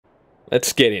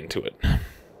let's get into it.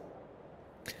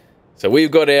 So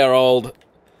we've got our old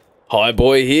high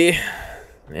boy here,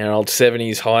 our old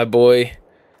 70s high boy.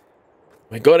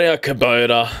 We got our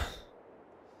Kubota,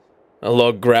 a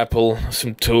log grapple,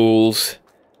 some tools,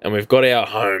 and we've got our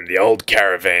home, the old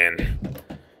caravan.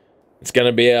 It's going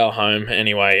to be our home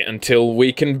anyway until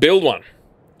we can build one.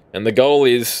 And the goal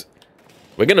is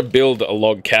we're going to build a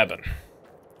log cabin.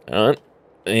 Alright?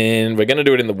 And we're going to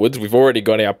do it in the woods. We've already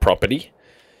got our property.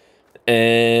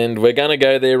 And we're going to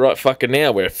go there right fucking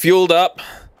now. We're fueled up.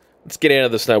 Let's get out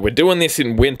of the snow. We're doing this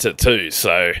in winter too,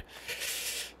 so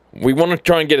we want to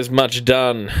try and get as much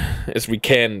done as we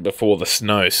can before the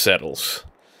snow settles.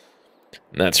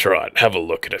 That's right. Have a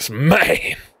look at us.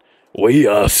 Man, we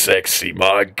are sexy,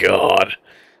 my God.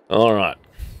 Alright.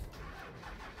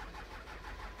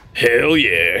 Hell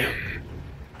yeah.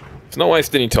 Let's not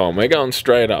waste any time. We're going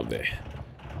straight up there.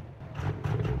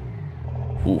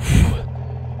 Oof.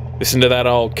 Listen to that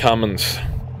old Cummins.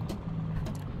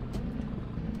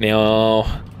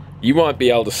 Now, you might be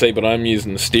able to see, but I'm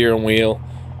using the steering wheel,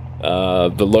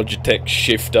 the Logitech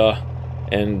shifter,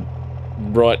 and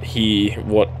right here,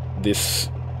 what this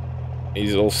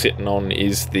is all sitting on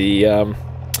is the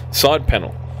side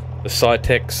panel. The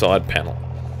Cytec side panel.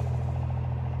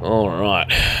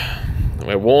 Alright.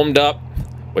 We're warmed up.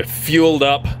 We're fueled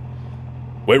up.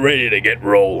 We're ready to get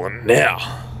rolling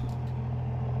now.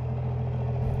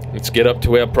 Let's get up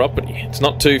to our property. It's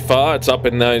not too far. It's up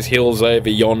in those hills over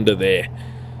yonder there.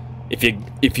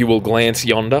 If you will glance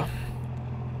yonder.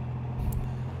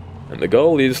 And the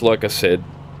goal is, like I said,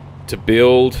 to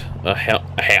build a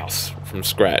house from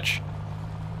scratch.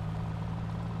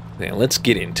 Now, let's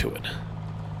get into it.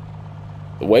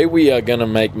 The way we are going to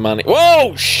make money...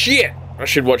 Whoa, shit! I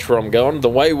should watch where I'm going. The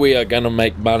way we are going to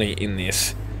make money in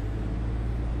this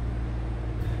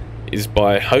is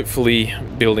by hopefully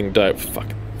building dope.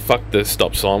 Fuck the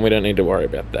stop sign. We don't need to worry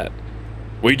about that.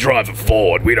 We drive a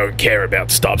Ford. We don't care about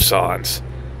stop signs.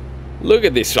 Look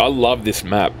at this. I love this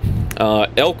map.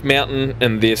 Elk Mountain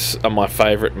and this are my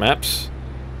favourite maps.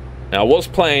 Now, I was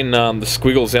playing the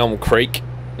Squigglze Elm Creek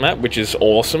map, which is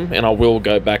awesome, and I will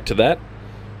go back to that.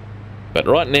 But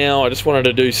right now, I just wanted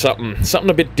to do something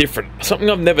a bit different. Something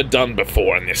I've never done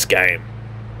before in this game.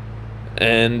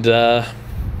 And, yeah,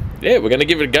 we're going to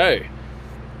give it a go.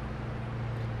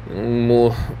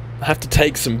 We'll have to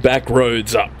take some back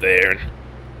roads up there, and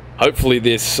hopefully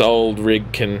this old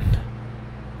rig can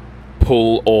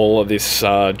pull all of this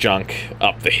junk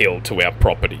up the hill to our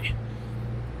property.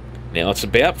 Now, it's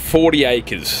about 40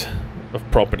 acres of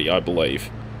property, I believe.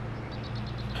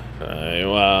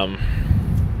 So,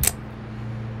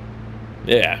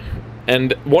 yeah.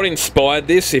 And what inspired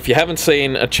this, if you haven't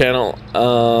seen a channel,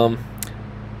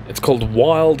 it's called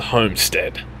Wild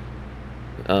Homestead.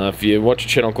 If you watch a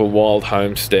channel called Wild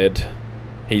Homestead,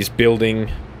 he's building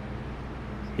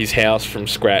his house from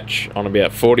scratch on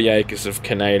about 40 acres of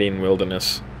Canadian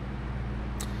wilderness.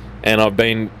 And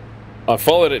I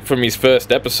followed it from his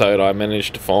first episode. I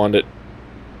managed to find it,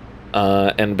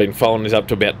 and been following this up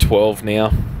to about 12 now.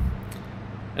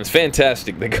 And it's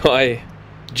fantastic. The guy,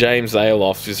 James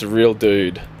Aloft, is a real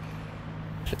dude.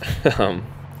 Yeah,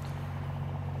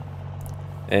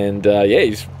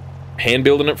 he's hand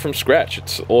building it from scratch.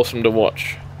 It's awesome to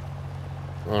watch.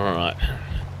 Alright.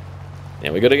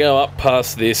 Now we got to go up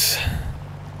past this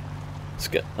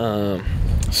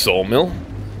sawmill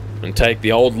and take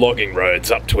the old logging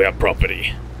roads up to our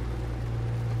property.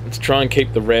 Let's try and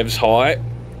keep the revs high,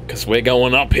 because we're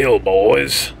going uphill,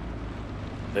 boys.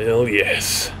 Hell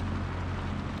yes.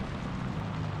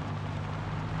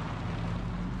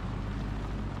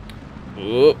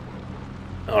 Whoop.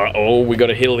 Alright, oh, we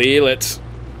got a hill here. Let's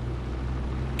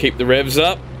keep the revs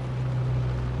up.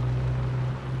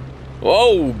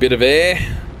 Whoa, bit of air.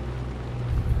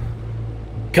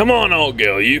 Come on, old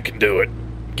girl, you can do it.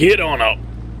 Get on up.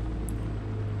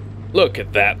 Look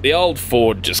at that. The old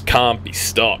Ford just can't be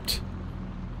stopped.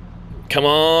 Come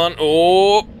on.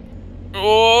 Oh.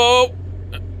 Oh.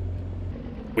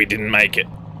 We didn't make it.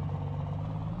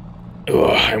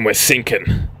 Oh, and we're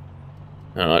sinking.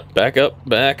 Alright, back up,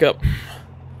 back up.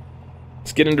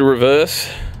 Let's get into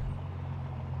reverse.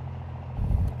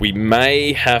 We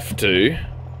may have to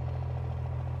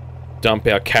dump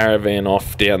our caravan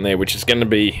off down there, which is going to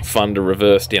be fun to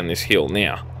reverse down this hill.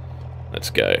 Now, let's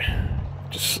go.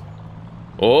 Just...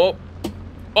 Oh!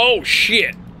 Oh,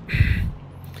 shit!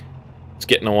 It's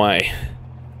getting away.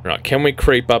 Right, can we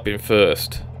creep up in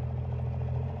first?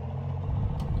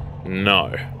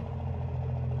 No.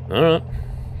 Alright.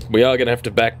 We are going to have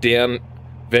to back down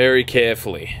very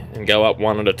carefully and go up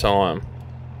one at a time.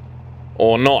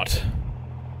 Or not.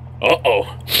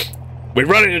 Uh-oh. We're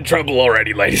running into trouble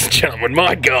already, ladies and gentlemen.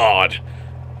 My God.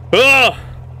 Ah!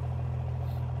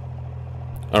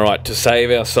 Alright, to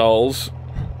save our souls,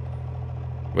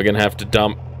 we're going to have to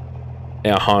dump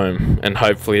our home. And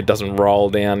hopefully it doesn't roll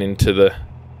down into the...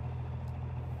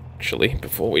 Actually,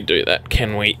 before we do that,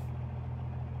 can we...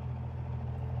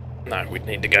 No, we'd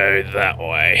need to go that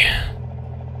way.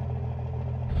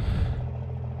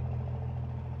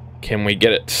 Can we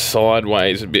get it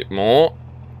sideways a bit more?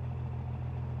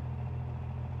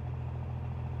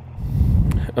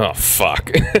 Oh,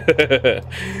 fuck.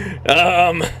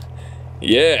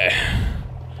 Yeah.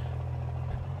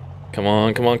 Come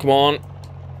on, come on, come on.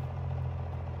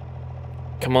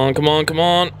 Come on, come on, come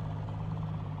on.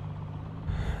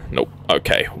 Nope.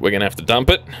 Okay, we're gonna have to dump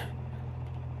it.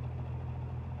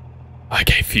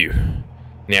 Okay, phew.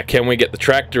 Now, can we get the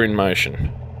tractor in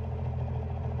motion?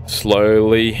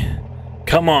 Slowly.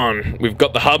 Come on. We've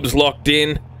got the hubs locked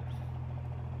in.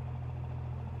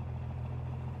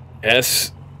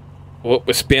 Yes. Whoop,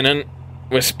 we're spinning.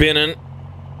 We're spinning.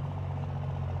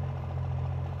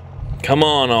 Come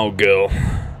on, old girl.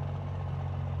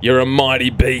 You're a mighty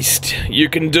beast. You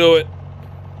can do it.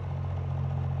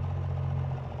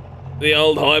 The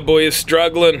old high boy is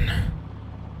struggling.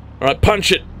 Alright,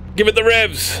 punch it. Give it the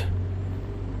revs.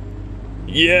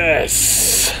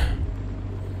 Yes.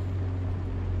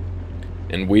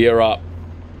 And we are up.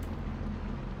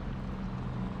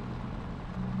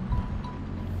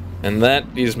 And that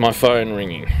is my phone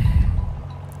ringing.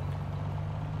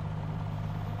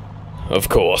 Of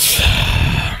course.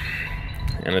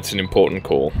 And it's an important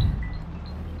call.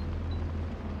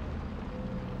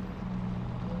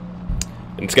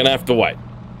 It's gonna have to wait.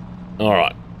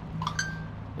 Alright.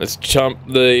 Let's jump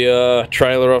the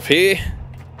trailer off here.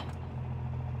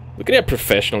 Look at how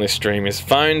professional this stream is.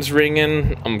 Phone's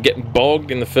ringing. I'm getting bogged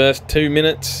in the first 2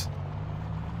 minutes.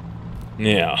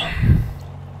 Now,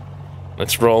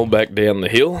 let's roll back down the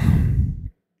hill.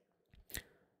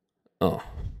 Oh.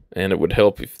 And it would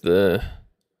help if the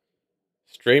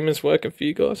stream is working for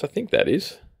you guys. I think that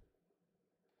is.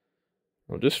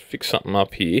 I'll just fix something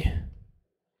up here.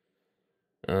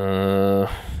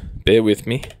 Bear with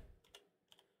me.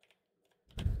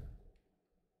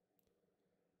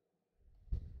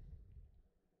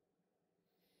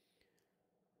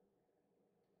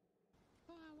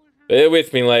 Bear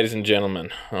with me, ladies and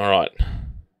gentlemen. Alright.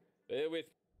 Bear with...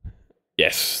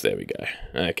 Yes, there we go.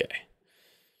 Okay.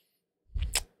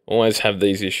 Always have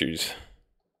these issues.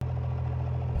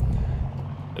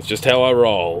 It's just how I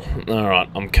roll. Alright,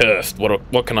 I'm cursed.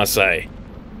 What can I say?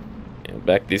 Now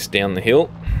back this down the hill.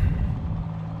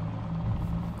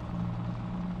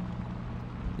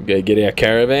 Go get our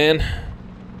caravan.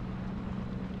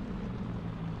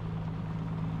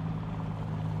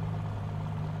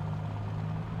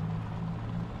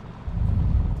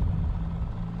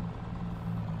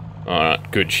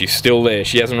 Alright, good. She's still there.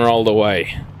 She hasn't rolled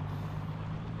away.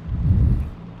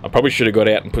 I probably should have got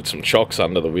out and put some chocks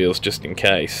under the wheels just in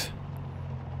case.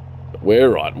 But we're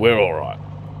right. We're alright.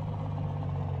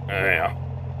 Now,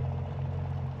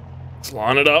 let's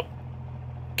line it up.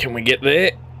 Can we get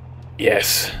there?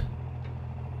 Yes.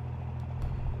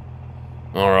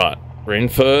 Alright. We're in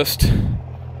first.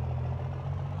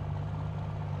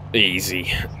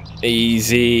 Easy.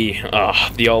 Easy. Ah,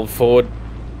 oh, the old Ford.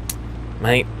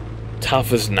 Mate,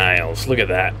 tough as nails. Look at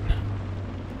that.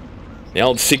 The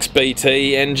old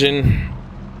 6BT engine.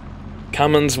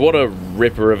 Cummins, what a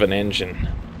ripper of an engine.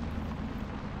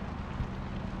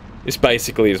 This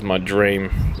basically is my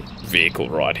dream vehicle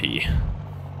right here.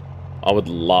 I would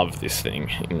love this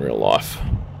thing in real life.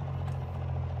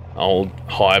 Old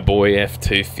highboy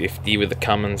F250 with a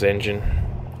Cummins engine.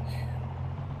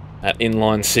 That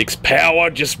inline 6 power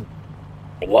just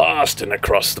blasting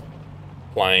across the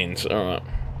plains. Alright.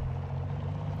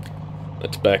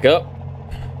 Let's back up.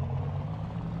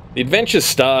 The adventure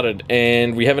started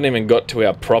and we haven't even got to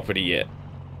our property yet.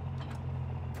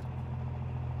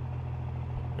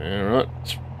 Alright,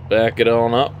 let's back it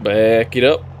on up, back it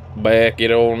up, back it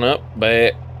on up,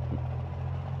 back.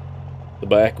 The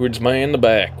backwards man, the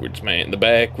backwards man, the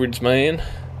backwards man.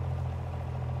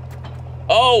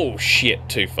 Oh shit,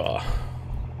 too far.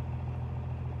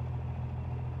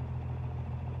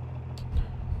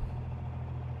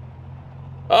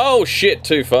 Oh shit,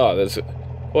 too far. There's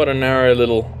quite a narrow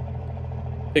little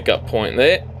pickup point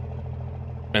there.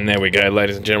 And there we go,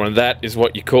 ladies and gentlemen. That is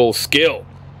what you call skill.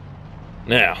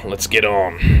 Now, let's get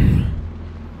on.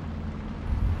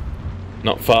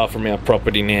 Not far from our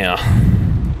property now.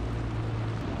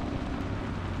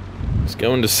 Let's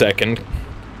go into second.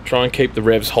 Try and keep the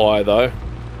revs high though.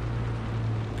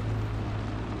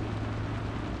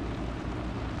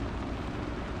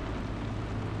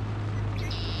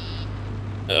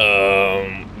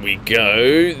 We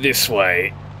go this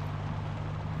way.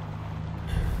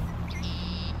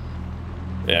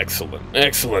 Excellent,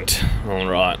 excellent.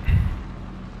 Alright.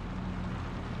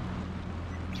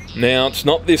 Now, it's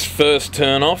not this first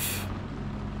turn off.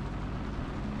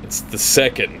 It's the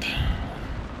second.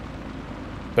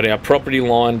 But our property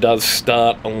line does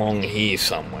start along here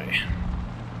somewhere.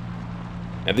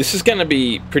 Now, this is going to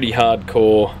be pretty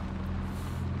hardcore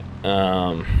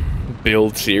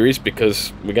build series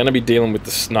because we're going to be dealing with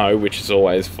the snow, which is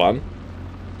always fun.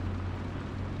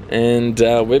 And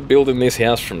we're building this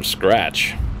house from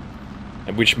scratch,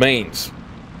 which means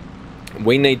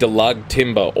we need to lug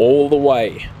timber all the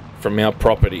way from our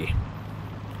property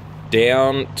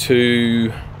down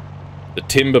to the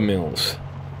timber mills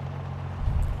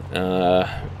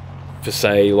for,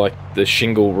 say, like the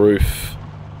shingle roof,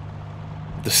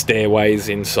 the stairways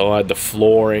inside, the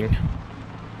flooring.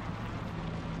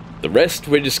 The rest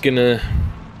we're just gonna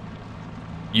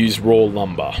use raw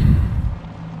lumber.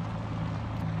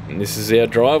 And this is our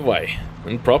driveway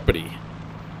and property.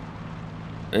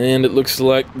 And it looks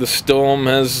like the storm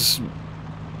has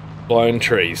blown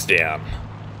trees down.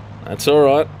 That's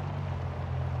alright.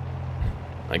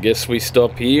 I guess we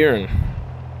stop here and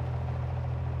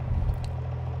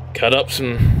cut up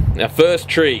our first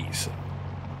trees.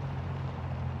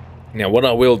 Now what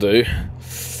I will do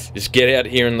is get out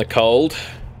here in the cold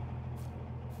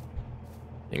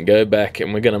and go back,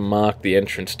 and we're going to mark the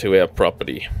entrance to our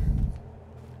property.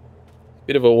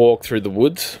 Bit of a walk through the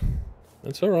woods.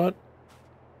 That's alright.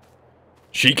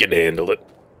 She can handle it.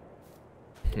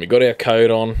 We got our coat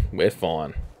on. We're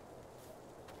fine.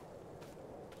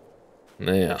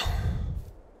 Now.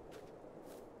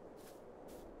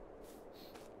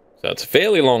 So it's a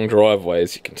fairly long driveway,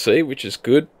 as you can see, which is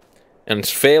good. And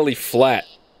it's fairly flat,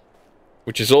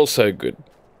 which is also good.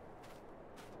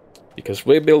 Because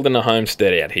we're building a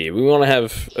homestead out here. We want to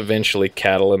have eventually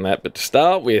cattle and that, but to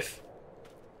start with,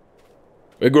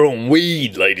 we're growing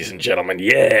weed, ladies and gentlemen.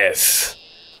 Yes!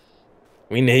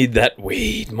 We need that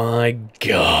weed, my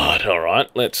god.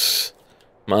 Alright, let's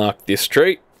mark this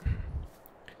tree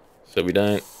so we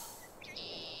don't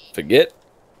forget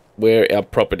where our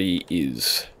property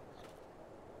is.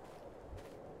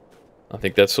 I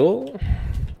think that's all.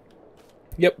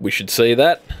 Yep, we should see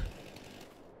that.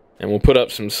 And we'll put up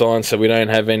some signs so we don't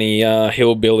have any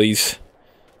hillbillies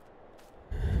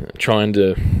trying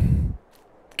to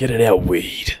get at our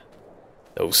weed.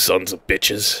 Those sons of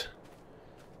bitches.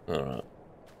 Alright.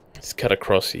 Let's cut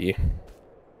across here.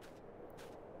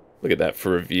 Look at that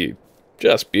for a view.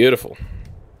 Just beautiful.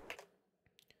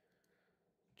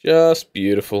 Just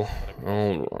beautiful.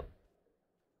 Alright.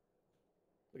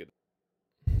 Look at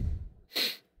that.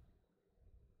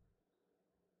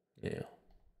 Yeah.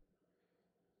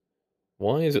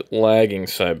 Why is it lagging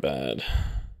so bad?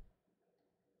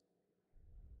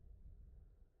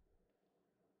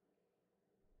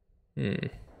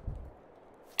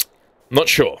 Not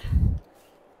sure.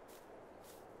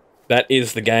 That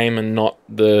is the game and not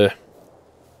the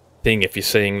thing if you're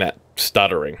seeing that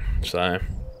stuttering. So,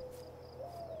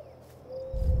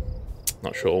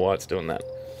 not sure why it's doing that.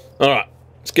 Alright,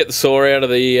 let's get the saw out of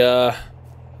the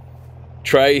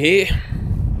tray here.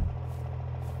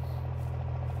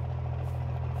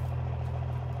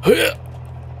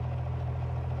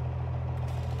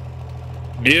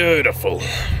 Beautiful.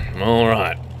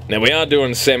 Alright. Now we are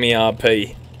doing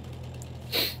semi-RP.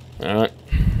 Alright.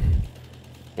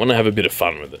 Want to have a bit of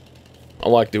fun with it. I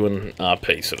like doing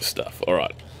RP sort of stuff.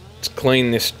 Alright. Let's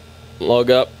clean this log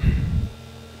up.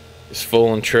 This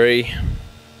fallen tree.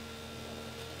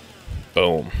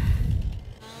 Boom.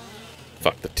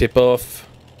 Fuck the tip off.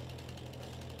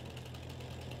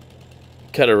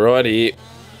 Cut it right here.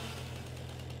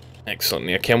 Excellent.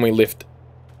 Now, can we lift?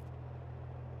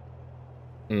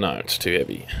 No, it's too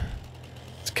heavy.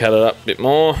 Let's cut it up a bit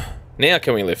more. Now,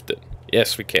 can we lift it?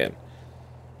 Yes, we can.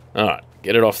 Alright,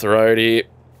 get it off the road here.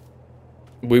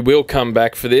 We will come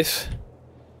back for this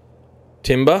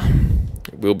timber.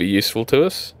 It will be useful to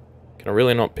us. Can I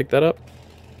really not pick that up?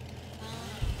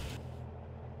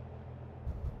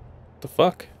 What the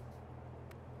fuck?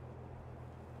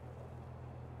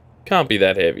 Can't be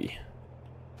that heavy.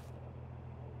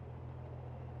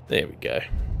 There we go.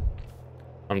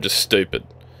 I'm just stupid.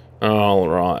 All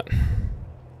right.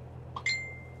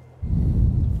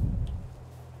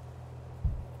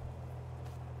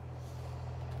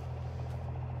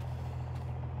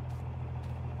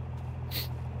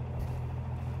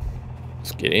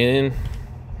 Let's get in.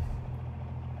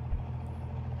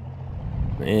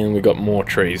 And we got more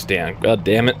trees down. God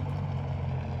damn it.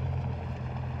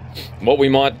 What we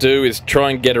might do is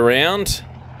try and get around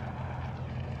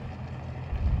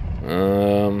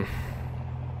We'll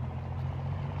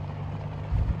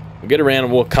get around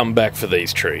and we'll come back for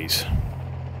these trees.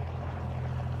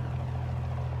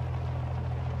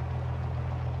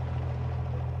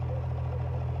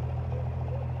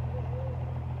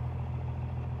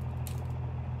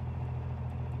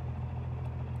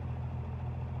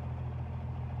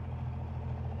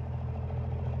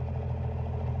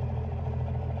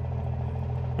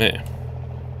 Yeah.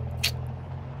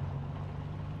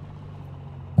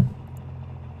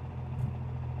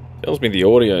 Tells me the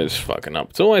audio's fucking up.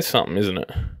 It's always something, isn't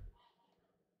it?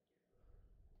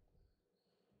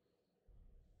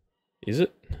 Is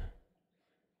it?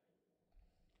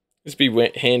 It'd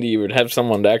be handy you would have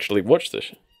someone to actually watch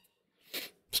this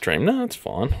stream. No, it's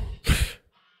fine.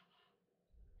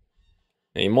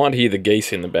 Now, you might hear the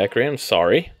geese in the background.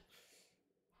 Sorry.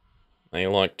 They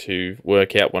like to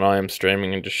work out when I am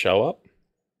streaming and just show up.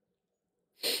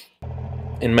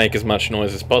 And make as much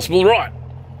noise as possible. Right.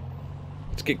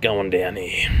 Let's get going down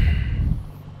here.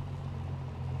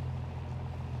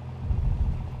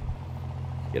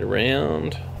 Get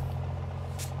around.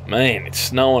 Man, it's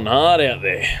snowing hard out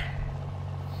there.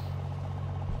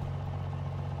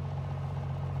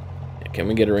 Can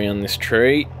we get around this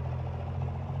tree?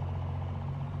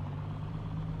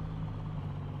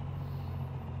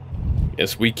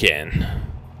 Yes, we can.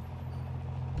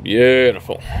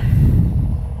 Beautiful.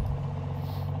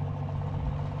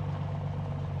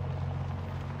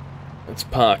 Let's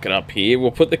park it up here.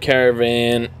 We'll put the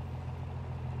caravan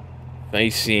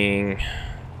facing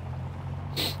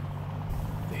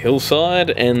the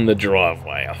hillside and the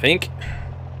driveway, I think.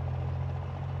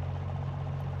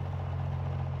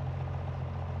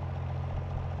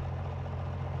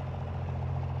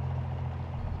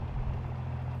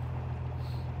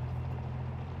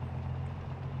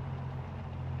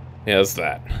 How's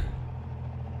that?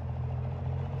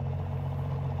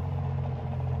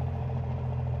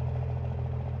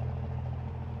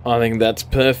 I think that's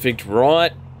perfect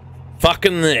right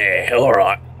fucking there.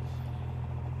 Alright.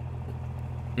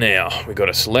 Now, we got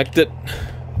to select it.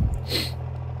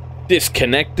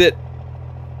 Disconnect it.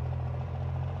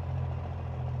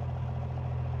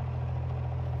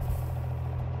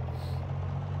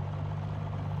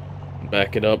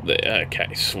 Back it up there.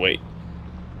 Okay, sweet.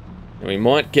 We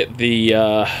might get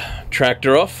the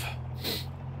tractor off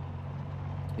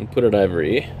and put it over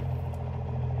here.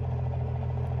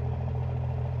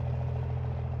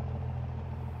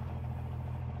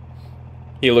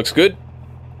 Here looks good.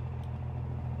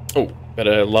 Oh,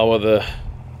 better lower the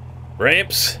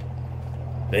ramps.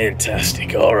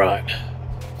 Fantastic, alright.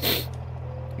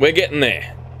 We're getting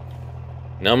there.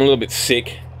 Now I'm a little bit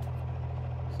sick.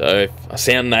 So if I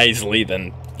sound nasally,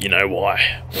 then you know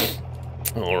why.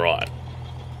 Alright.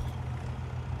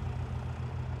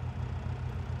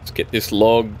 Let's get this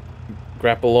log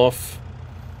grapple off.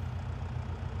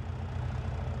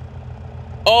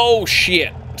 Oh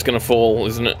shit! It's gonna fall,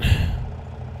 isn't it?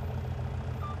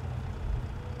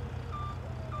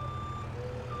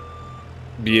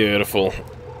 Beautiful.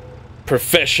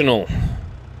 Professional.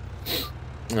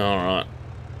 Alright.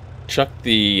 Chuck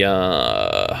the,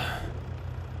 where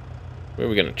are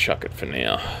we gonna chuck it for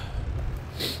now?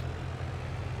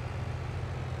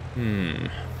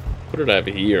 Put it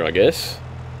over here, I guess.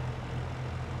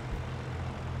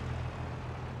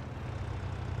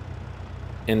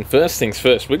 And first things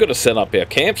first, we've got to set up our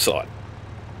campsite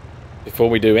before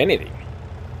we do anything.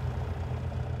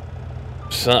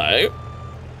 So,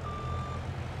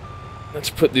 let's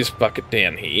put this bucket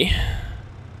down here.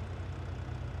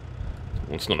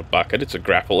 Well, it's not a bucket, it's a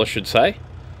grapple, I should say.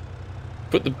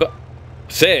 Put the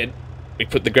we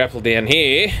put the grapple down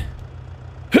here.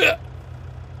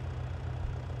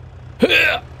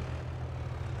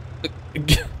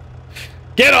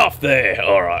 Get off there!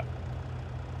 Alright.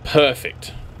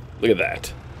 Perfect. Look at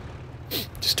that.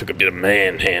 Just took a bit of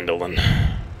manhandling.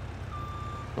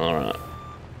 Alright.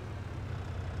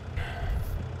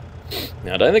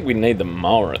 Now, I don't think we need the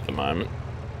mower at the moment.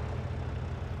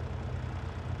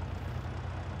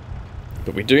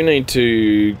 But we do need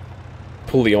to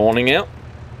pull the awning out.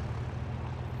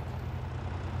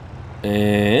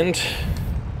 And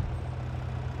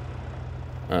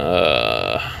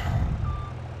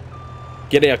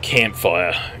get our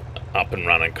campfire up and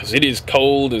running, because it is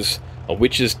cold as a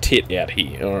witch's tit out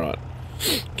here. Alright.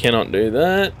 Cannot do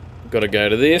that. Gotta go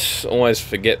to this. Always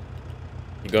forget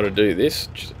you gotta do this.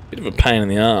 Just a bit of a pain in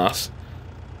the ass.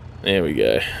 There we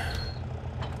go.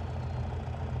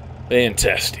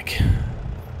 Fantastic.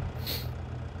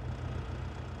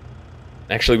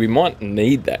 Actually, we might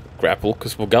need that grapple,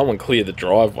 because we'll go and clear the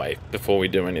driveway before we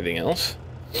do anything else.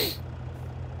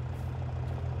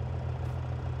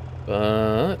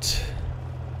 But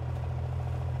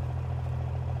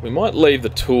we might leave the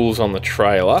tools on the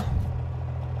trailer.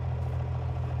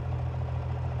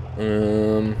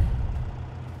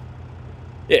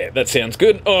 Yeah, that sounds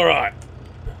good. Alright.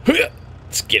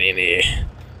 Let's get in here.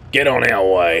 Get on our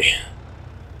way.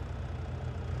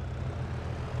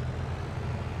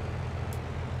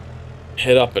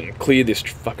 Head up and clear this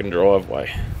fucking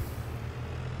driveway.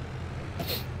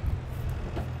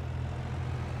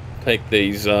 Take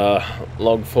these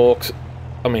log forks.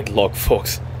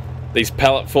 These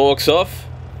pallet forks off.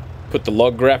 Put the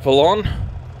log grapple on.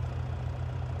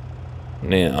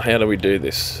 Now, how do we do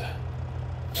this?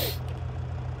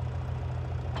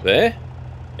 There?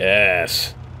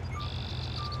 Yes.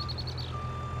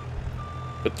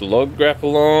 Put the log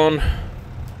grapple on.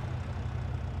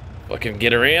 If I can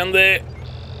get around there.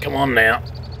 Come on now.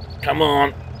 Come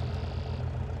on.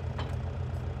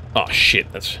 Oh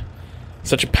shit, that's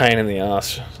such a pain in the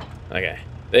ass. Okay,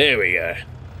 there we go.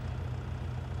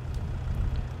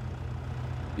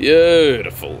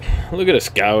 Beautiful. Look at us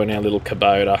go in our little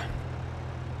Kubota.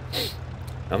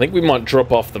 I think we might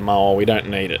drop off the mower. We don't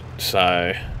need it.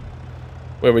 So,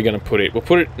 where are we going to put it? We'll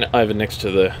put it over next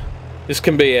to the... This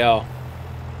can be our,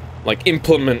 like,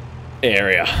 implement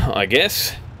area, I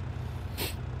guess.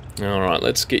 Alright,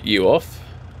 let's get you off.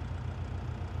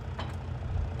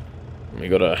 We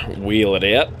got to wheel it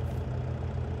out.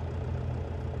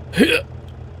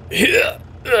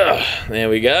 There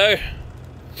we go.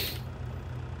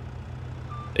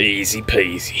 Easy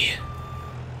peasy.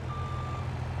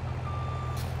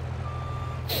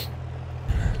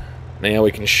 Now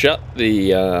we can shut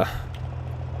the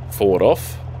Ford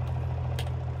off.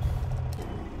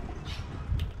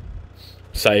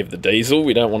 Save the diesel.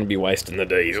 We don't want to be wasting the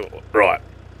diesel. Right.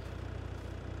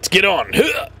 Let's get on.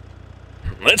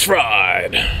 Let's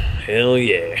ride. Hell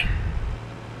yeah.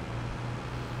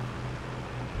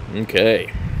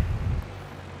 Okay.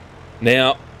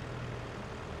 Now,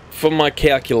 for my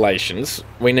calculations,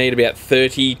 we need about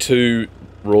 32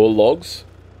 raw logs.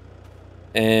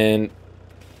 And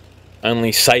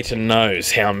only Satan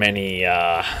knows how many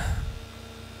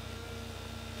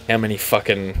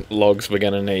fucking logs we're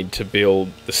gonna need to build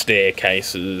the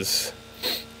staircases,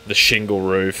 the shingle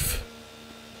roof,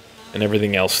 and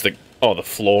everything else that... Oh, the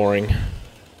flooring.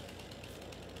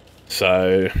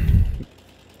 So,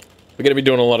 we're gonna be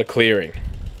doing a lot of clearing.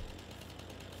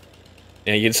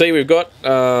 Now you can see we've got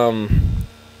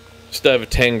just over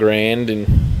 10 grand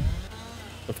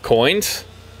of coins,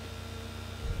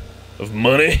 of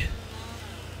money,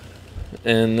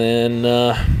 and then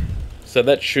so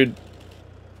that should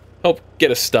help get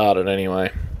us started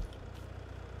anyway.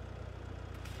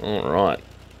 Alright.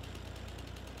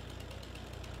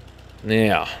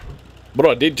 Now, what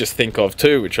I did just think of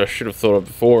too, which I should have thought of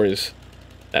before, is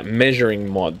that measuring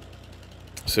mod.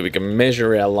 So we can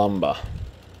measure our lumber.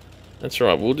 That's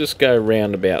right, we'll just go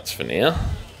roundabouts for now.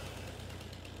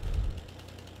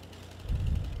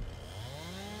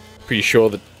 Pretty sure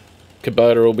that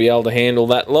Kubota will be able to handle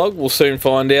that log. We'll soon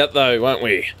find out though, won't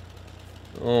we?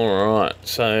 Alright,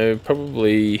 so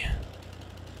probably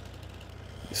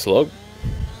this log.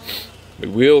 We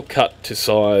will cut to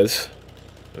size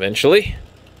eventually.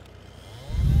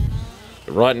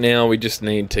 But right now we just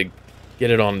need to get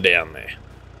it on down there.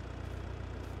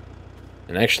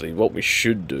 And actually what we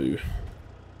should do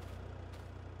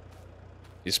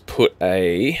is put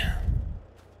a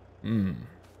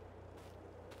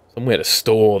somewhere to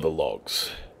store the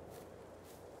logs.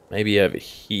 Maybe over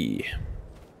here.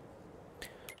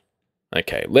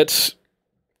 Okay, let's...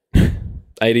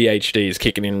 ADHD is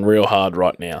kicking in real hard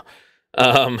right now.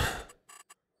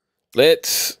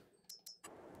 Let's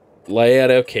lay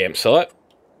out our campsite,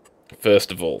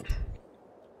 first of all.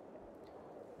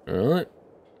 Alright.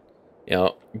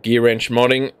 Our Gear Wrench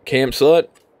modding campsite.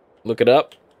 Look it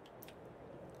up.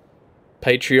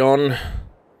 Patreon.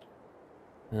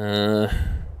 For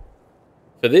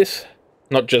this.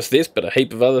 Not just this, but a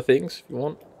heap of other things, if you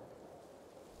want.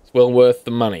 It's well worth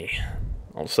the money.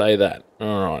 I'll say that.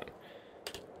 Alright.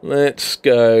 Let's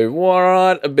go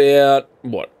right about...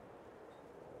 what?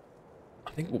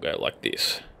 I think we'll go like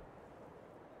this.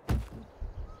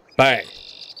 Bang.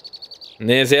 And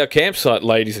there's our campsite,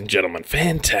 ladies and gentlemen.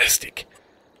 Fantastic.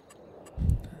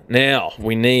 Now,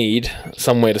 we need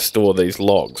somewhere to store these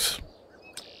logs.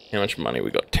 How much money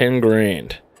we got? 10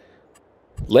 grand.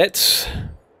 Let's...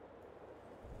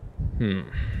 do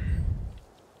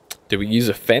we use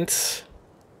a fence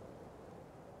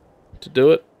to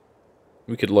do it?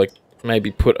 We could, like,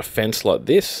 maybe put a fence like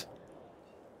this.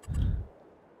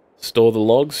 Store the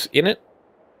logs in it.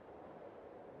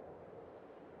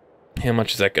 How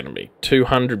much is that going to be?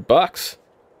 $200?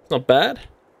 Not bad.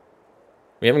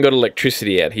 We haven't got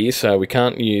electricity out here, so we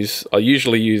can't use... I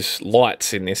usually use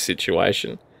lights in this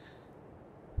situation.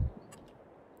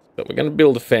 But we're going to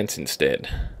build a fence instead.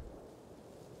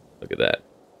 Look at that.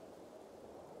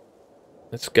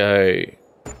 Let's go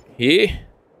here.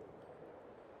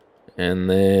 And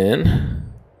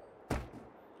then...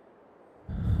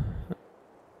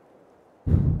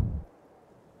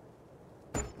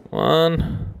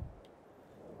 one...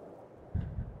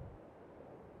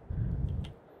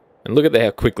 And look at how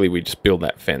quickly we just build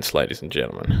that fence, ladies and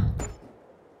gentlemen.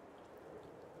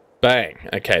 Bang.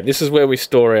 Okay, this is where we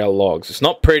store our logs. It's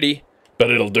not pretty, but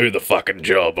it'll do the fucking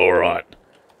job, alright.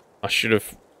 I should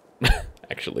have...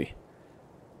 actually...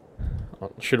 I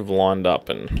should have lined up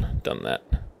and done that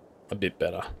a bit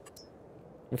better.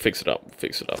 We'll fix it up, we'll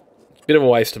fix it up. It's a bit of a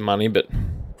waste of money, but...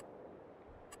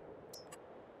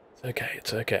 it's okay,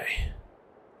 it's okay.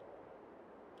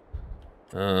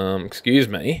 Excuse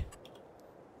me.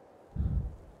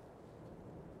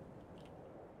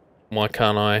 Why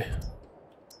can't I...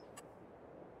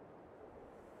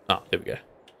 ah, there we go.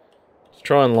 Let's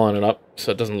try and line it up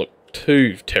so it doesn't look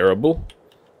too terrible.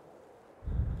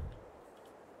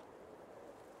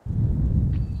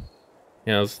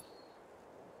 How's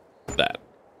that?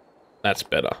 That's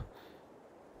better.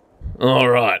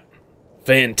 Alright.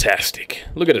 Fantastic.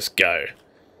 Look at us go.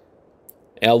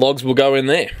 Our logs will go in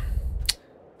there.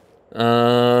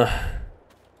 Alright,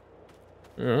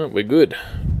 we're good.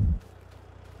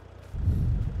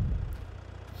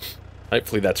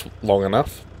 Hopefully that's long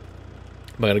enough.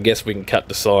 But I guess we can cut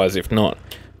the size if not.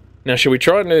 Now, should we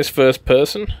try and do this first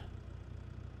person?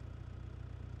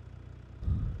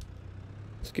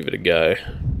 Let's give it a go.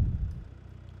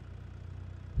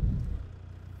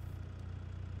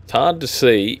 It's hard to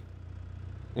see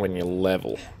when you're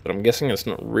level, but I'm guessing it's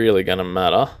not really going to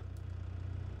matter.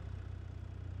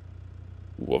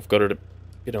 Ooh, I've got it a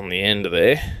bit on the end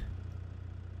there.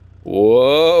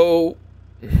 Whoa!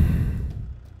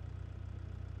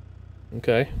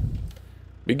 Okay.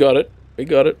 We got it. We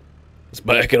got it. Let's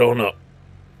back it on up.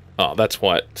 Oh, that's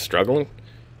why it's struggling.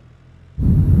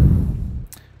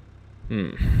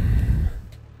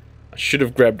 I should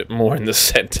have grabbed it more in the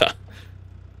center.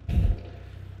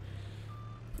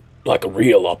 Like a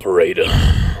real operator.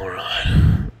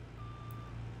 Alright.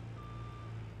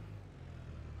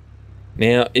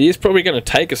 Now, it is probably going to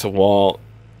take us a while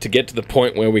to get to the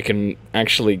point where we can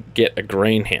actually get a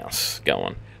greenhouse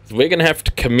going. So we're going to have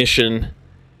to commission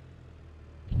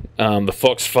the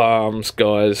Fox Farms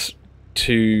guys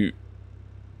to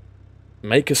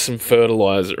make us some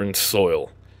fertilizer and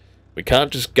soil. We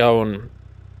can't just go and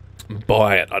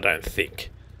buy it, I don't think.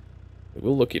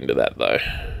 We'll look into that though.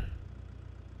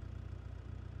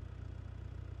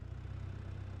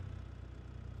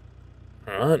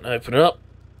 Alright, open it up.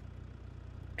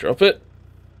 Drop it.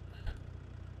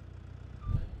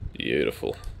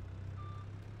 Beautiful.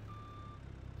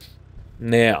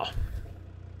 Now,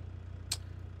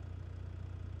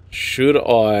 should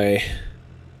I...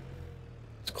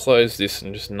 let's close this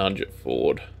and just nudge it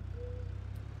forward.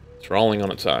 It's rolling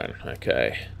on its own,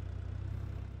 okay.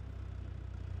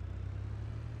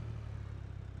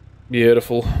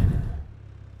 Beautiful.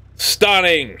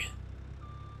 Stunning!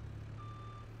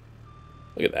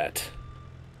 Look at that.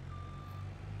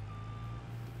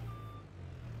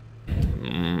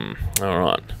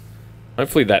 Alright.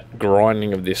 Hopefully that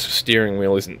grinding of this steering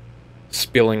wheel isn't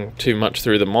spilling too much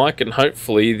through the mic, and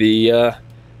hopefully the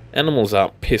animals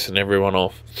aren't pissing everyone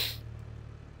off.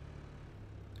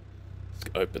 Let's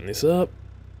open this up.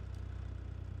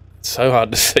 It's so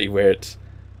hard to see where it's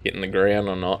hitting the ground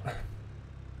or not. I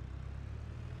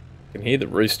can hear the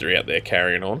rooster out there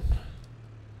carrying on.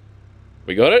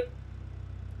 We got it?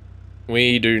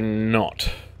 We do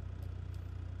not.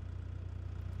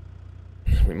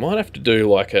 We might have to do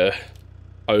like a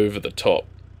over the top.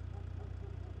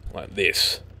 Like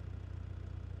this.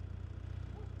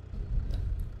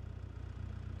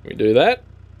 Can we do that?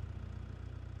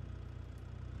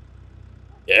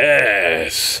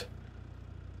 Yes!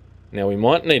 Now we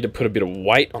might need to put a bit of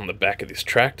weight on the back of this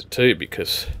tractor too,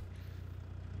 because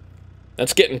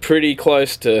that's getting pretty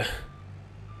close to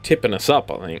tipping us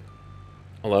up, I think.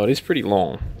 Although it is pretty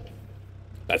long.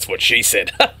 That's what she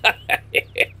said.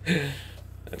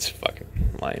 That's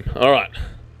fucking lame. Alright.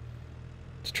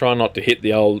 Let's try not to hit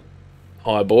the old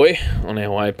high boy on our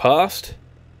way past.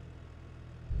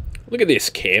 Look at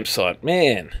this campsite,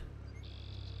 man.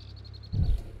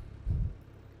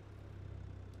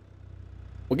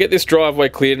 We'll get this driveway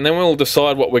cleared and then we'll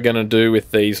decide what we're going to do with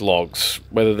these logs.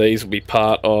 Whether these will be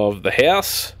part of the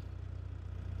house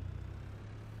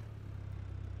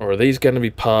Or are these going to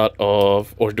be part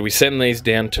of... Or do we send these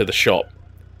down to the shop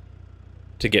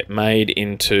to get made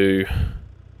into...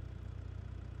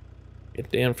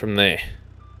 Get down from there.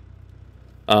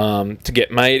 To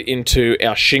get made into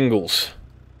our shingles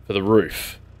for the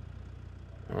roof.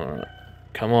 Alright.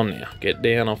 Come on now. Get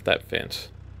down off that fence.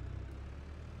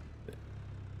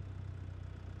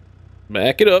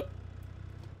 Back it up.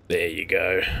 There you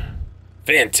go.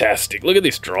 Fantastic. Look at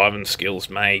this driving skills,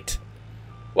 mate.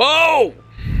 Whoa!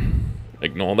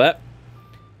 Ignore that.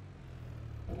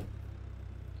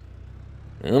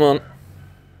 Come on.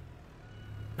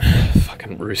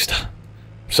 Fucking rooster.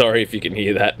 Sorry if you can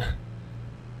hear that.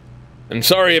 And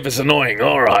sorry if it's annoying,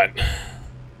 alright.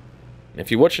 If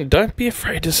you're watching, don't be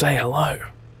afraid to say hello.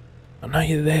 I know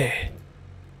you're there.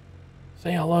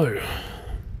 Say hello.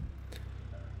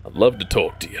 I'd love to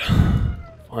talk to you.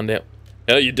 Find out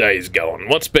how your day's going.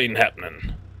 What's been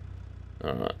happening?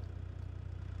 Alright.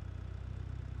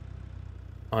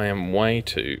 I am way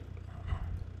too...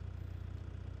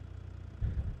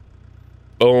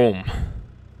 Boom.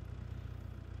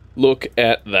 Look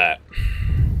at that.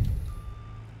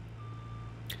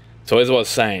 So as I was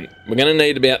saying, we're going to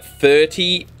need about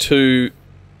 32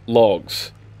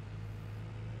 logs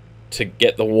to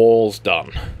get the walls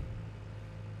done.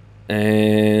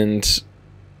 And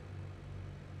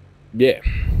yeah,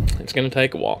 it's going to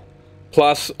take a while.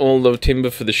 Plus all the timber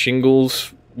for the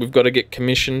shingles we've got to get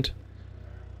commissioned.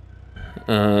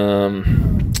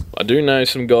 I do know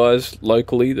some guys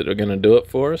locally that are going to do it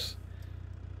for us.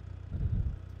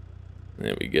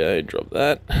 There we go, drop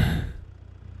that.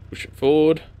 Push it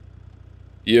forward.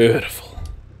 Beautiful.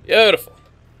 Beautiful.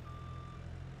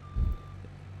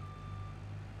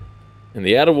 And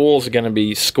the outer walls are going to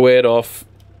be squared off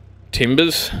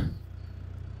timbers.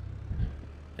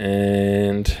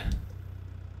 And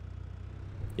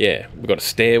yeah, we've got a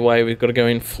stairway, we've got to go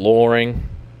in, flooring.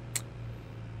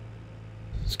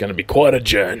 It's going to be quite a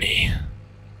journey.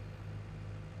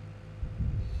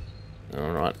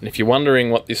 Alright, and if you're wondering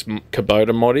what this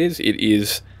Kubota mod is, it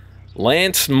is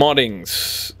Lance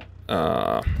Modding's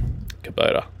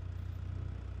Kubota.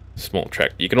 Small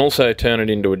tractor. You can also turn it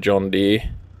into a John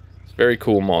Deere. It's very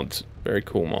cool mods. Very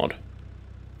cool mod.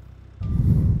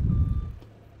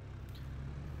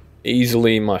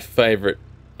 Easily my favourite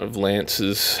of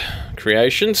Lance's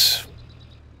creations.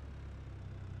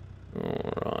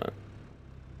 Alright.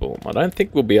 Boom. I don't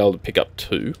think we'll be able to pick up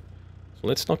two. So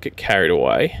let's not get carried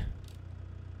away.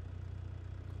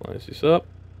 Close this up.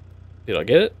 Did I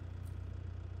get it?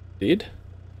 Did.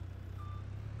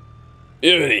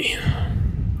 Beauty.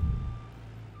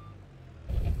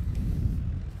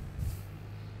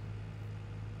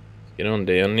 Get on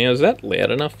down. Now, is that loud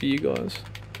enough for you guys?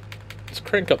 Let's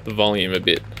crank up the volume a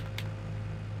bit.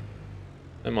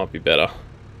 That might be better.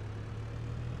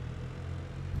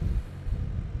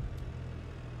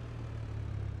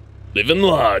 Living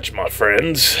large, my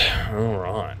friends.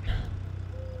 Alright.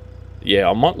 Yeah,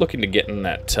 I might look into getting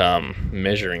that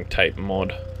measuring tape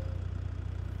mod.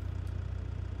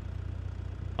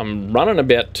 I'm running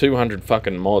about 200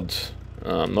 fucking mods.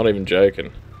 Not even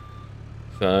joking.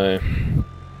 So,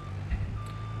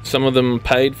 some of them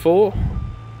paid for.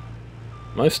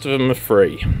 Most of them are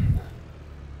free.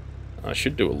 I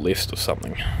should do a list or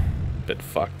something. But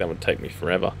fuck, that would take me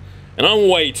forever. And I'm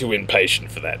way too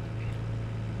impatient for that.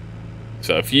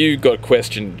 So if you got a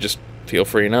question, just feel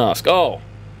free and ask. Oh!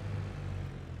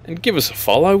 And give us a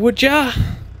follow, would ya?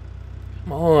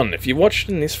 Come on, if you're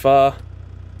watching this far,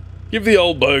 give the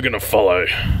old bogan a follow.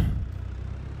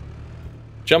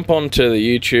 Jump onto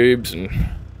the YouTubes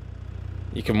and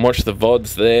you can watch the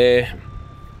VODs there.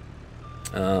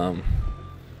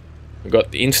 We've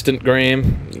got the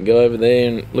Instagram. You can go over there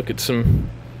and look at some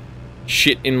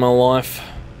shit in my life.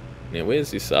 Now,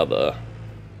 where's this other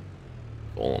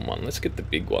fallen one? Let's get the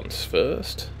big ones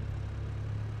first.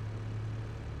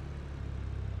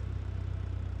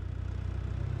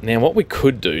 Now, what we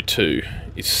could do too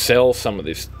is sell some of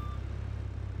this.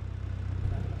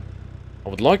 I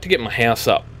would like to get my house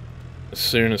up as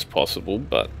soon as possible,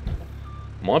 but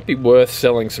might be worth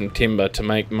selling some timber to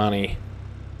make money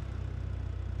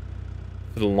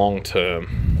for the long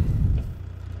term.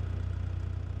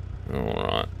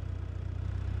 Alright.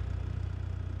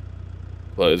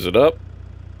 Close it up.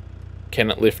 Can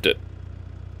it lift it?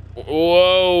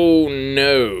 Whoa,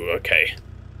 no. Okay.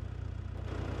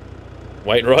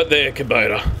 Wait right there,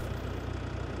 Kubota.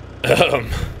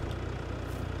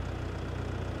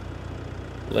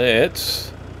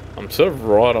 Let's... I'm sort of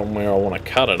right on where I want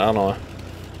to cut it, aren't I?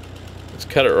 Let's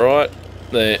cut it right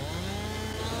there.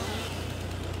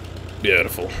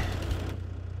 Beautiful.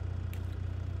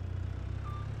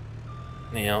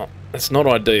 Now, That's not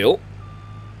ideal.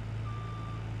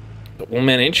 But we'll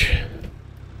manage.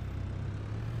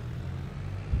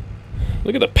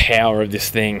 Look at the power of this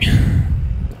thing.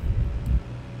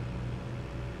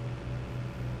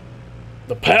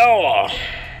 The power!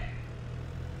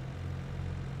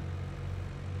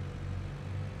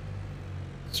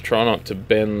 Let's try not to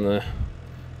bend the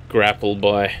grapple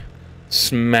by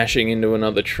smashing into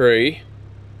another tree.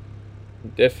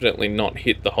 Definitely not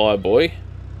hit the high boy.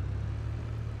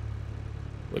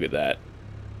 Look at that.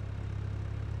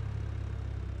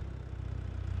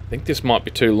 I think this might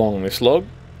be too long, this log.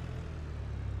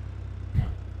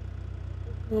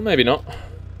 Well, maybe not.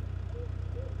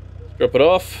 Let's drop it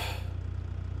off.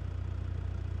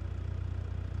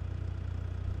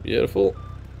 Beautiful.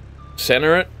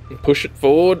 Center it and push it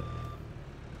forward.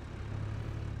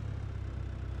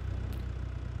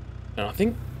 And I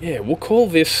think, yeah, we'll call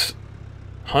this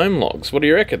home logs. What do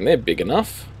you reckon? They're big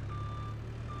enough.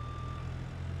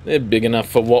 They're big enough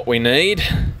for what we need.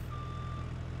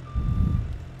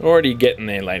 Already getting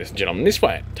there, ladies and gentlemen. This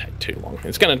won't take too long.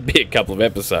 It's going to be a couple of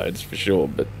episodes for sure,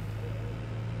 but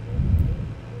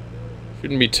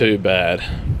shouldn't be too bad.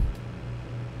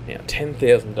 Now,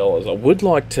 $10,000. I would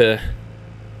like to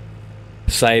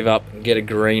save up and get a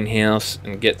greenhouse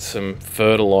and get some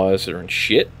fertilizer and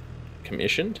shit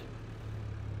commissioned.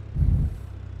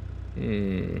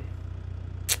 We'll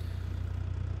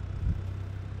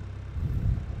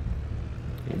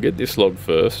get this log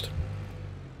first.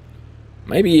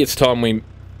 Maybe it's time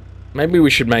maybe we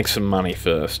should make some money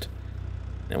first.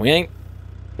 Now we're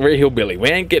hillbilly. We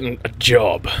ain't getting a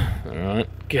job. Alright?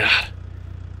 God.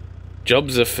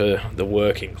 Jobs are for the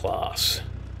working class.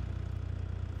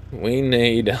 We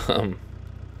need,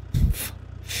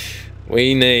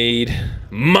 we need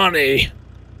money.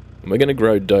 And we're gonna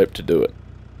grow dope to do it.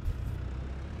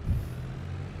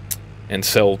 And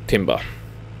sell timber,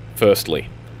 firstly.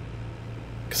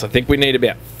 Because I think we need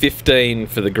about 15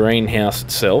 for the greenhouse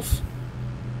itself.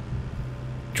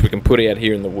 Which we can put out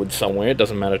here in the woods somewhere. It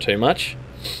doesn't matter too much.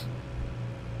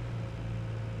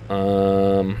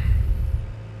 And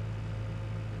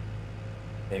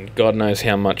God knows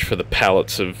how much for the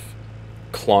pallets of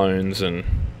clones and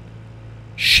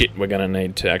shit we're going to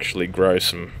need to actually grow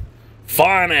some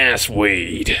fine-ass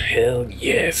weed. Hell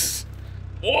yes.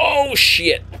 Whoa,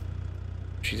 shit.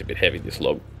 She's a bit heavy, this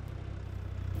log.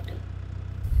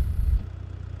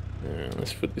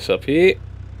 Let's put this up here.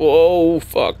 Whoa,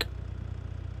 fuck.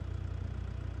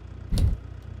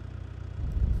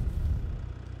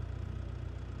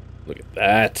 Look at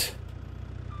that.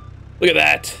 Look at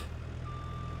that.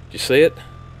 Did you see it?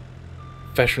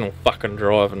 Professional fucking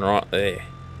driving right there.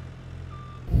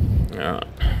 Alright.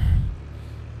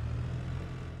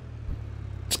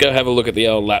 Let's go have a look at the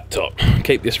old laptop.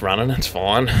 Keep this running, it's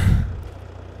fine.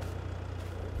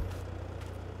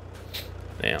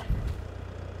 Now.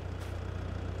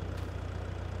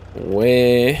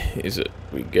 Where is it?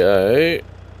 We go.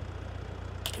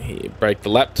 Here, break the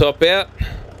laptop out.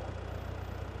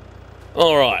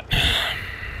 Alright.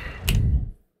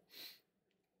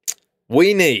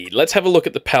 We need, let's have a look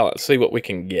at the pallet, see what we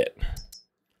can get.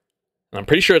 And I'm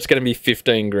pretty sure it's going to be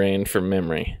 15 grand from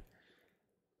memory.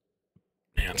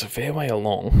 Now, it's a fair way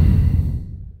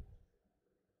along.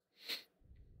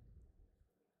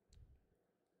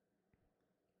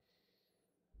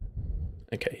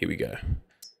 Okay, here we go.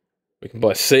 We can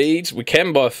buy seeds, we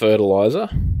can buy fertilizer.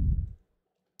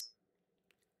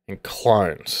 And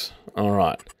clones.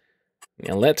 Alright.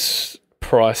 Now let's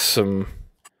price some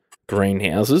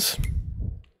greenhouses.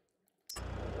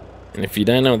 And if you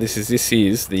don't know what this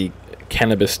is the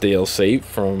cannabis DLC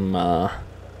from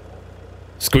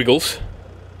Squigglze.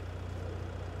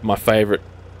 My favourite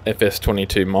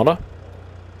FS22 modder.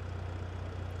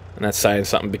 And that's saying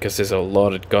something because there's a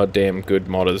lot of goddamn good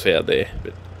modders out there.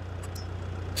 But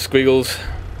Squigglze,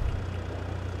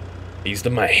 he's the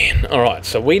man. Alright,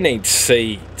 so we need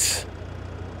seeds.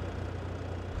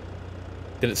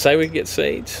 Did it say we could get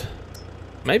seeds?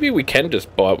 Maybe we can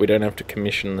just buy it. We don't have to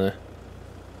commission the...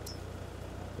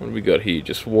 What have we got here?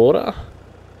 Just water?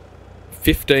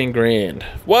 15 grand.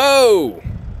 Whoa!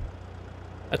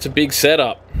 That's a big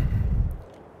setup.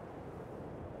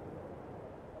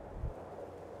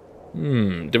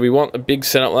 Do we want a big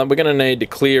setup? We're going to need to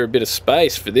clear a bit of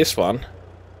space for this one.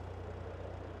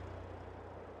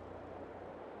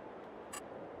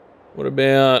 What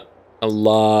about a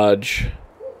large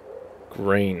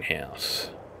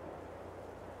greenhouse?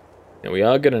 Now we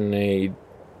are going to need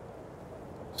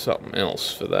something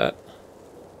else for that.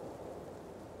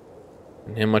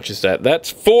 And how much is that?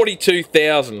 That's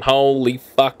 42,000. Holy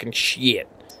fucking shit.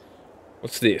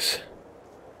 What's this?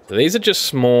 So these are just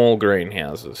small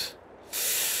greenhouses.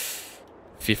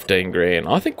 15 grand.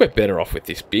 I think we're better off with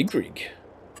this big rig,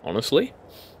 honestly.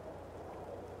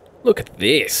 Look at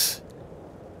this.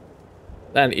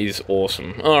 That is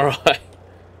awesome. Alright.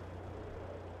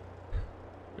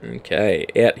 Okay,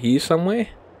 out here somewhere.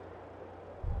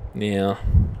 Now,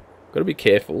 gotta be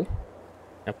careful.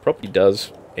 Our property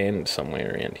does end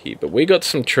somewhere around here, but we got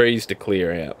some trees to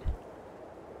clear out.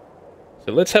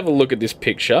 So let's have a look at this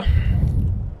picture.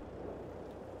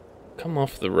 Come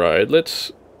off the road.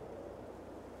 Let's...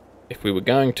 If we were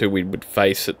going to, we would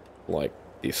face it like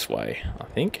this way, I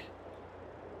think.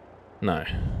 No.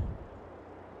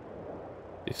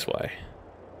 This way.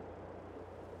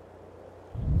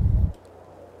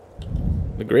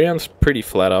 The ground's pretty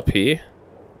flat up here.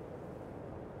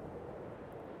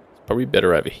 It's probably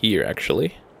better over here,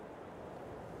 actually.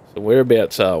 So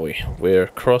whereabouts are we? We're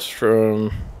across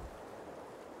from...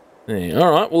 there.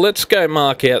 Alright, well let's go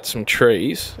mark out some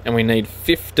trees. And we need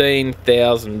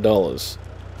 $15,000.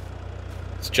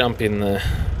 Let's jump in the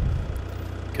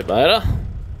Kubota.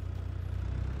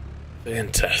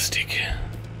 Fantastic.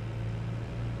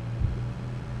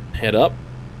 Head up.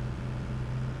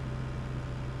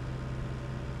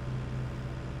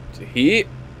 To here.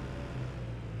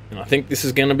 And I think this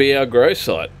is going to be our grow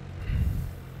site.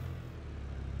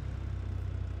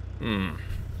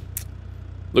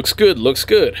 Looks good, looks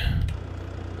good.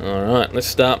 Alright, let's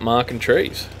start marking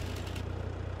trees.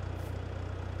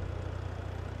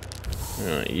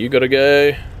 Alright, you gotta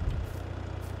go.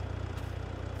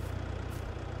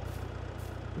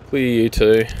 Clear you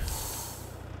two.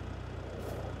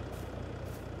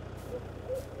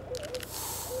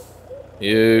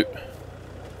 You.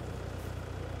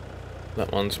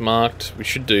 That one's marked. We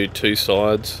should do two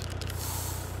sides.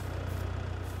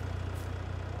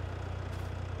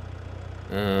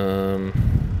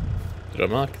 Did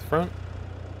I mark the front?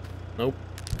 Nope.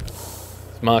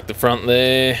 Let's mark the front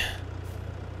there.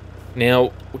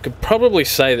 Now, we could probably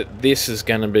say that this is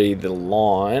going to be the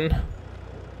line.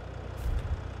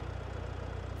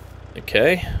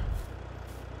 Okay.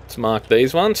 Let's mark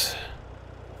these ones.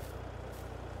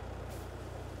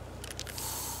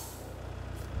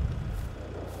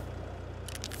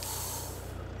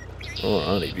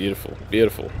 Alrighty, beautiful,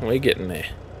 beautiful. We're getting there.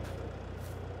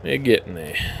 We're getting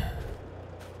there.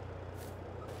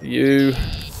 You...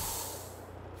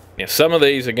 Now, some of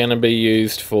these are going to be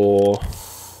used for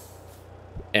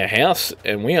our house,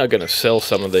 and we are going to sell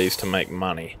some of these to make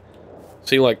money.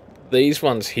 See, like, these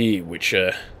ones here, which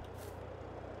are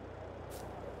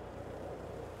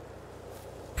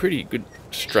pretty good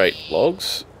straight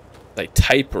logs, they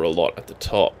taper a lot at the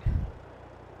top.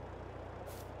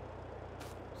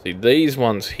 See, these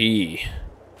ones here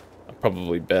are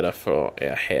probably better for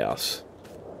our house.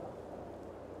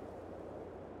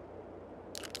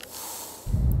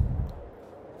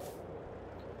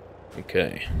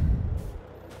 Okay.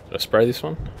 Did I spray this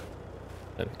one?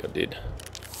 I think I did.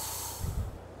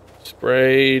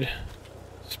 Sprayed.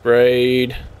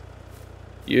 Sprayed.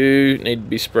 You need to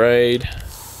be sprayed.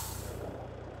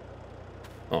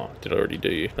 Oh, did I already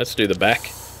do you? Let's do the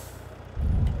back.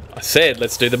 I said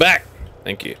let's do the back.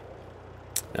 Thank you.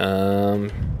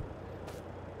 And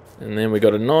then we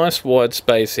got a nice wide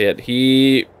space out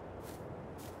here.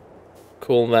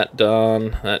 Call that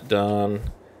done. That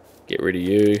done. Get rid of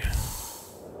you.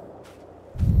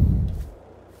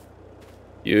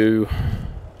 You.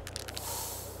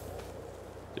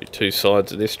 Do two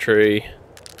sides of this tree.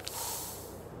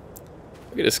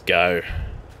 Look at us go.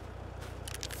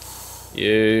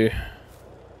 You.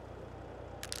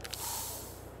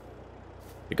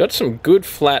 We got some good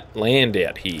flat land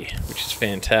out here, which is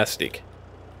fantastic.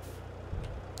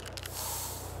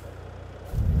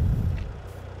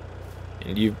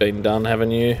 And you've been done,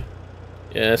 haven't you?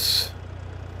 Yes.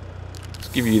 Let's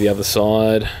give you the other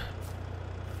side.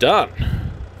 Done.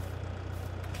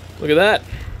 Look at that.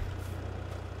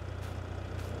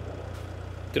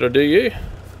 Did I do you?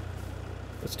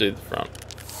 Let's do the front.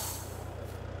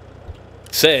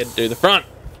 Said, do the front.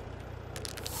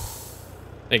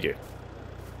 Thank you.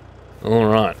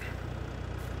 Alright.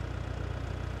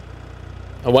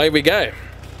 Away we go.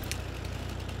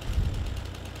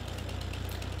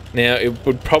 Now, it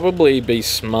would probably be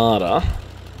smarter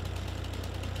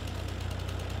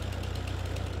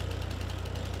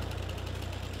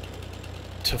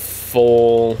to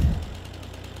fall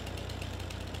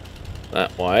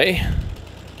that way.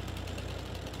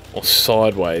 Or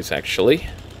sideways, actually.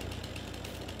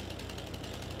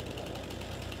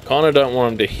 Kind of don't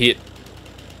want them to hit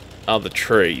other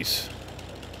trees.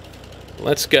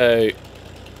 Let's go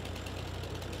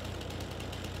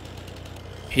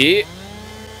here.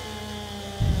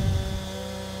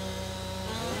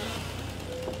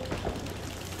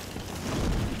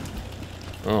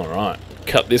 Alright,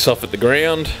 cut this off at the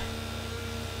ground.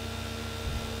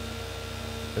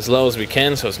 As low as we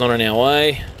can so it's not in our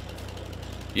way.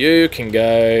 You can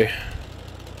go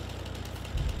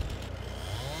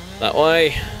that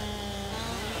way.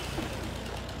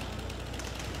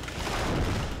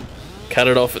 Cut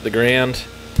it off at the ground.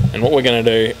 And what we're going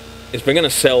to do is we're going to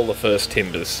sell the first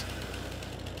timbers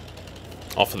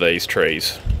off of these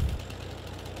trees.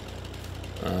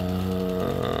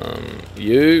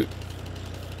 You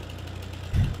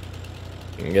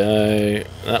can go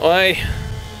that way.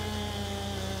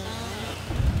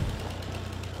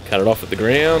 Cut it off at the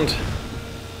ground.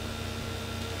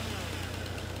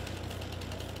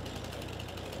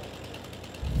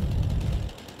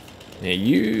 Now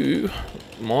you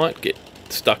might get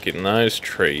stuck in those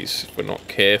trees if we're not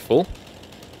careful.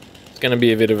 It's going to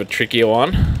be a bit of a trickier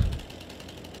one.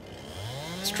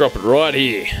 Let's drop it right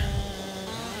here.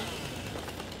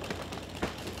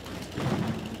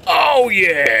 Oh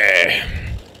yeah!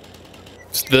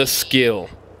 It's the skill.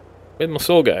 Where'd my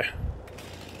saw go?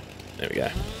 There we go.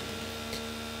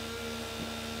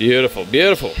 Beautiful,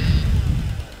 beautiful.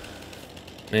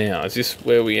 Now, is this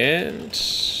where we end?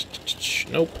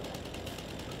 Nope.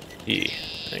 Here.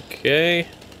 Okay.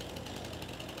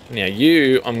 Now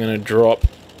you, I'm going to drop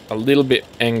a little bit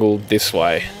angled this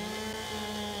way.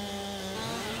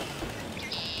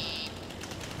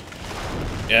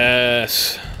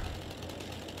 Yes.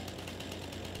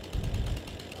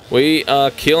 We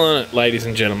are killing it, ladies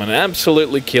and gentlemen.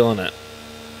 Absolutely killing it.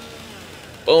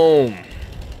 Boom.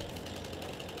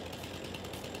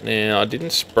 Now, I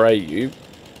didn't spray you.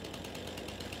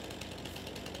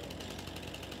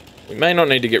 We may not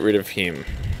need to get rid of him.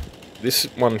 This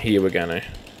one here we're gonna.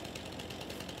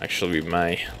 Actually, we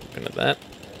may. Looking at that.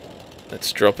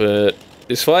 Let's drop it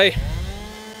this way.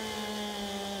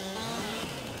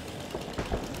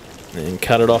 And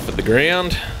cut it off at the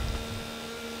ground.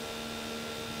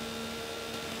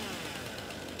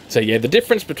 So yeah, the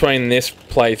difference between this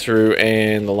playthrough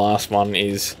and the last one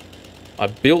is I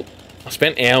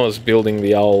spent hours building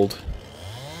the old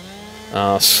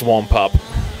swamp up.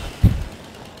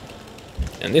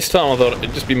 And this time I thought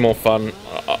it'd just be more fun.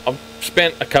 I've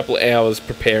spent a couple of hours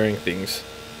preparing things.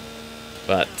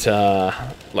 But,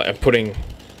 like I'm putting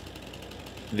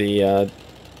the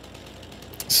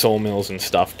sawmills and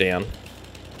stuff down.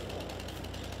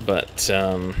 But,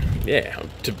 yeah,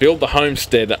 to build the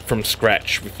homestead from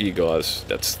scratch with you guys,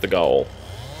 that's the goal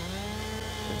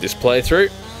of this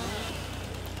playthrough.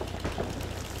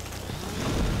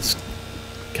 Let's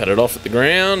cut it off at the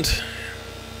ground.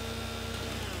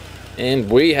 And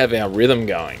we have our rhythm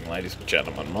going, ladies and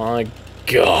gentlemen. My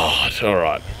God.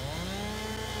 Alright.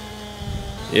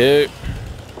 You.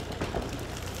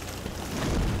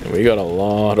 And we got a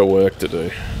lot of work to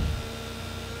do.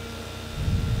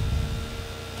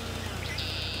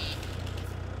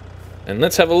 And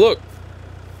let's have a look.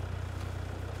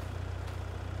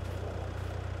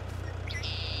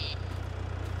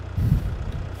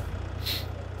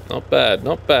 Not bad,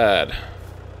 not bad.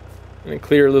 Gonna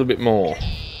clear a little bit more.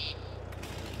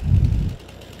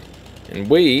 And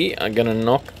we are gonna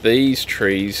knock these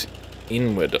trees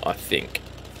inward, I think.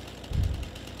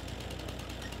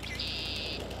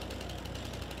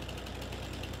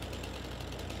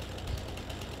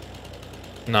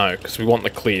 No, because we want the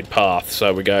cleared path,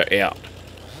 so we go out.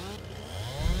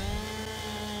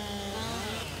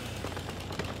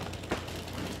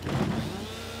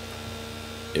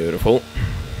 Beautiful.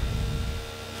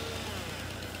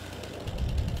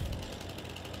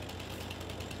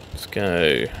 Let's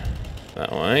go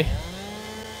that way.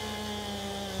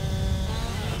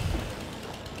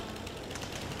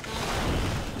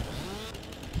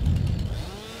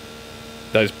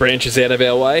 Those branches out of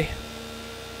our way.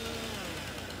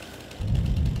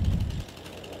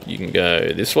 You can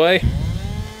go this way.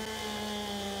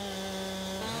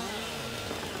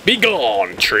 Be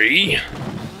gone, tree.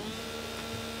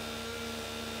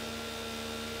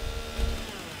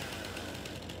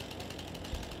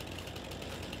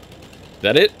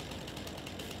 That it?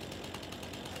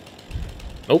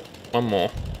 Nope, one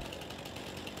more.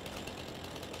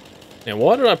 Now,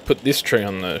 why did I put this tree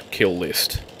on the kill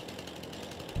list?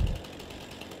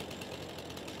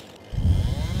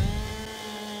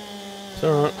 It's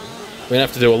alright. We're gonna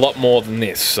have to do a lot more than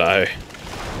this, so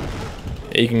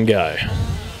you can go.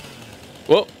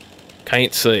 Whoa,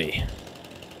 can't see.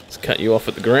 Let's cut you off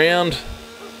at the ground.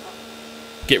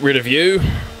 Get rid of you.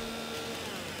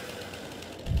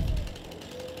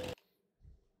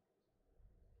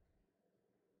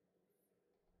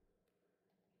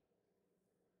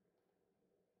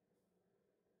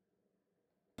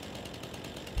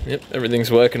 Yep,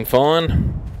 everything's working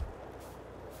fine.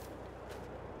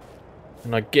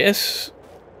 And I guess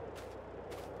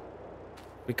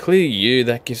if we clear you,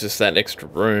 that gives us that extra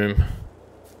room.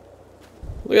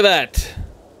 Look at that.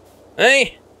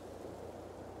 Hey?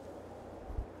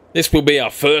 This will be our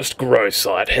first grow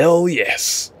site. Hell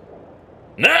yes.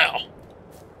 Now,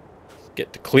 let's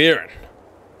get to clearing.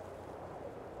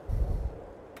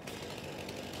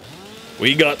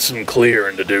 We got some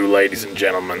clearing to do, ladies and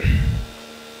gentlemen.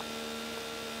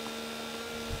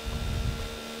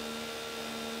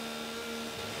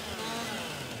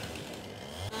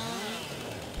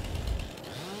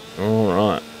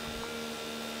 Alright.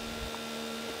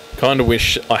 Kinda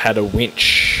wish I had a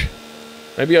winch.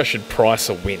 Maybe I should price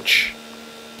a winch.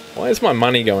 Why is my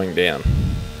money going down?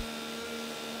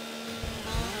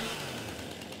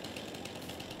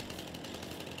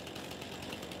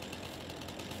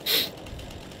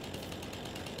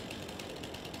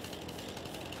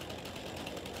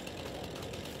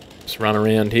 Just run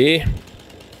around here.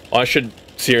 I should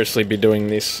seriously be doing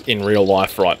this in real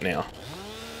life right now.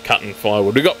 Cutting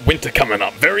firewood. We've got winter coming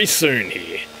up very soon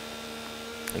here.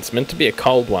 It's meant to be a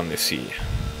cold one this year.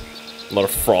 A lot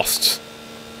of frosts.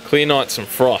 Clear nights and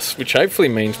frosts, which hopefully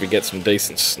means we get some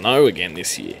decent snow again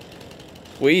this year.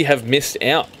 We have missed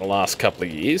out the last couple of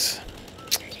years.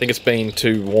 I think it's been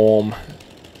too warm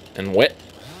and wet.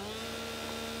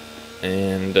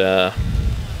 And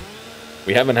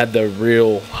we haven't had the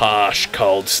real harsh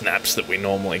cold snaps that we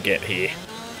normally get here.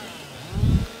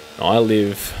 I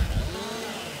live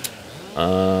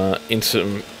in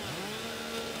some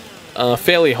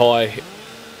fairly high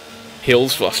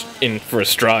hills for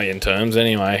Australian terms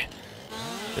anyway.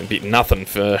 A bit nothing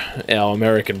for our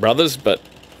American brothers, but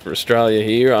for Australia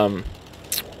here,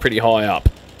 pretty high up.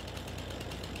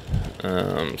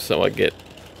 So I get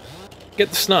the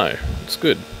snow. It's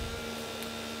good.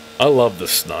 I love the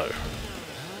snow.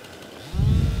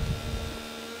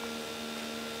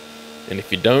 And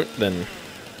if you don't, then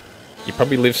you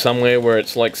probably live somewhere where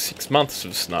it's like 6 months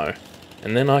of snow.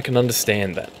 And then I can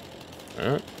understand that.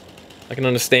 Alright? I can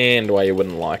understand why you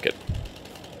wouldn't like it.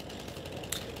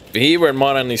 But here where it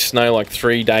might only snow like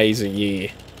 3 days a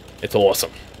year, it's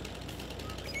awesome.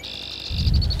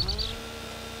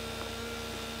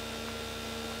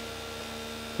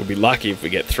 We'll be lucky if we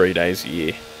get 3 days a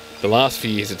year. The last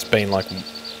few years it's been like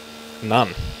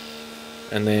none.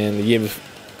 And then the year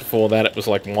before that it was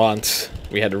like once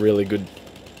we had a really good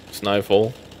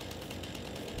snowfall.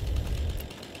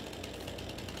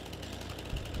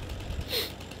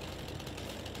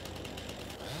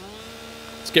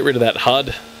 Let's get rid of that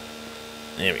HUD.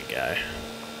 There we go.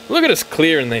 Look at us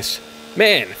clearing this.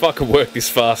 Man, if I could work this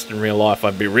fast in real life,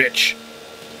 I'd be rich.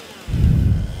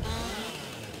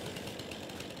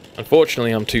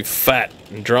 Unfortunately, I'm too fat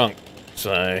and drunk,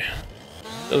 so it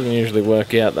doesn't usually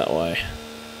work out that way.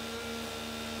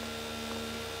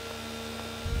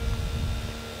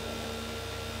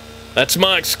 That's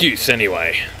my excuse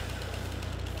anyway.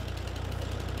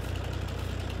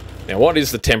 Now, what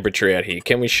is the temperature out here?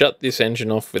 Can we shut this engine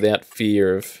off without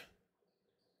fear of...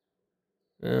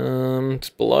 it's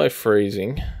below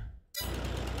freezing.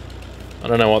 I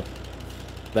don't know what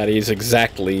that is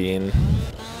exactly in...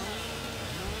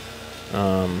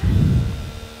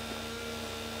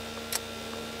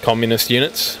 communist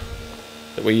units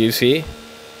that we use here.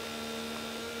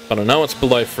 But I know it's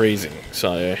below freezing,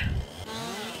 so...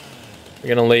 we're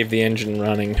going to leave the engine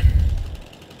running.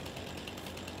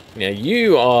 Now,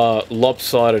 you are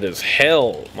lopsided as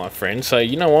hell, my friend. So,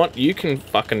 you know what? You can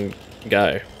fucking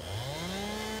go.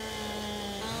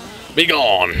 Be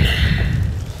gone.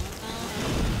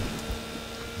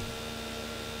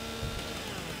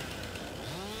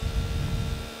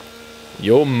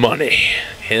 Your money.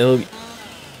 Hell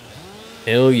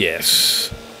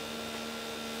yes.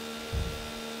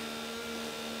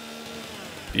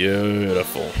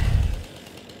 Beautiful.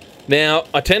 Now,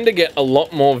 I tend to get a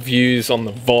lot more views on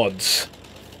the VODs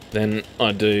than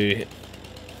I do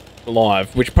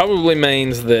live, which probably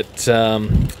means that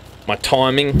my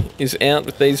timing is out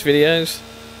with these videos,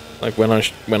 like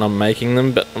when I'm making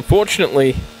them. But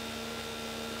unfortunately,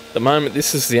 at the moment,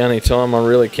 this is the only time I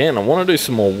really can. I want to do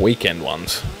some more weekend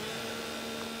ones.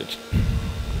 But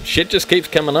shit just keeps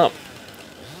coming up,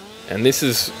 and this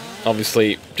is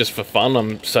obviously just for fun.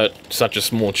 I'm such a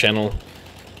small channel.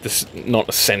 There's not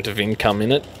a cent of income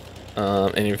in it,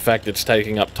 and in fact it's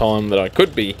taking up time that I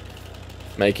could be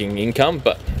making income,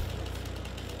 but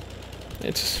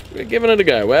we're giving it a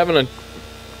go. We're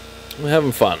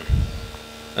having fun.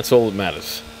 That's all that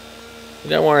matters.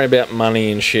 You don't worry about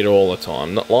money and shit all the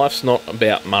time. Life's not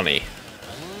about money.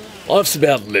 Life's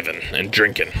about living and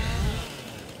drinking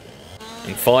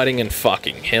and fighting and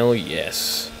fucking. Hell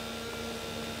yes.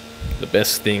 The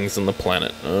best things on the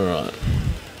planet. Alright.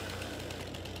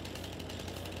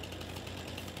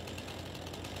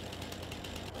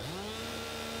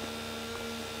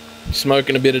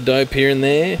 Smoking a bit of dope here and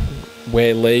there.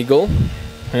 Where legal.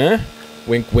 Huh?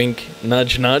 Wink, wink,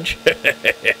 nudge, nudge.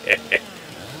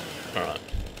 Alright.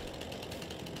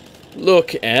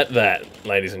 Look at that,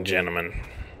 ladies and gentlemen.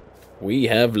 We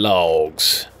have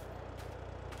logs.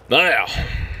 Now,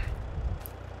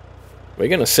 we're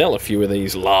going to sell a few of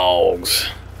these logs.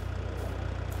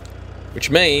 Which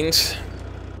means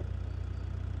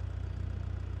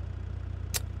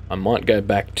I might go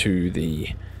back to the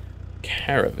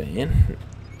caravan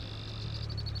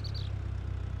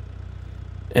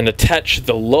and attach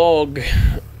the log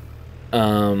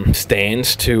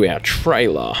stands to our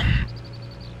trailer.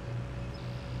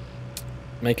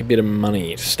 Make a bit of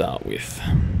money to start with.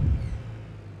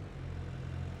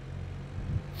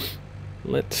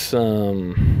 Let's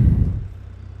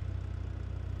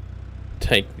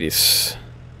take this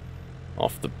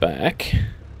off the back.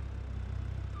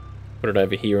 Put it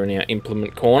over here in our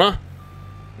implement corner.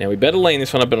 Now we better lean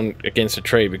this one up against a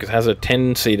tree because it has a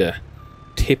tendency to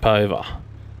tip over.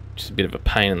 Which is a bit of a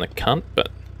pain in the cunt, but...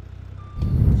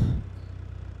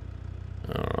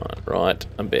 Alright, right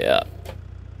about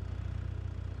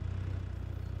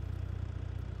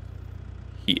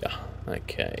here.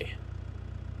 Okay.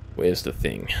 Where's the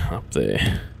thing? Up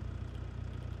there.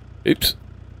 Oops.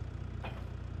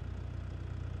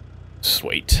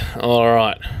 Sweet.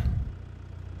 Alright.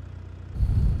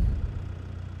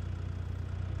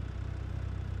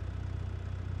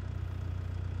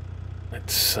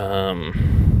 Let's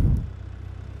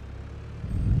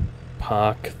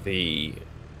park the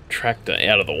tractor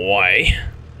out of the way.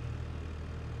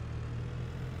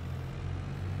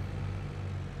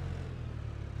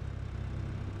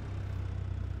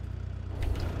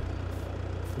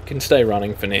 We can stay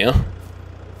running for now.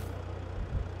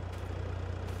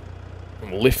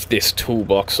 We'll lift this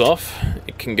toolbox off.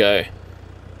 It can go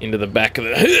into the back of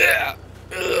the...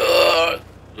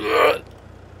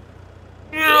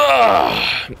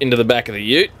 into the back of the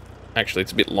ute. Actually,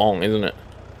 it's a bit long, isn't it?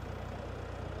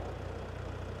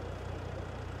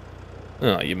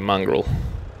 Oh, you mongrel.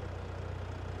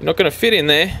 You're not going to fit in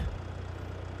there.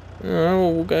 Oh,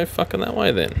 well, we'll go fucking that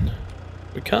way then.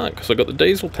 We can't, because I've got the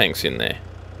diesel tanks in there.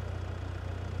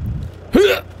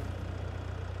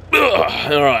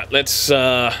 Alright, let's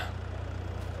get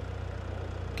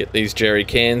these jerry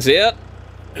cans out.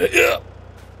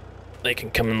 They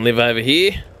can come and live over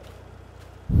here.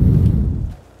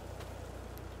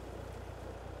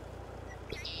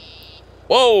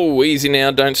 Whoa, easy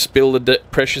now, don't spill the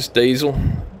precious diesel.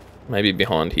 Maybe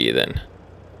behind here then.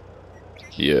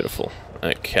 Beautiful.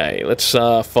 Okay, let's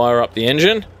fire up the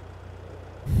engine.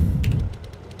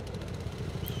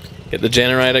 Get the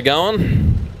generator going.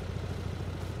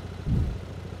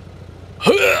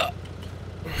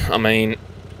 I mean...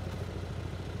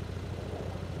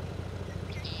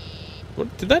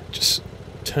 What, did that just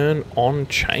turn on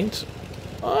chains?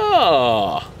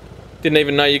 Oh! Didn't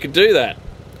even know you could do that.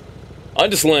 I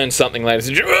just learned something, ladies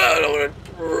and gentlemen.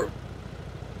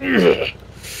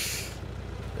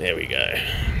 There we go.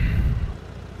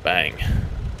 Bang.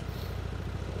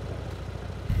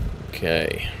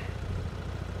 Okay.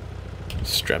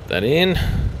 Strap that in.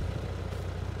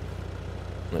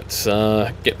 Let's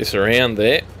get this around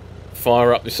there.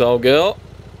 Fire up this old girl.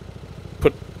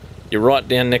 Put you right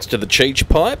down next to the cheech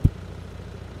pipe.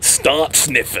 Start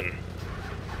sniffing.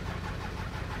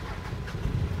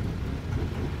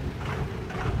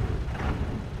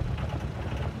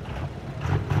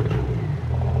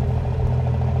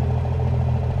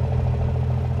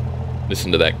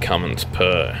 Listen to that Cummins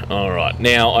purr. Alright,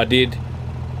 now I did...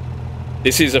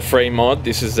 This is a free mod.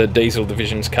 This is a Diesel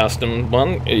Division's custom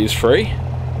one. It is free.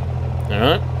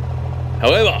 Alright.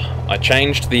 However, I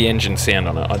changed the engine sound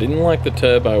on it. I didn't like the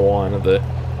turbo whine of the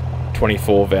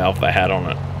 24 valve they had on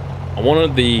it. I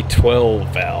wanted the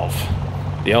 12 valve.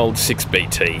 The old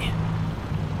 6BT.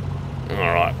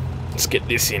 Alright, let's get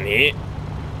this in here.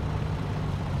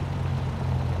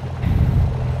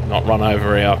 Not run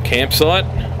over our campsite.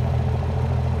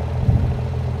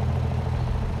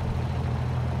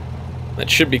 That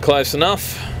should be close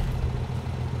enough.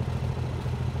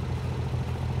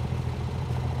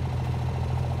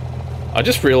 I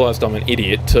just realised I'm an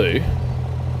idiot too.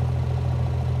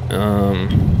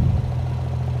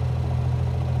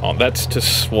 Oh, that's to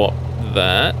swap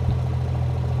that.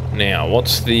 Now,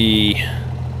 what's the...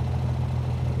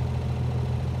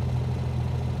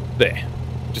 There.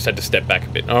 Just had to step back a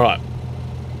bit. Alright.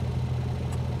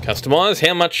 Customise.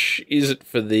 How much is it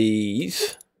for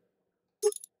these?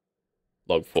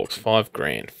 log forks, 5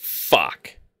 grand.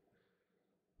 Fuck.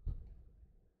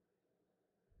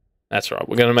 That's right,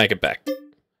 we're gonna make it back.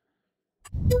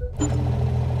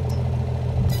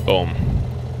 Boom.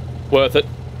 Worth it.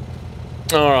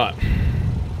 Alright.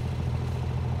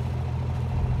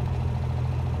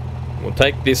 We'll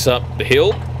take this up the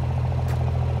hill.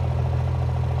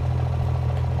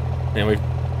 Now we've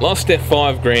lost our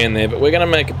 5 grand there, but we're going to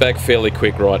make it back fairly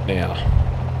quick right now.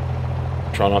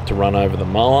 Try not to run over the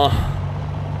mower.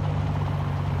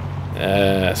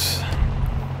 Yes.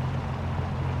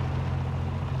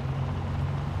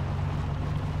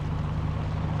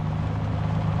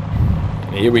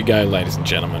 And here we go, ladies and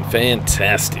gentlemen.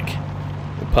 Fantastic.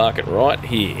 We'll park it right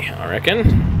here, I reckon.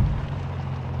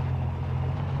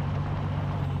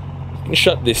 You can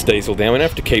shut this diesel down. We don't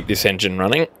have to keep this engine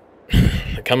running.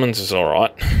 The Cummins is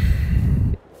alright.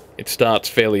 It starts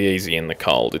fairly easy in the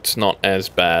cold. It's not as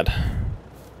bad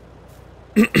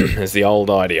as the old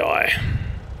IDI.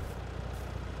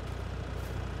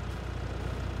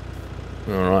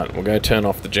 Alright, we'll go turn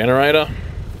off the generator.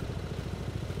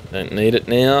 Don't need it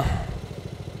now.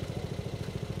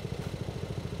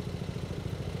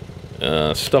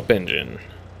 Stop engine.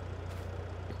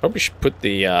 Probably should put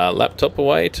the laptop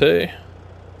away too.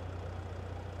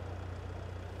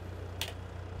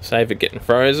 Save it getting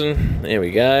frozen. There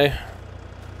we go.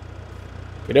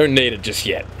 We don't need it just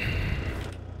yet.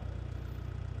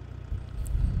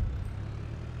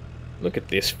 Look at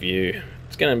this view.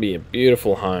 It's going to be a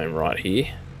beautiful home right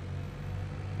here.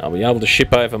 I'll be able to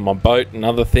ship over my boat and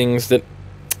other things that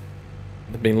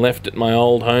have been left at my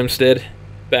old homestead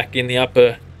back in the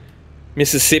upper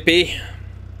Mississippi.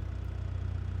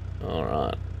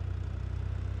 Alright.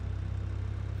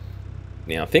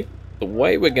 Now I think the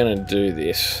way we're going to do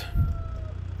this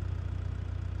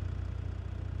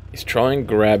is try and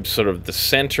grab sort of the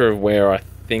center of where I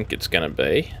think it's going to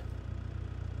be.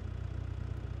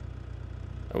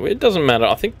 It doesn't matter.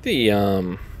 I think the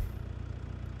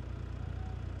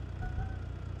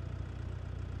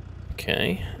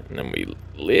okay, and then we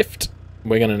lift.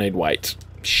 We're going to need weights.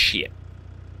 Shit.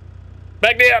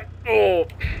 Back down. Oh.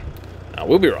 No,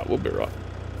 we'll be right. We'll be right.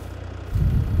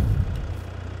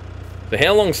 So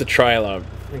how long's the trailer?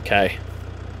 Okay.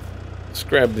 Let's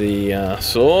grab the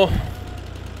saw.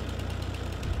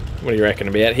 What do you reckon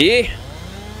about here?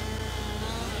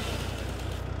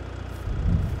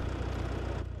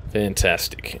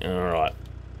 Fantastic. Alright.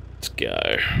 Let's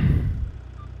go.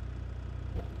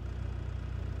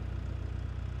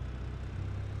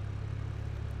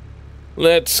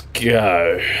 Let's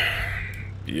go.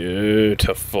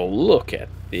 Beautiful. Look at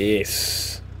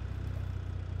this.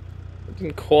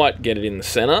 Didn't quite get it in the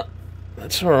center.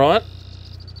 That's alright.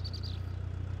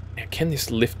 Now, can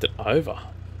this lift it over?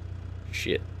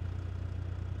 Shit.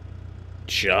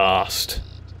 Just.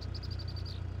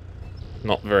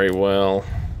 Not very well.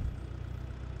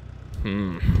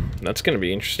 That's going to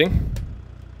be interesting.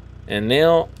 And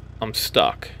now I'm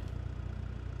stuck.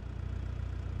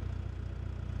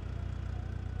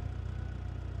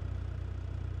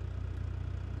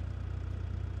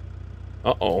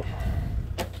 Uh-oh.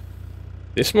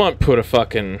 This might put a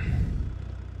fucking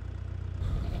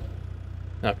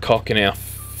cock in our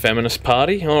feminist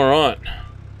party. Alright.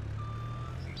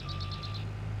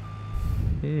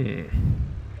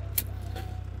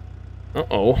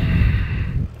 Uh-oh.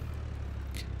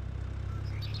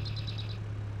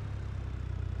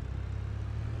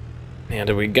 Now,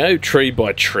 do we go tree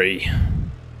by tree?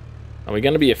 Are we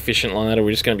going to be efficient like that, or are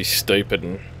we just going to be stupid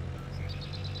and...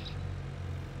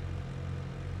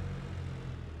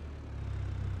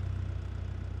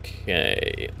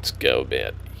 Okay, let's go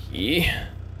about here.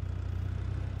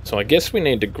 So I guess we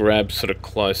need to grab sort of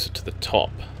closer to the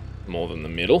top more than the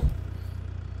middle.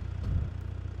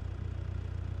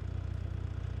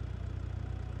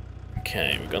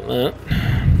 Okay, we've got that.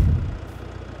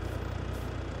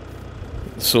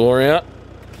 Saw out.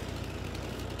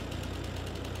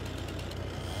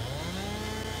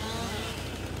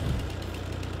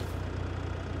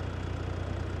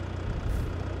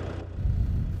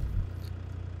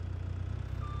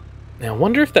 Now, I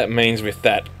wonder if that means with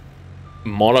that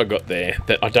mod I got there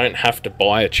that I don't have to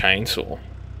buy a chainsaw.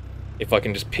 If I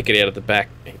can just pick it out of the back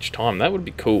each time. That would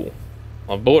be cool.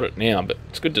 I've bought it now, but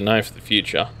it's good to know for the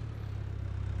future.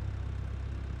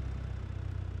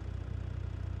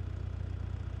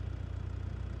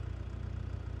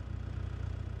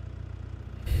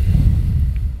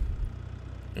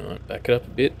 Alright, back it up a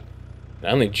bit. It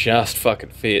only just fucking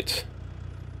fits.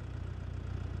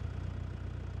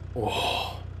 Whoa.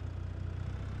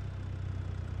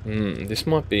 This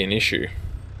might be an issue.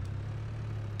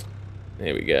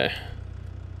 There we go.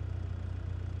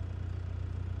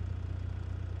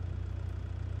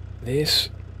 this.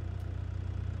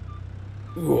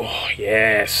 Oh,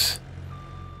 yes.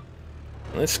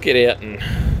 Let's get out and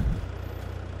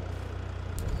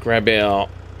grab our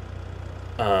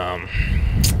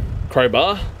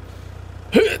crowbar.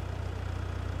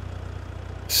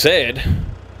 Said.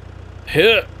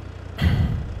 Right.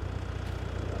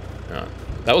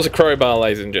 That was a crowbar,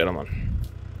 ladies and gentlemen.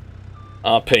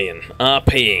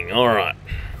 RPing, alright.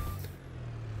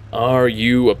 Are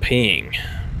you a peeing?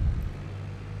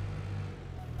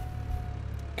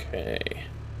 Okay.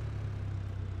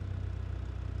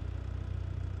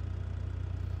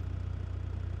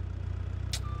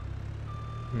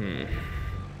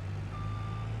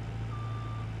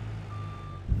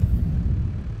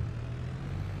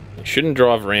 You shouldn't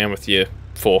drive around with your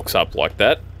forks up like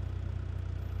that.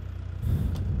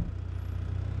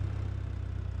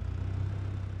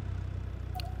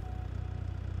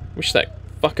 Wish that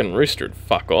fucking rooster would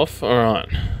fuck off. Alright.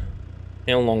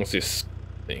 How long's this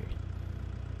thing?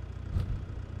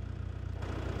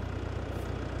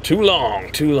 Too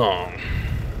long, too long.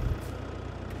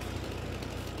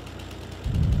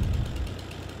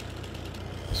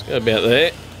 Let's go about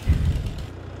there.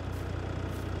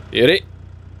 Beauty.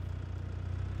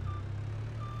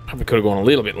 Probably could have gone a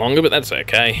little bit longer, but that's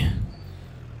okay.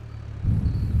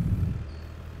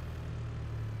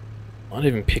 Might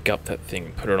even pick up that thing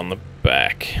and put it on the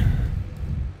back.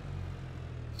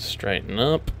 Straighten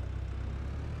up.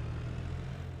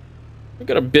 We've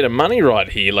got a bit of money right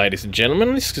here, ladies and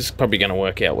gentlemen. This is probably going to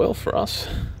work out well for us.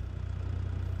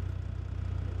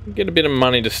 We get a bit of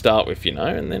money to start with, you know,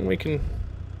 and then we can...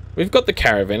 We've got the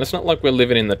caravan. It's not like we're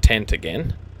living in the tent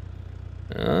again.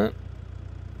 Alright.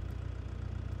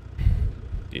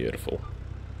 Beautiful.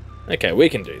 Okay, we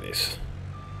can do this.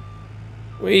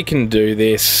 We can do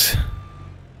this.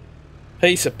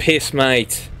 Piece of piss,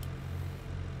 mate.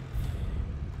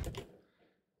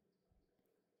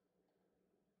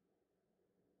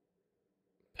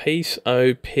 Piece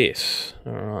o' piss.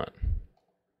 Alright.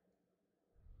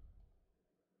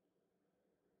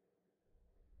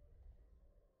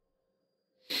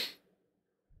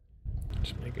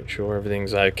 Just making sure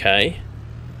everything's okay.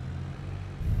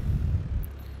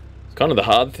 It's kind of the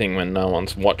hard thing when no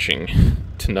one's watching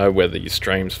to know whether your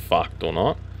stream's fucked or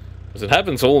not. Because it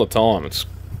happens all the time. It's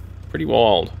pretty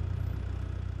wild.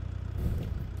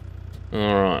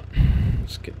 Alright.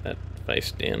 Let's get that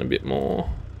face down a bit more.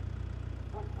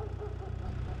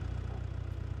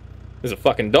 There's a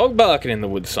fucking dog barking in the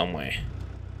woods somewhere.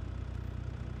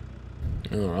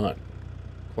 Alright.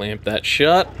 Clamp that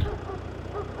shut.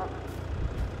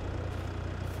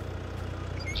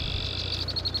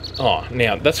 Oh,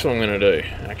 now that's what I'm going to do,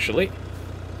 actually.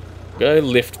 Go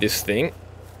lift this thing.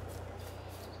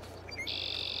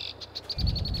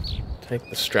 Take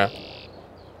the strap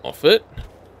off it.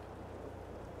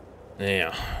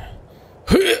 Now.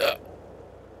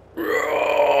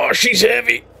 Oh, she's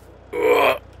heavy.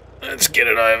 Oh, let's get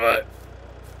it over.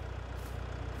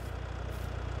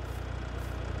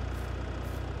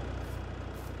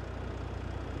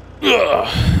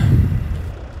 Ugh.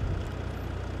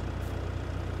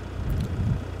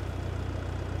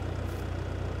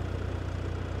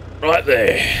 Right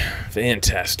there.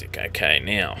 Fantastic. Okay,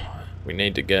 now we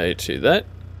need to go to that.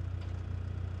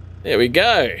 There we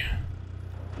go.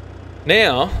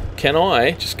 Now, can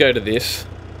I just go to this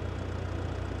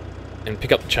and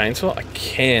pick up the chainsaw? I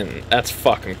can. That's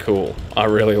fucking cool. I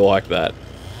really like that.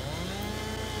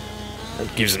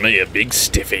 That gives me a big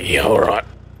stiffy. Alright.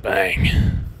 Bang.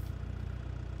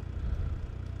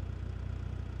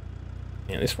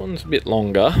 Yeah, this one's a bit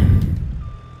longer.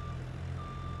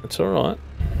 That's alright.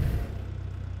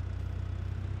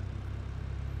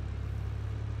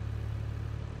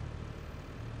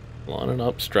 Line it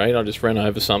up straight. I just ran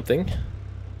over something.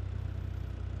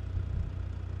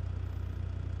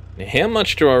 Now, how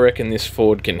much do I reckon this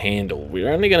Ford can handle?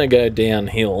 We're only going to go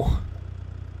downhill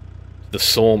to the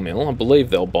sawmill. I believe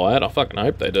they'll buy it. I fucking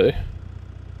hope they do.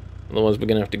 Otherwise, we're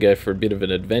going to have to go for a bit of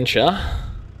an adventure.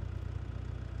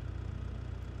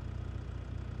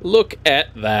 Look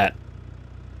at that.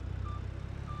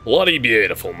 Bloody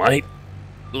beautiful, mate.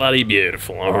 Bloody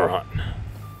beautiful. Alright.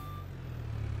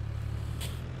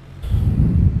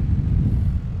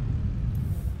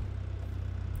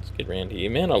 Get around here,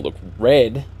 man. I look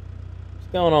red. What's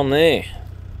going on there?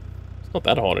 It's not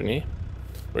that hot in here.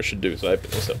 What I should do is open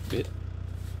this up a bit.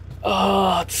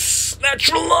 Oh, it's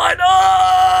natural light.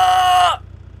 Oh!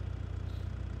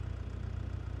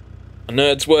 A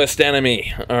nerd's worst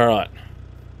enemy. Alright.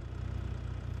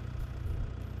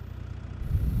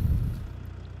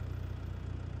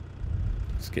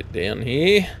 Let's get down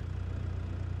here.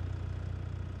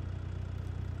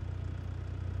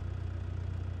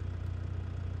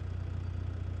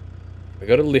 We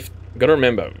gotta lift. Gotta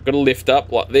remember, we've got to lift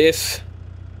up like this.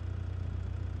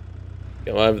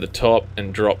 Go over the top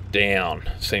and drop down.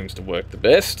 Seems to work the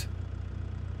best.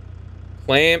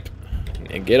 Clamp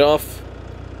and get off.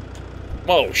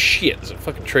 Oh shit! There's a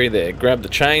fucking tree there. Grab the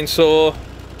chainsaw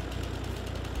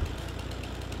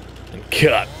and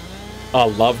cut. I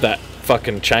love that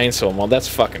fucking chainsaw mod. That's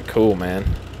fucking cool, man.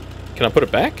 Can I put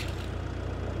it back?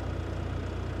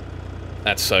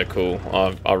 That's so cool.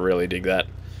 I really dig that.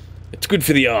 It's good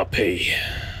for the RP.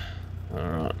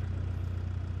 Alright.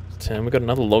 So we've got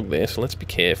another log there, so let's be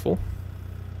careful.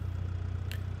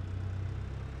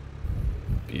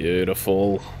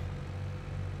 Beautiful.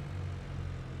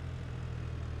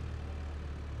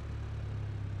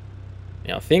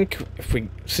 Now I think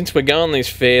since we're going these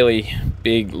fairly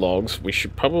big logs, we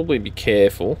should probably be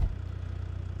careful.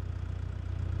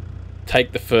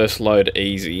 Take the first load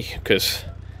easy, because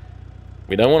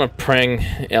we don't want to prang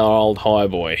our old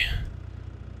highboy.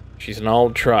 She's an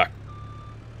old truck.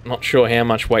 Not sure how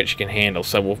much weight she can handle,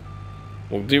 so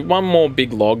we'll do one more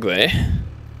big log there.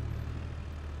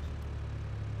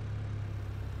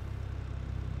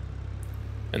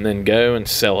 And then go and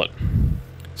sell it.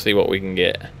 See what we can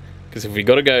get. Because if we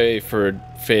got to go for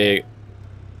a fair...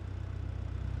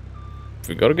 If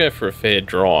we got to go for a fair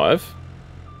drive...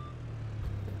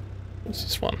 What's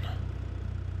this one?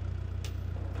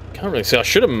 Can't really see. I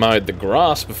should have mowed the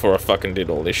grass before I fucking did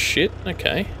all this shit.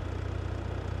 Okay.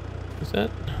 Is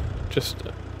that just...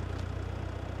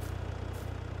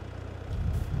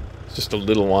 It's just a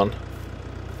little one.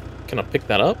 Can I pick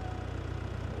that up?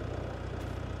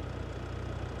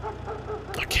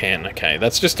 I can, okay.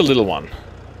 That's just a little one.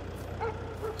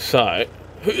 So,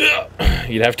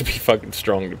 you'd have to be fucking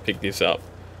strong to pick this up.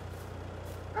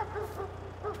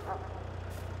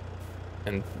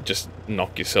 And just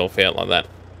knock yourself out like that.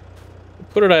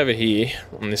 Put it over here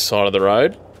on this side of the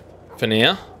road for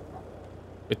now.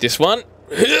 With this one.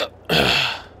 Yeah,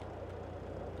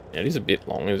 it is a bit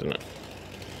long, isn't it?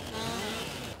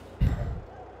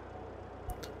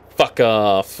 Fuck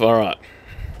off. Alright.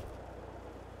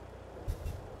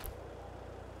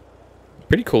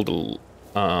 Pretty cool to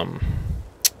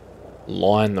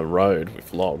line the road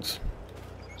with logs.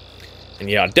 And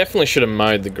yeah, I definitely should have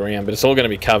mowed the ground, but it's all going to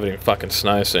be covered in fucking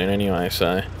snow soon anyway,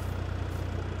 so...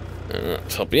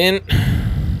 let's hop in.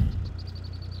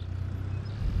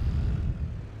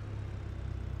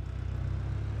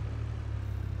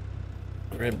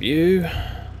 Grab you.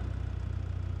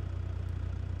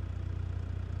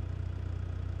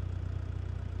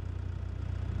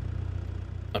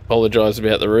 I apologise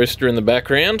about the rooster in the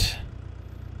background.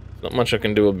 Not much I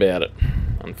can do about it,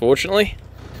 unfortunately.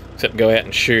 Except go out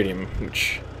and shoot him,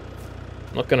 which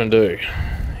I'm not gonna do.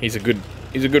 He's a good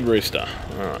rooster.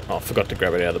 Alright, oh, I forgot to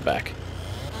grab it out of the back.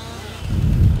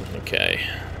 Okay.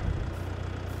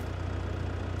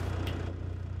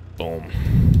 Boom.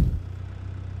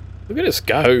 Look at us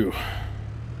go.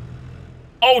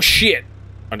 Oh shit!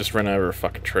 I just ran over a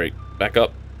fucking tree. Back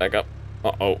up, back up.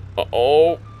 Uh-oh,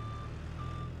 uh-oh.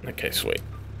 Okay, sweet.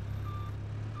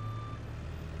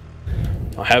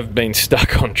 I have been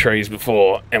stuck on trees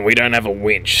before, and we don't have a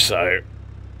winch, so...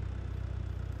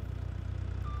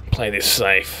 Play this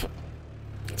safe.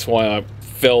 That's why I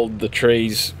felled the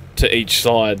trees to each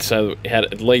side, so that we had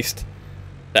at least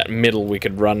that middle we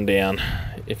could run down,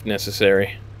 if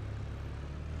necessary.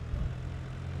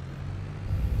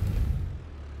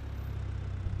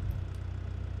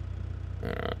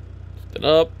 Alright, lift it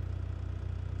up.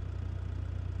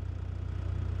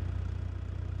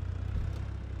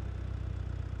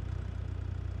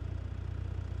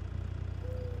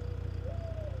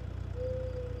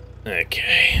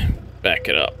 Okay, back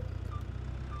it up.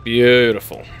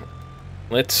 Beautiful.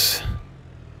 Let's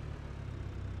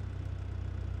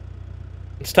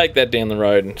take that down the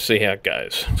road and see how it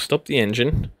goes. Stop the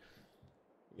engine.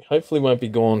 Hopefully won't be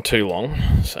gone too long,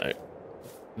 so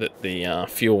that the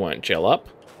fuel won't gel up.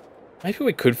 Maybe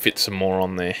we could fit some more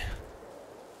on there.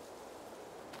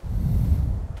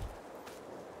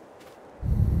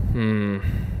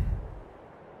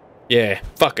 Yeah,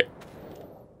 fuck it.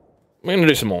 We're gonna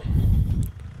do some more.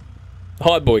 The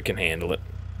high boy can handle it.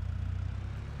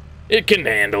 It can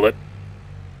handle it.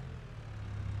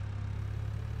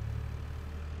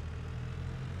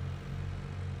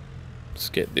 Let's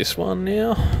get this one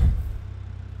now.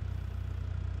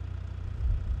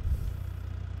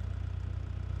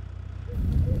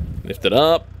 Lift it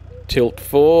up. Tilt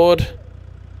forward.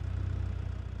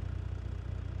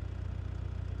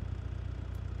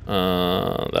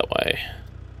 That way.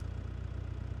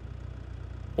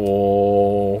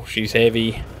 Oh, she's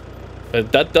heavy.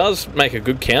 But that does make a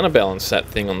good counterbalance, that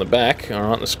thing on the back.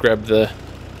 Alright, let's grab the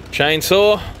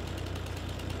Chainsaw.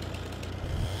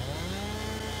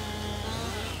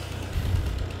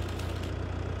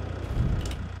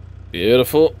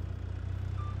 Beautiful.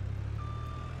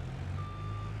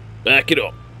 Back it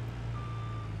up.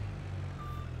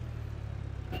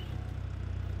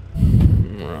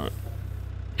 Alright.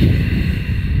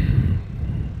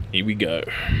 Here we go.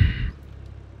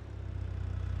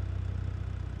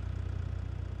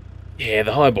 Yeah,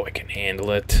 the highboy can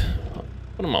handle it.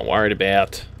 What am I worried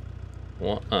about?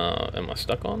 What, am I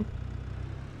stuck on?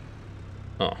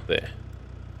 Oh, there.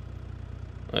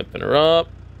 Open her up.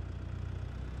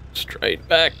 Straight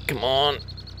back, come on.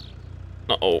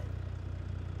 Uh-oh.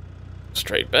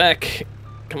 Straight back.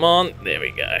 Come on, there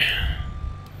we go.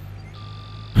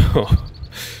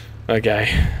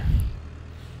 Okay.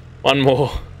 One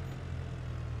more.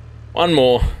 One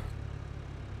more.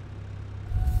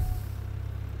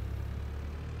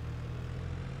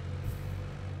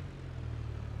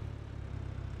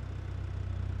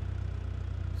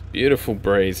 Beautiful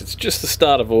breeze. It's just the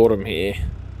start of autumn here.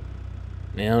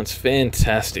 Now it's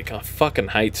fantastic. I fucking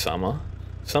hate summer.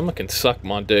 Summer can suck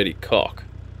my dirty cock.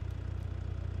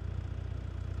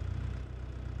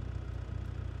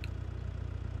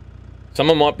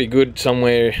 Summer might be good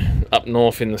somewhere up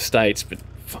north in the States, but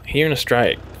here in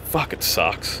Australia, fuck, it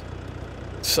sucks.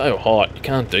 It's so hot, you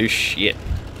can't do shit.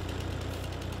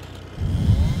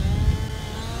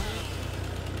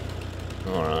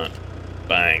 Alright,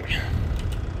 bang.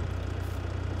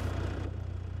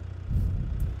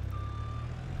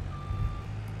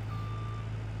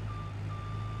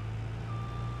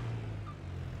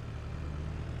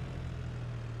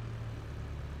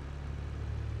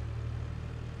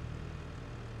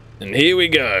 And here we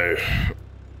go.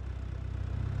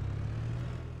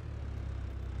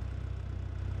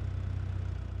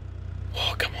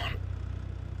 Oh, come on.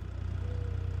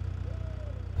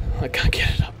 I can't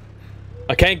get it up.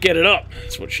 I can't get it up.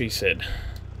 That's what she said.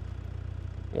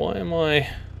 Why am I...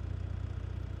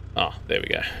 Oh, there we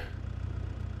go.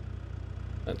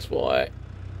 That's why.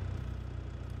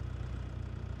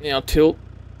 Now tilt.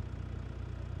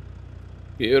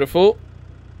 Beautiful.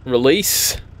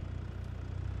 Release.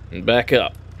 And back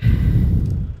up.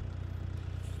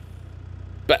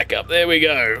 Back up, there we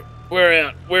go. We're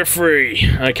out, we're free.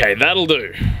 Okay, that'll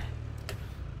do.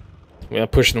 We are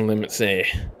pushing the limits there.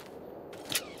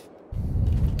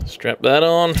 Strap that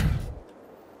on.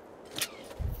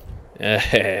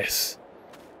 Yes.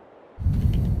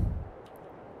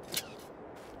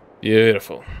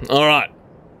 Beautiful. Alright.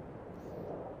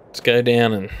 Let's go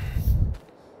down and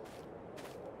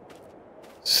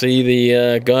see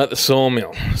the guy at the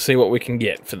sawmill. See what we can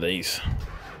get for these.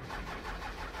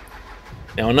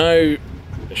 Now I know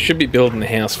I should be building the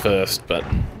house first, but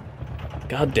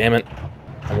god damn it,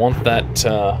 I want that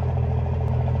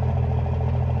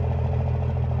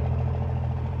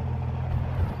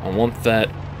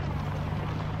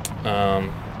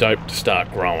dope to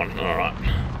start growing. Alright.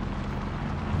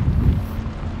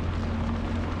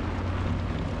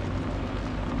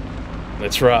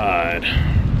 Let's ride.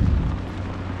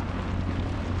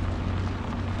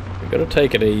 We've got to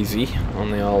take it easy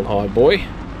on the old highboy.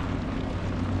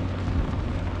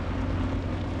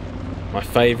 My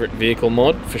favourite vehicle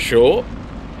mod, for sure.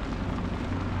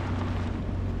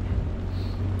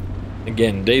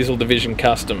 Again, Diesel Division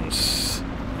Customs.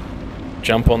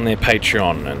 Jump on their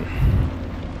Patreon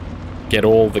and get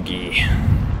all the gear.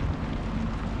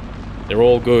 They're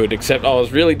all good, except I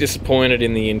was really disappointed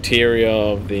in the interior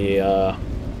of the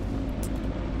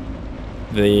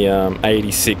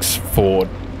 86 Ford.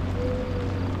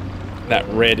 That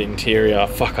red interior,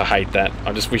 fuck, I hate that.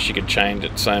 I just wish you could change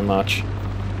it so much.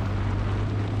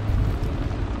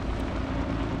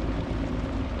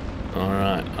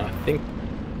 Alright, I think...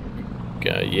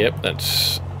 yep,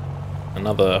 that's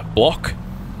another block.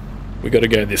 We gotta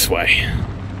go this way.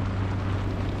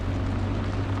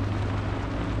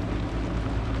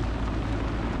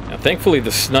 Now, thankfully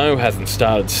the snow hasn't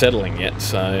started settling yet,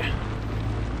 so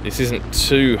this isn't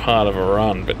too hard of a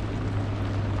run, but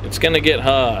it's gonna get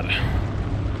hard.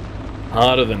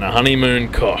 Harder than a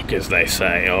honeymoon cock, as they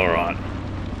say. Alright.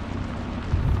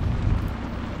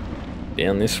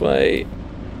 Down this way.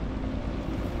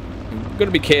 We've got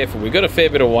to be careful. We've got a fair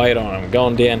bit of weight on them.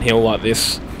 Going downhill like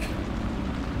this,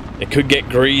 it could get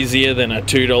greasier than a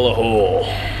 $2 haul.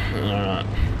 Alright.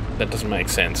 That doesn't make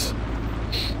sense.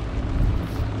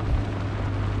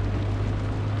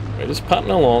 We're just putting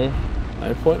along.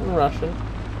 No point in rushing.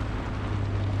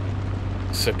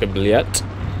 Sukabliat.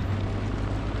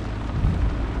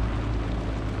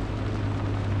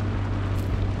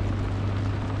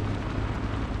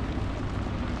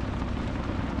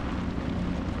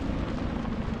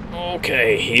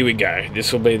 Okay, here we go.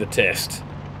 This will be the test.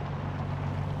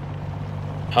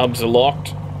 Hubs are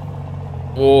locked.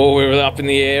 Oh, we're up in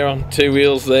the air on 2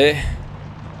 wheels there.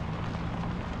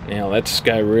 Now let's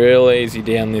go real easy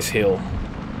down this hill.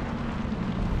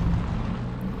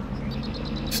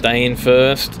 Stay in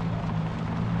first.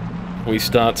 We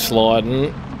start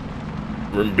sliding.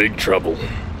 We're in big trouble.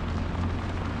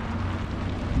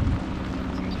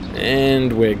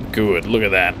 And we're good. Look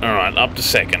at that. Alright, up to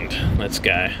second. Let's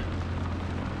go.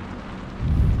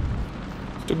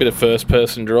 Still a bit of first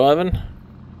person driving.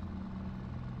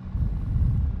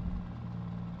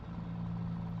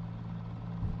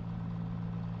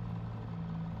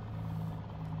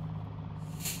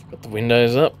 Got the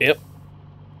windows up. Yep.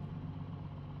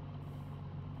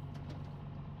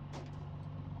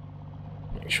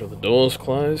 Make sure the door's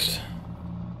closed.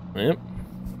 Yep.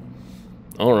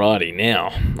 Alrighty, now,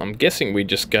 I'm guessing we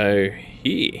just go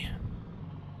here.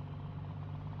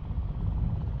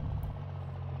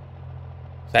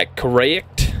 Is that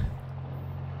correct?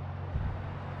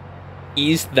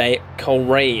 Is that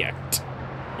correct?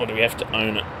 Or do we have to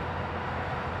own it?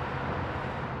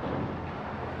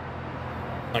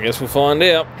 I guess we'll find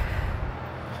out.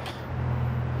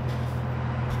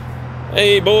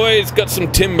 Hey boys, got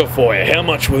some timber for you. How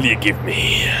much will you give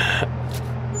me?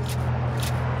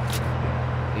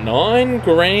 9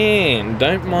 grand.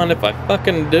 Don't mind if I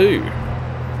fucking do.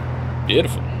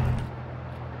 Beautiful.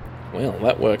 Well,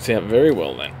 that works out very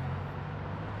well then.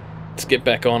 Let's get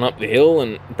back on up the hill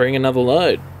and bring another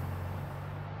load.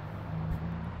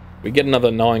 We get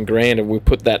another 9 grand and we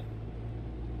put that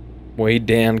weed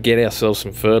down, get ourselves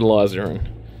some fertilizer and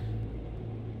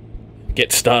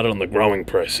get started on the growing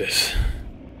process.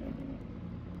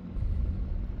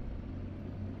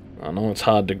 I know it's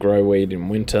hard to grow weed in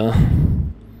winter.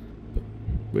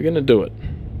 We're gonna do it.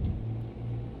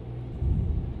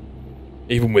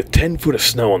 Even with 10 foot of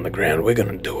snow on the ground, we're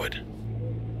gonna do it.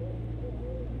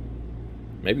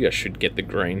 Maybe I should get the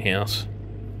greenhouse.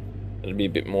 That'd be a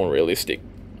bit more realistic.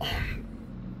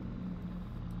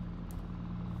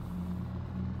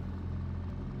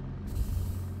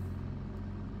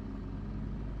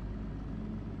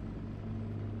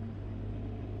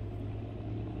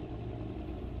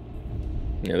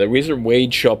 Now there is a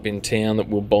weed shop in town that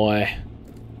will buy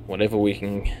whatever we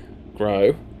can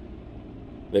grow.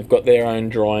 They've got their own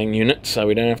drying unit, so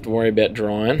we don't have to worry about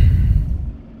drying.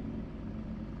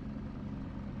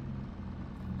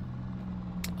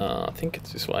 I think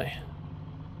it's this way.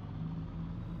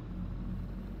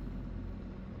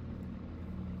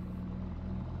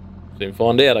 Soon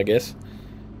find out, I guess.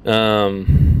 So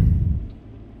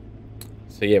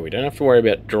yeah, we don't have to worry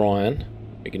about drying.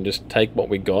 We can just take what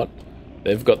we got.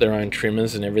 They've got their own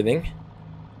trimmers and everything.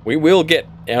 We will get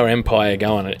our empire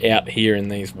going out here in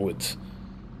these woods.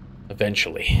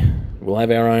 Eventually. We'll have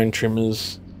our own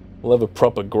trimmers. We'll have a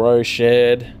proper grow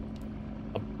shed.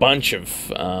 A bunch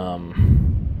of...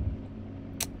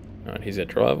 Alright, here's our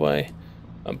driveway.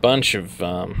 A bunch of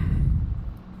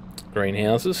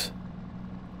greenhouses.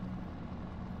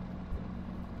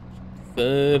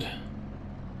 Third.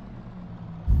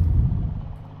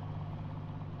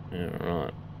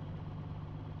 Alright.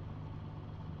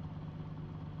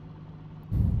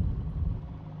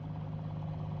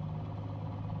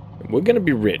 We're going to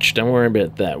be rich, don't worry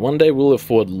about that. One day we'll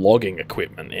afford logging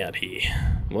equipment out here.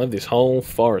 We'll have this whole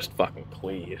forest fucking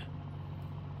cleared.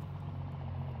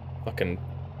 Fucking...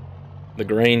 the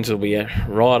greens will be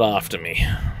right after me.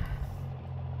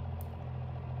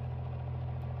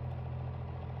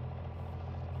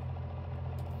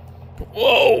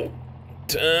 Whoa!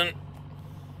 Turn.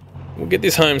 We'll get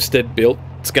this homestead built.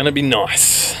 It's going to be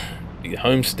nice. The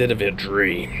homestead of our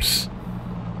dreams.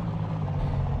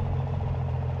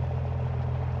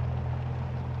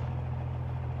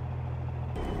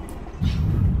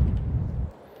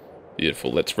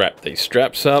 Beautiful. Let's wrap these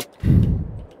straps up.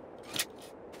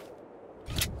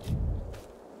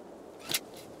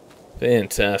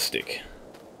 Fantastic.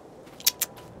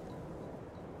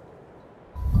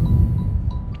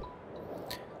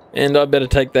 And I better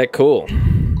take that call.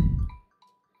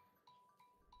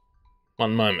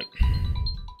 One moment.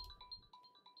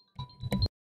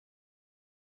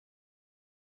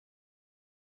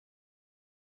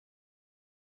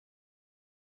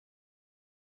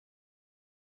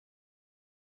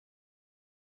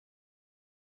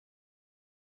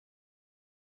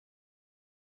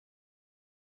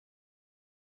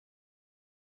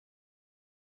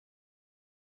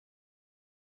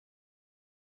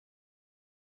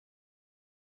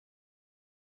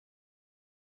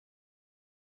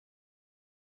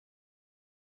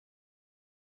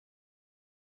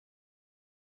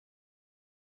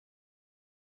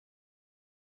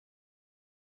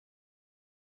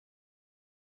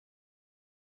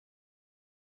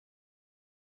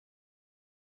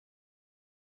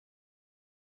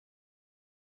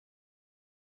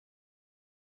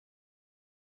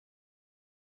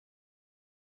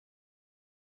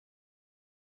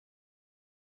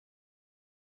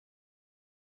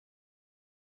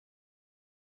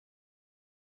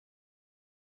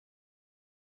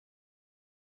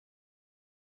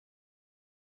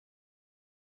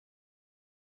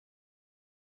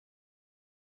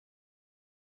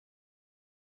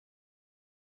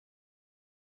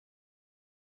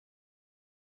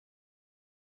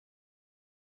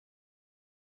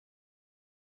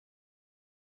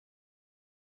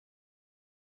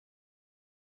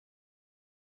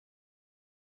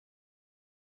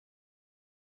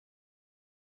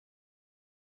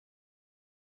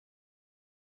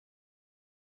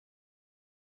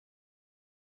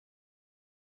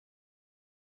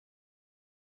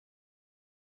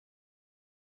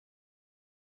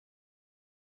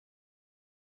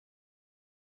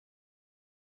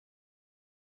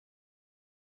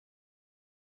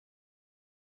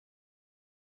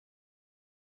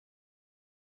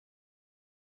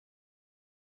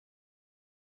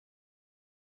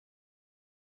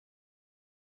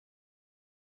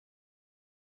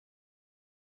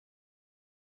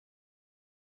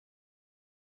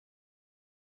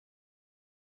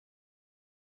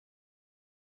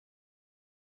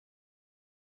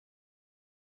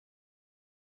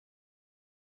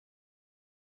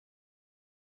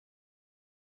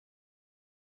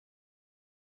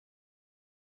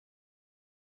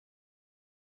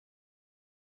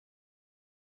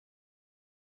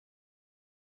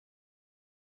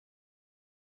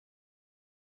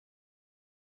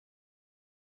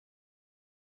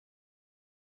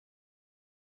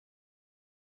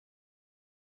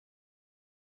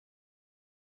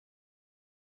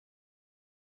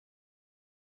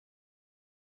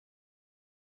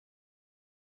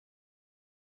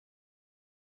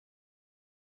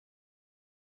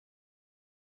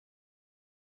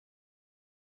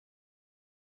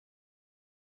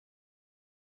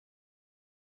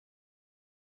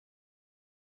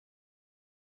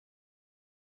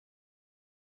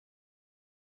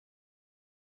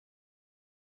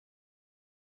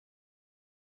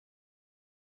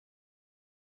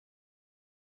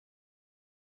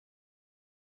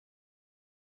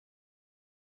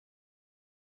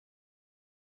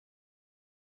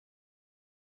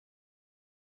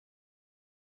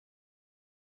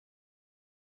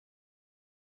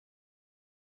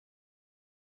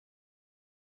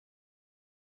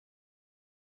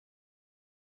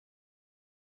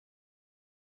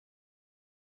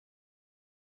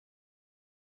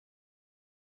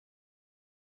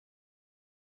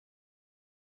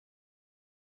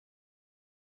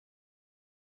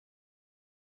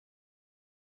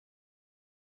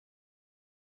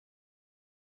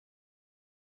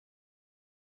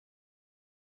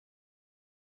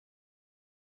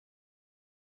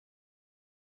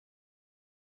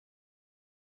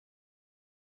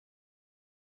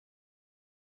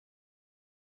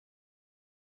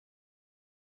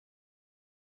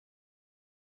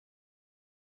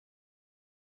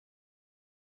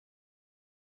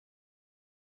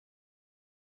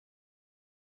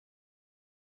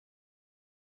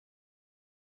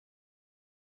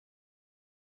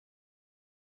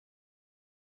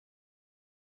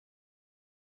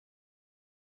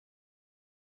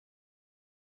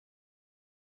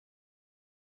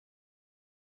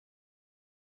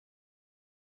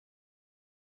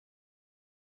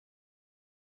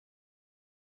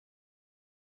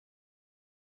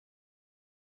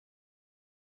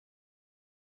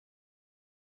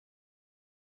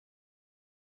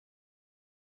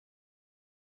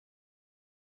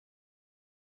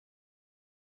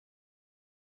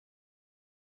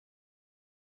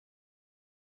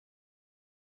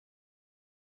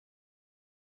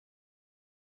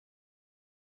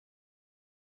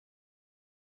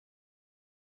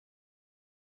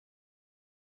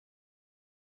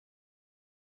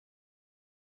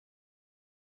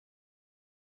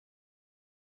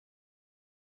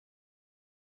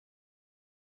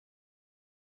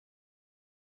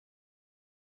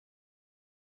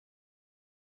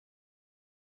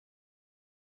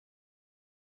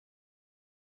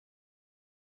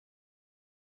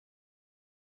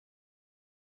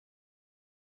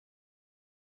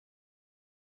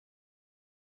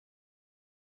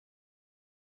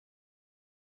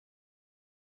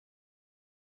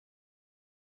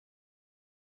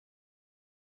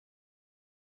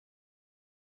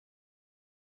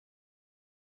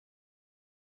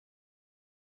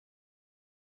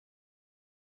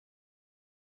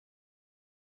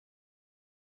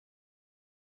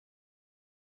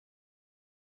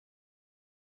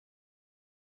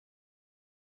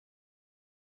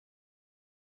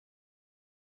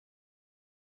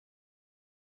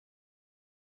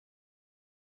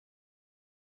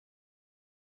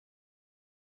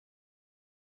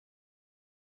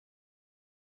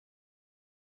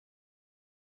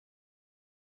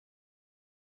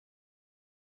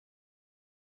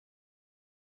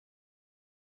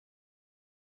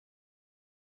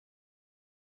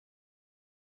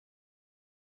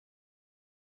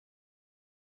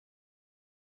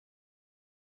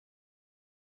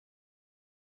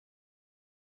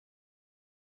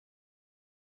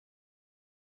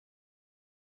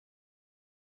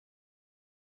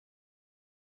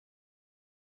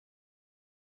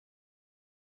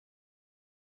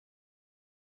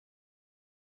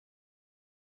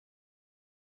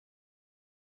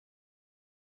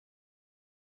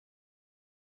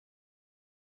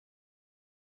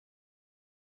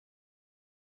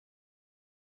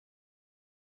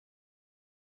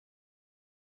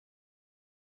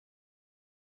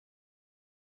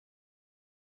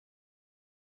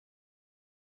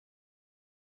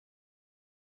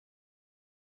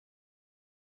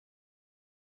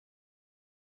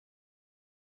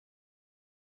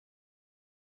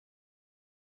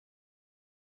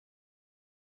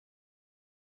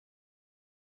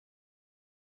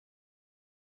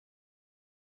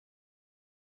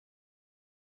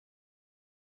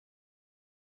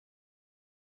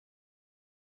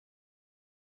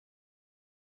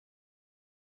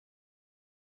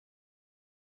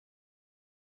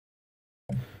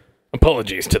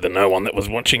 Apologies to the no one that was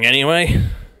watching anyway.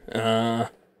 We're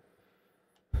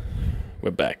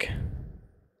back.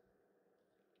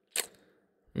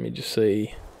 Let me just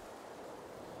see.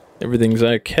 Everything's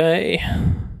okay.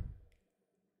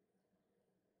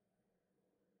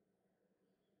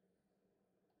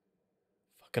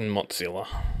 Fucking Mozilla.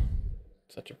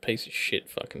 Such a piece of shit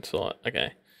fucking site.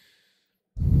 Okay.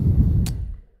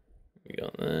 We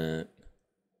got that.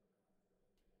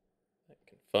 That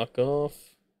can fuck off.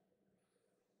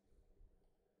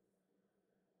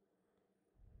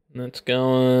 And that's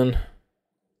going.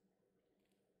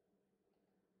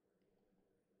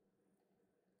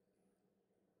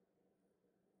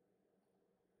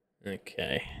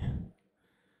 Okay.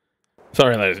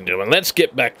 Sorry, ladies and gentlemen. Let's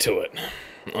get back to it.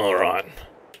 Alright.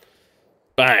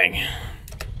 Bang.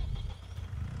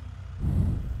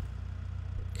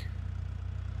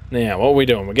 Now, what are we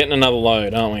doing? We're getting another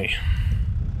load, aren't we?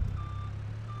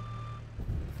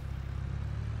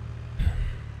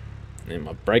 And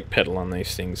my brake pedal on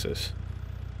these things is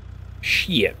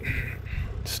shit.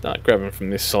 Start grabbing from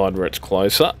this side where it's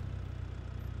closer.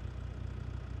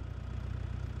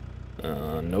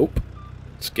 Nope.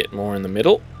 Let's get more in the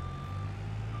middle.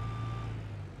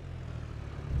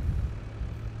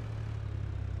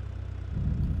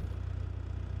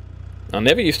 I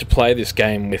never used to play this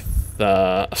game with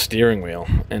a steering wheel,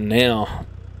 and now,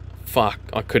 fuck,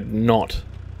 I could not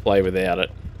play without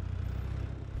it.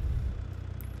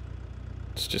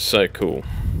 It's just so cool.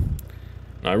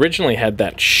 I originally had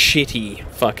that shitty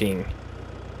fucking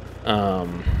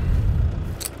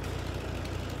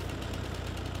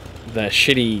the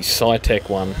shitty Cytec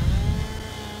one.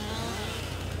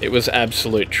 It was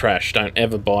absolute trash. Don't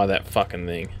ever buy that fucking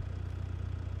thing.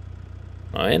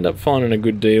 I end up finding a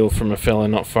good deal from a fella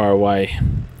not far away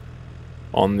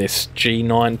on this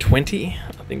G920,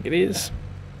 I think it is.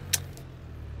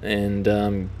 And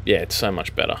yeah, it's so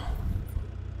much better.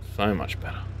 So much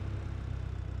better.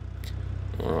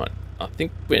 Alright, I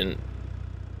think when...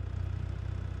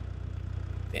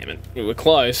 Damn it, we were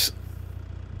close.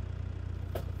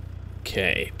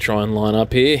 Okay, try and line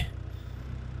up here.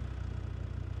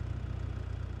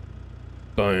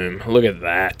 Boom, look at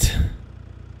that.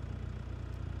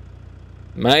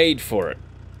 Made for it.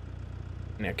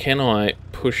 Now, can I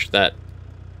push that?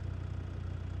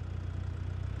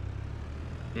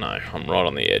 No, I'm right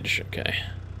on the edge. Okay.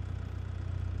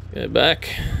 Go back.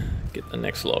 Get the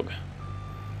next log.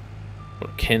 What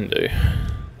I can do.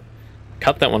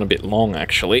 Cut that one a bit long,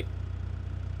 actually.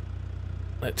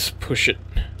 Let's push it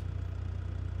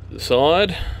to the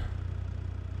side.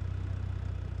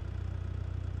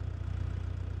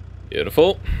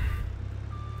 Beautiful.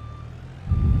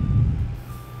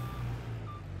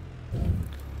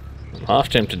 I'm half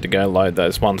tempted to go load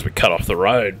those ones we cut off the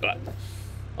road, but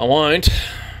I won't.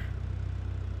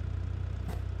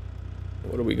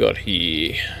 What do we got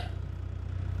here?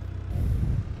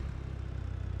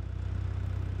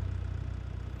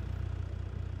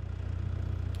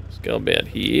 Let's go about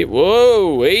here.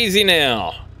 Whoa, easy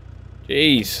now.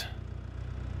 Jeez.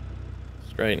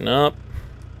 Straighten up.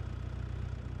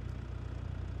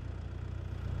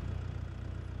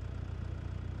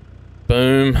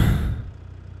 Boom.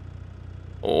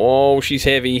 Oh, she's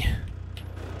heavy.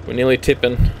 We're nearly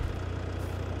tipping.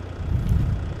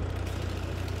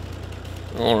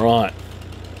 Alright.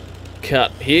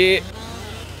 Cut here.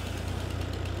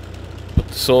 Put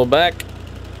the saw back.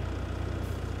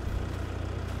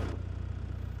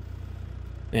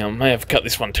 Now, I may have cut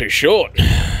this one too short.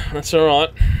 That's alright.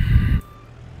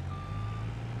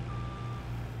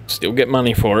 Still get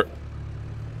money for it.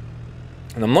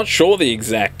 And I'm not sure the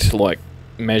exact, like,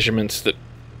 measurements that,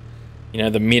 you know,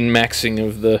 the min-maxing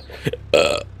of the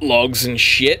logs and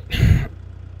shit.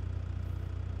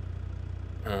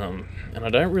 And I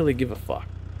don't really give a fuck.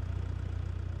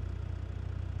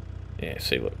 Yeah,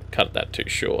 see, look, cut that too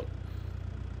short.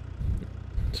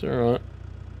 It's alright.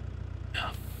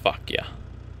 Oh, fuck yeah.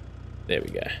 There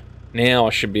we go. Now I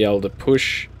should be able to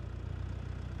push.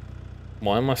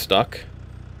 Why am I stuck?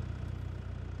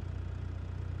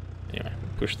 Anyway,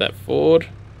 push that forward.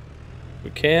 If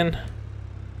we can.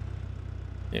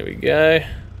 There we go.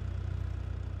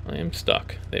 I am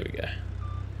stuck. There we go.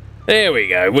 There we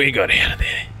go. We got out of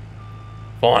there.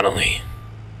 Finally.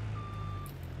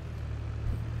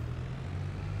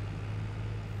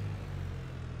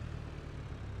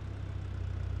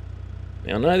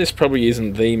 Now I know this probably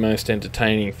isn't the most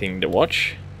entertaining thing to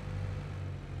watch.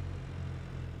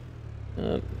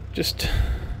 Just...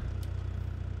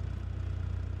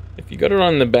 if you got it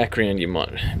on in the background, it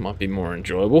might be more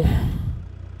enjoyable.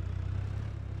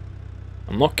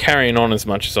 I'm not carrying on as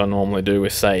much as I normally do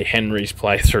with, say, Henry's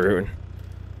playthrough and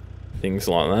things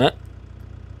like that.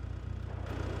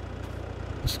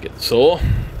 Let's get the saw.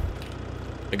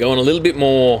 We're going a little bit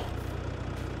more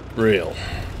real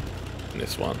in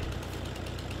this one.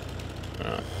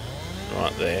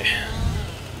 Right there.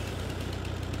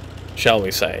 Shall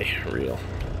we say real?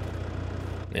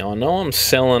 Now I know I'm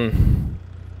selling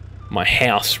my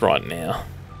house right now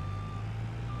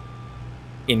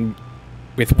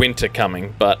with winter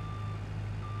coming, but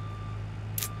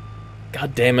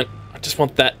god damn it, I just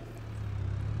want that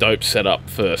dope set up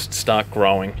first, start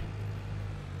growing.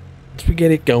 Once we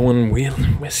get it going,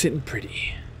 we're sitting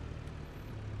pretty.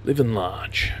 Living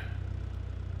large.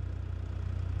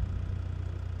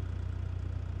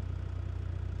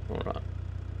 Alright.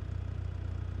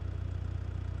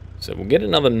 So we'll get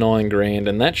another 9 grand,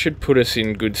 and that should put us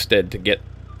in good stead to get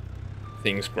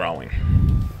things growing.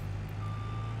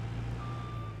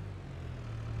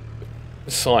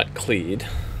 The site cleared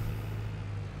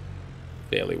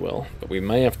fairly well, but we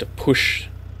may have to push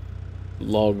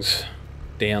logs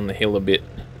down the hill a bit.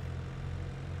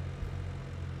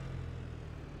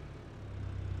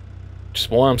 Which is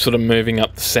why I'm sort of moving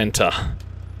up the centre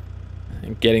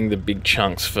and getting the big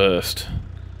chunks first,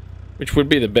 which would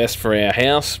be the best for our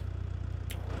house.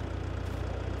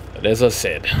 But as I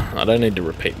said, I don't need to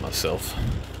repeat myself.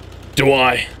 Do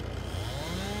I?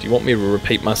 Do you want me to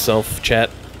repeat myself, chat?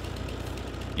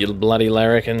 You bloody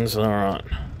larrikins? Alright.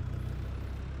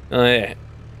 Oh yeah.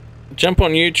 Jump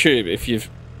on YouTube if you've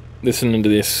listening to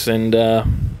this, and go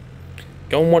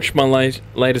and watch my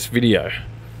latest video.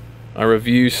 I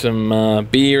review some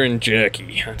beer and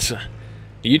jerky.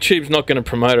 YouTube's not going to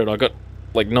promote it. I got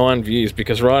like 9 views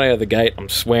because right out of the gate I'm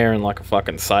swearing like a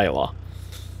fucking sailor.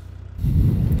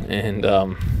 And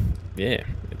yeah,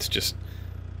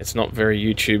 it's not very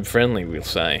YouTube friendly, we'll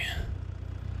say.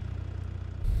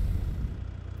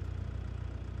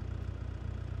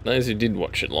 Those who did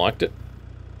watch it liked it.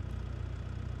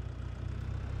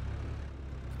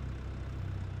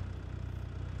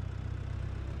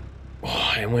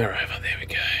 Oh, and we're over. There we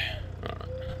go. Alright.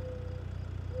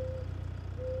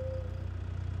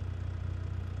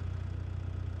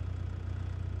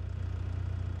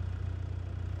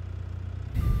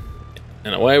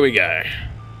 And away we go.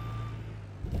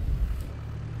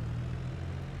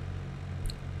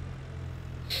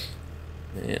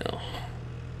 Now,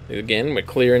 again, we're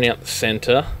clearing out the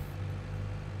centre.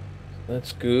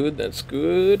 That's good, that's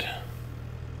good.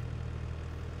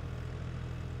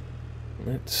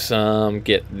 Let's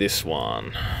get this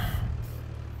one.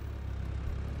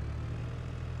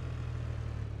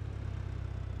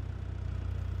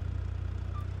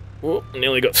 Whoop,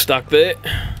 nearly got stuck there.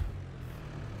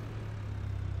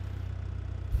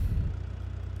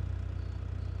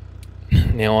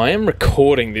 Now I am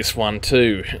recording this one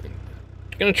too.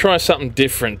 I'm gonna try something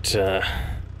different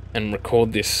and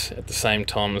record this at the same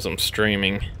time as I'm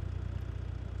streaming,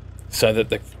 so that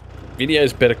the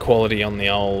video's better quality on the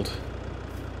old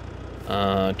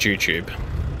YouTube.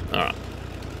 Alright.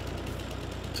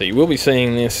 So you will be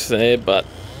seeing this there, but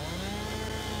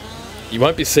you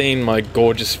won't be seeing my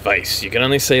gorgeous face. You can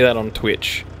only see that on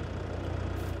Twitch.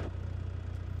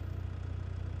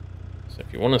 So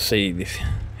if you want to see this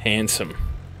handsome,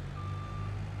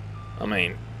 I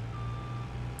mean,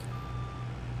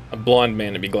 a blind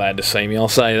man would be glad to see me, I'll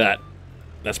say that.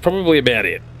 That's probably about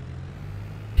it.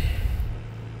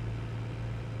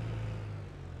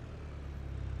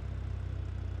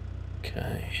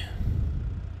 Okay.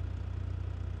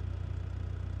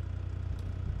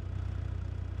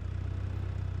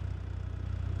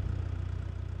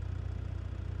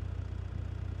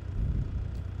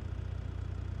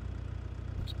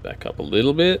 Let's back up a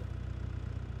little bit.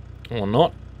 Or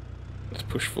not. Let's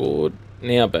push forward.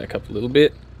 Now back up a little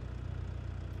bit.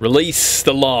 Release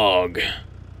the log.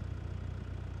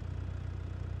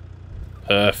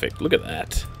 Perfect. Look at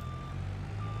that.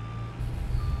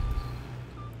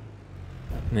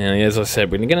 Now, as I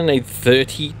said, we're going to need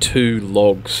 32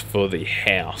 logs for the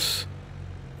house.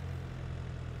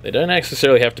 They don't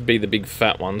necessarily have to be the big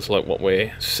fat ones like what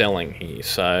we're selling here,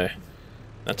 so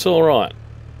that's alright.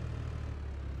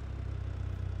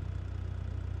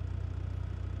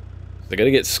 They're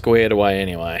going to get squared away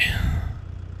anyway.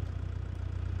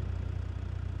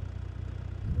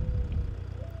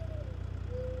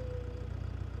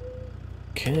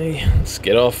 Okay, let's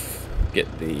get off,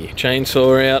 get the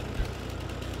chainsaw out.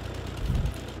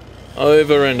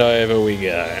 Over and over we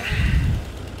go.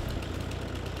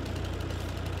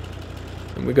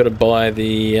 And we've got to buy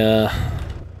the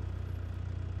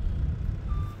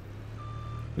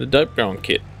dope growing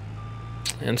kit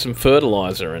and some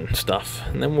fertilizer and stuff,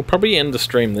 and then we'll probably end the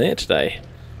stream there today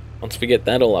once we get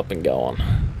that all up and going.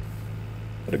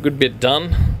 Got a good bit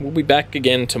done. We'll be back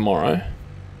again tomorrow.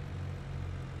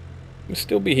 We'll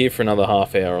still be here for another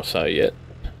half hour or so yet.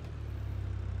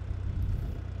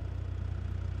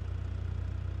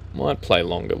 Might play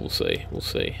longer, we'll see. We'll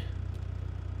see.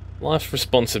 Life's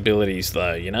responsibilities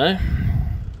though, you know?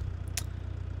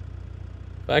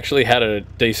 If I actually had a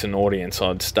decent audience,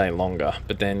 I'd stay longer.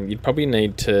 But then you'd probably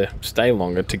need to stay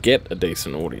longer to get a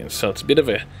decent audience. So it's a bit of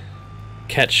a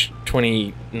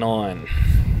catch-29.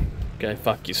 Go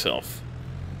fuck yourself.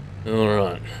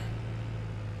 Alright.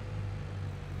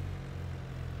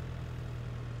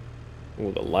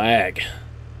 Ooh, the lag.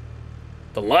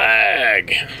 The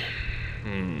lag!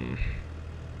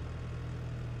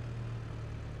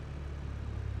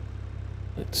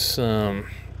 Let's,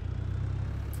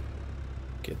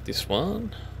 get this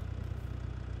one,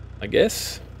 I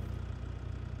guess.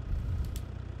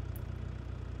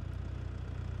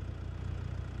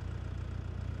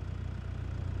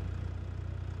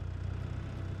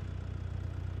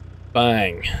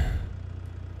 Bang.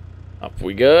 Up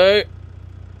we go.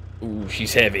 Ooh,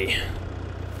 she's heavy.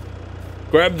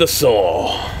 Grab the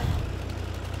saw.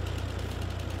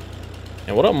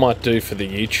 And what I might do for the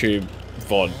YouTube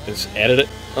VOD is edit it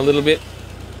a little bit.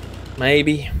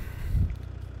 Maybe.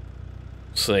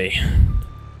 See.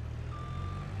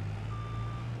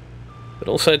 But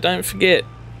also don't forget,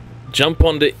 jump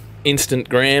onto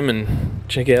Instagram and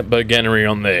check out Boganery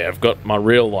on there. I've got my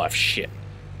real life shit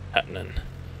happening.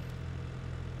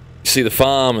 See the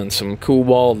farm and some cool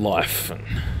wildlife, and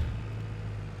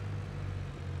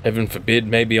heaven forbid,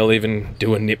 maybe I'll even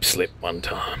do a nip slip one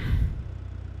time.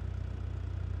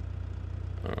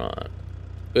 Alright.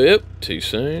 Yep, too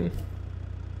soon.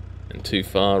 And too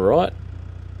far right.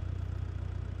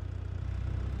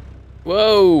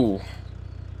 Whoa!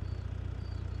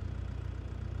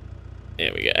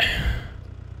 There we go.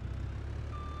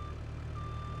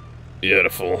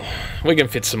 Beautiful. We can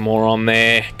fit some more on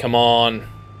there. Come on.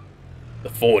 The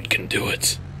Ford can do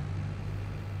it.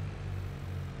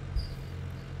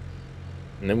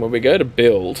 And then when we go to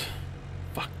build...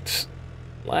 Fuck, this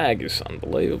lag is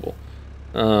unbelievable.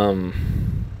 What's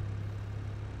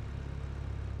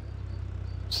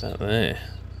that there?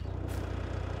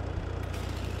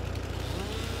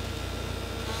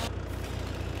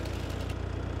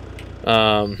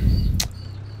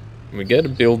 We go to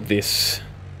build this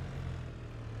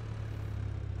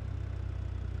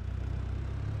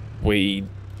weed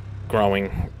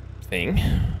growing thing.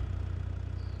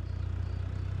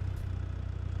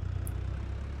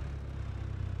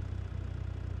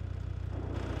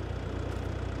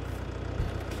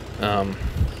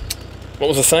 What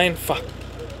was I saying? Fuck.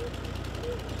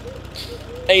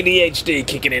 ADHD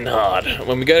kicking in hard.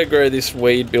 When we go to grow this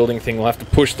weed building thing, we'll have to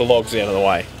push the logs out of the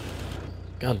way.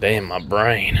 God damn, my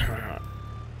brain.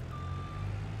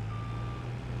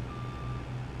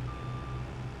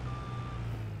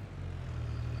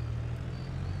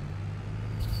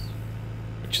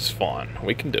 Which is fine.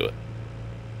 We can do it.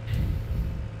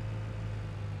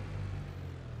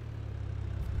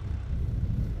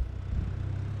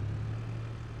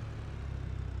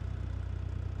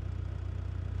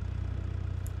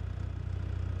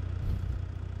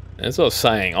 As I was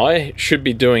saying, I should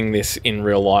be doing this in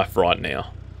real life right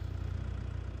now.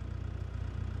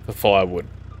 For firewood.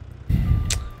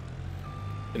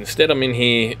 Instead I'm in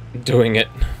here doing it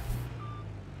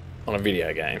on a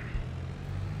video game.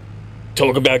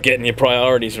 Talk about getting your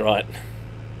priorities right.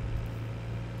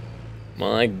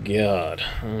 My God.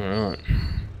 Alright.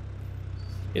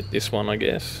 Get this one, I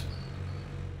guess.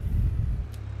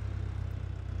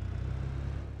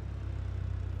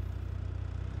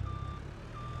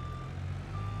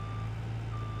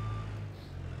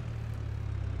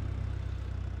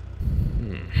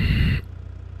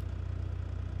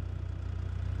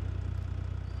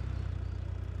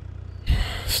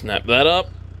 Snap that up.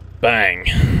 Bang.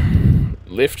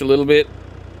 Lift a little bit.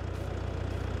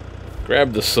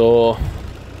 Grab the saw.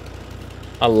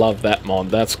 I love that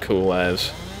mod. That's cool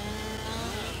as.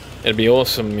 It'd be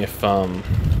awesome if I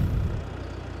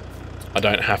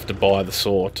don't have to buy the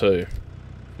saw too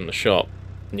from the shop.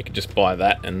 And you could just buy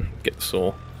that and get the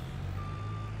saw.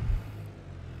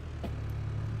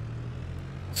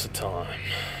 What's the time?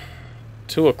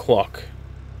 2 o'clock.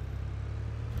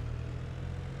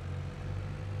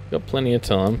 Got plenty of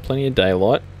time, plenty of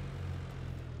daylight.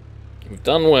 We've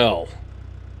done well.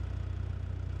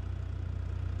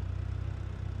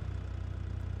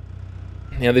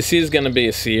 Now this is going to be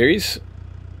a series.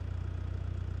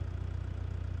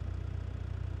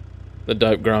 The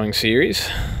dope growing series.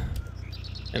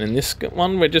 And in this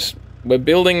one we're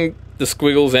building the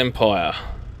Squigglze empire.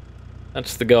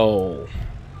 That's the goal.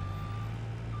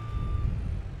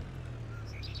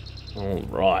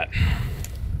 Alright.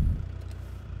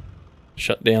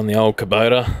 Shut down the old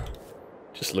Kubota.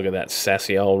 Just look at that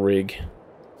sassy old rig.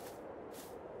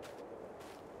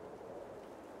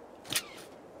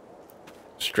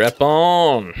 Strap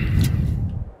on.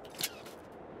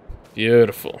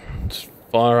 Beautiful. Let's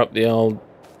fire up the old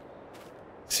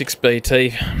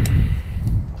 6BT.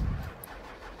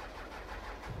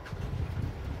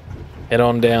 Head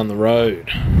on down the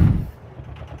road.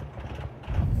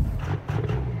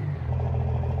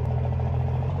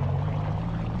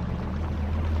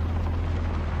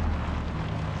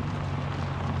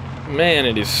 Man,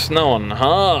 it is snowing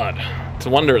hard. It's a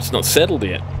wonder it's not settled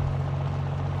yet.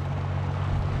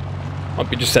 Might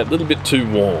be just that little bit too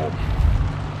warm.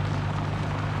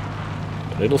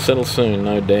 But it'll settle soon,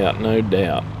 no doubt, no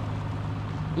doubt.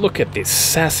 Look at this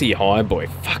sassy highboy.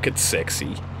 Fuck, it's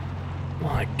sexy.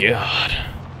 My God.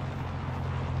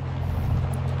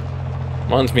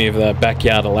 Reminds me of the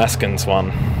Backyard Alaskans one.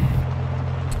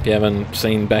 If you haven't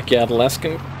seen Backyard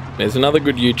Alaskan, there's another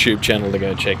good YouTube channel to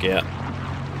go check out.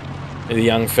 There's a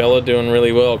young fella doing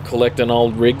really well, collecting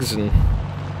old rigs and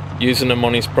using them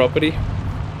on his property.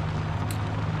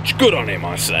 It's good on him,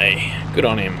 I say. Good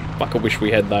on him. Fuck, I wish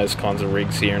we had those kinds of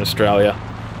rigs here in Australia.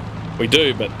 We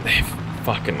do, but they're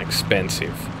fucking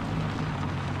expensive.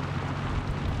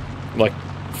 Like,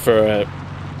 for a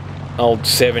old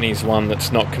 70s one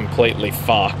that's not completely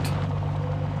fucked,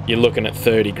 you're looking at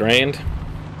 30 grand.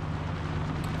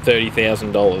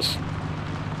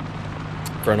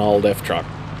 $30,000 for an old F-truck.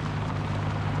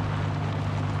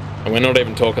 And we're not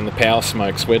even talking the power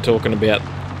smokes, we're talking about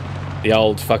the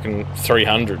old fucking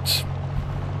 300s.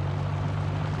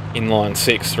 Inline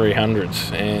 6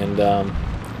 300s. And,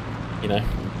 you know,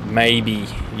 maybe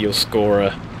you'll score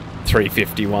a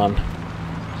 351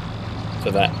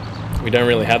 for that. We don't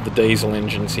really have the diesel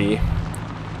engines here,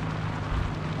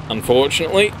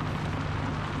 unfortunately.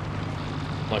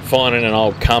 Like finding an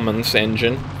old Cummins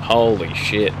engine, holy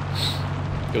shit.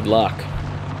 Good luck.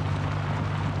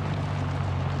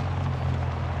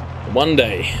 One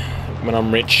day, when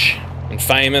I'm rich and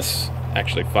famous,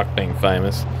 actually fuck being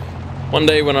famous, one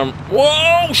day when I'm,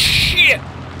 whoa, shit!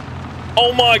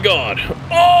 Oh my God!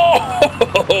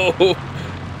 Oh!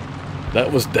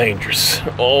 That was dangerous.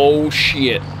 Oh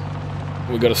shit.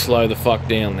 We gotta slow the fuck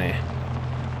down there.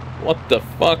 What the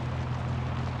fuck?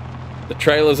 The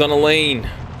trailer's on a lean.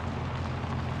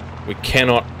 We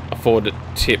cannot afford to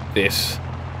tip this.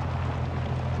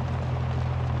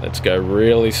 Let's go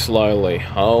really slowly.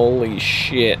 Holy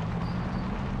shit.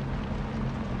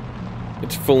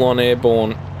 It's full on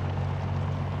airborne.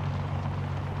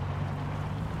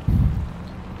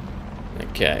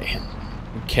 Okay.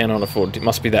 We cannot afford to. It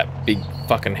must be that big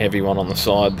fucking heavy one on the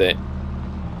side there.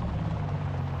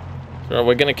 So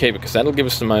we're going to keep it because that'll give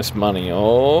us the most money.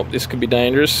 Oh, this could be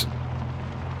dangerous.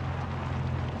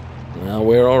 No,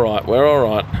 we're alright. We're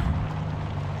alright.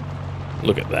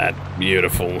 Look at that.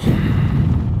 Beautiful.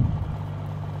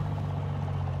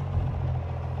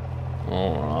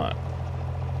 Alright.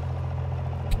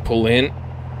 Pull in.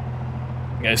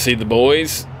 Go see the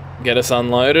boys. Get us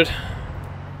unloaded.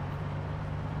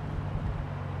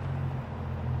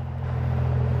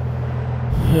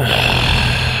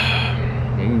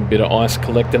 Bit of ice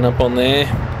collecting up on there.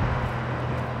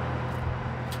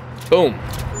 Boom.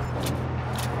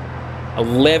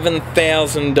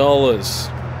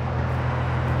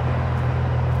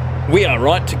 $11,000. We are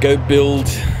right to go build,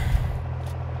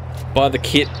 buy the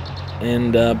kit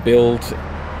and build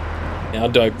our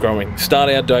dope growing, start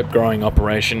our dope growing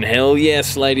operation. Hell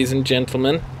yes, ladies and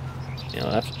gentlemen. Now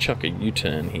I have to chuck a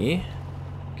U-turn here.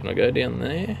 Can I go down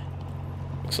there?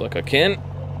 Looks like I can.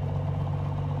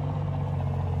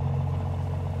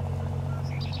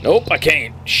 Nope, I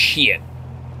can't. Shit.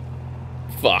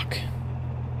 Fuck.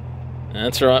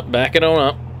 That's right, back it on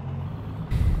up.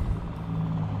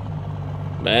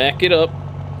 Back it up.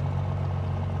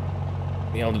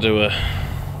 Be able to do a...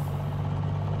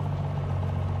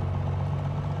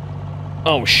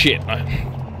 Oh shit, I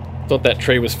thought that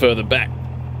tree was further back.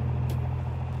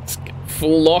 Let's get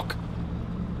full lock.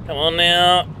 Come on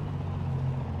now.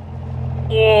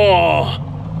 Oh!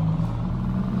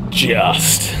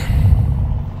 Just.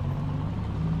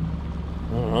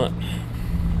 Alright.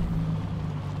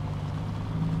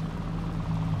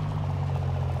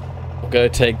 I'll go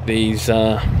take these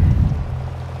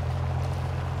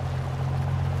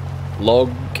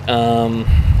log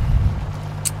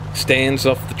stands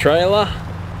off the trailer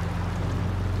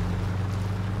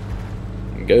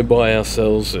and go buy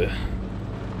ourselves a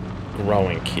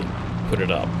growing kit, put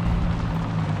it up.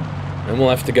 Then we'll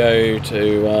have to go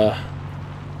to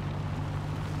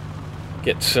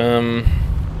get some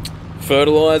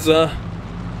fertilizer,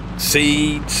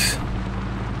 seeds,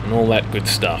 and all that good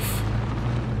stuff.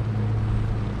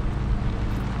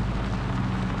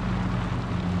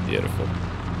 Beautiful.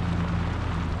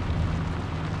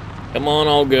 Come on,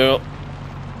 old girl.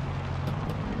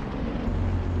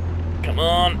 Come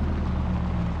on.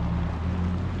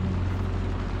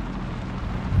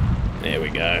 There we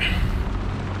go.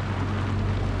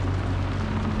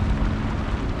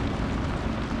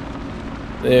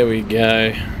 There we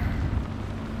go.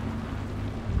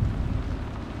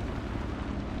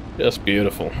 Just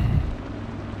beautiful.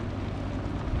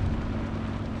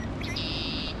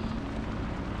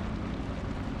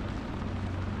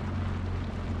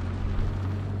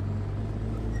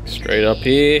 Straight up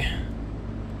here.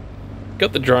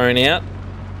 Got the drone out.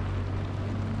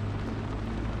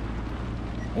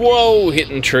 Whoa,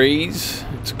 hitting trees.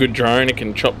 It's a good drone, it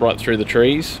can chop right through the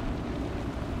trees.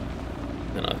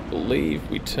 And I believe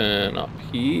we turn up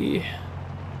here.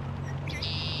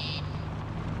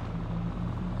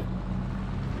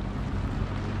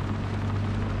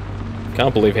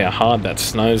 Can't believe how hard that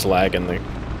snow's lag in the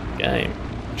game.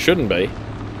 Shouldn't be.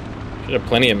 Should have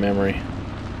plenty of memory.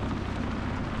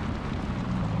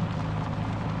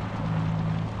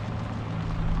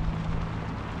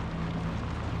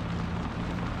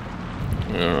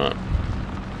 Alright.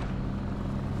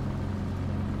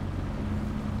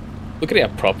 Look at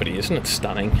our property, isn't it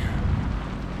stunning?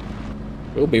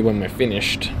 Will be when we're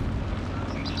finished.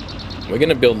 We're going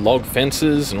to build log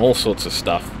fences and all sorts of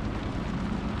stuff.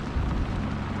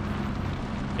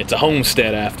 It's a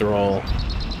homestead after all.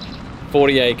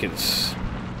 40 acres.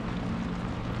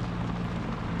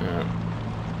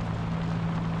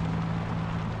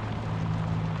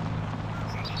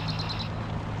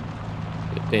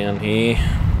 Get down here.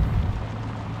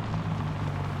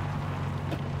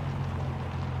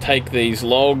 Take these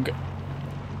log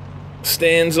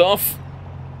stands off.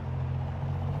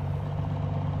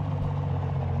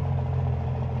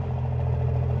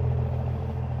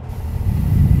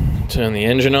 Turn the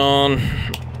engine on.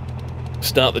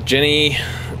 Start the Jenny.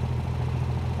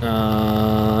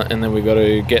 And then we got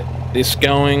to get this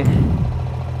going.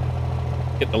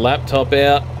 Get the laptop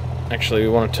out. Actually, we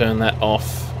want to turn that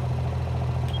off.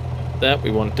 That,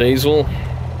 we want diesel.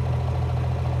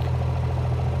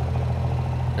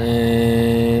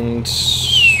 And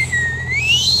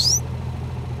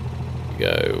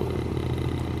go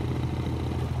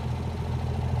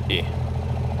here.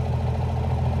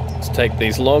 Let's take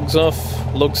these logs off,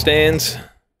 log stands.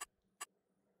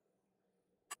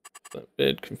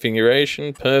 Bed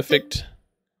configuration, perfect.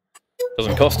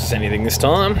 Doesn't cost us anything this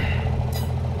time.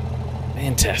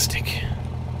 Fantastic.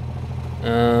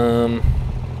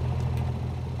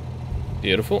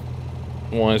 Beautiful.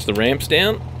 Why is the ramps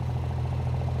down?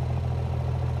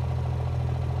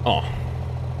 Oh.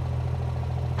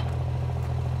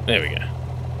 There we go.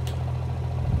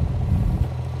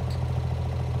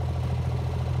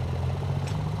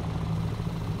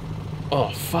 Oh,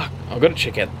 fuck. I've got to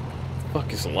check out...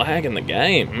 Fuck is lag in the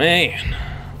game, man.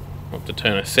 I'll have to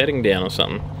turn a setting down or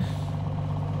something.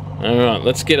 Alright,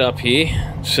 let's get up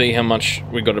here. See how much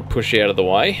we got to push out of the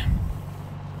way.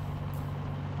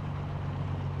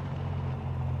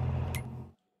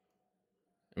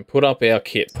 And put up our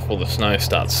kit before the snow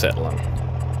starts settling.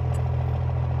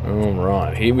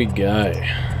 Alright, here we go.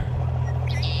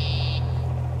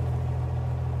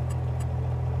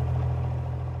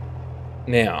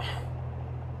 Now,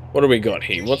 what do we got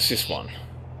here? What's this one?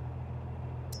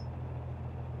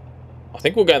 I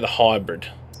think we'll go the hybrid.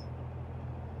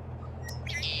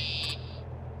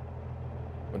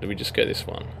 Or do we just go this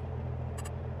one?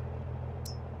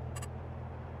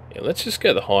 Yeah, let's just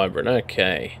go the hybrid.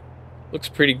 Okay. Looks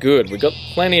pretty good. We got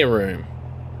plenty of room.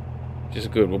 Which is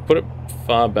good. We'll put it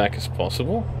far back as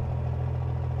possible.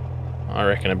 I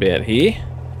reckon about here.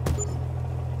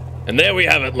 And there we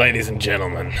have it, ladies and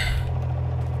gentlemen.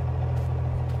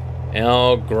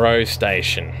 Our grow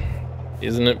station.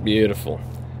 Isn't it beautiful?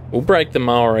 We'll break the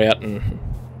mower out and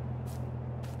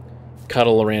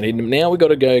cuddle around here. Now we got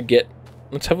to go get...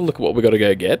 Let's have a look at what we got to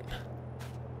go get.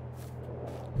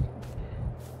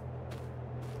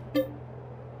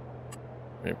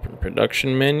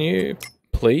 Production menu,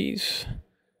 please.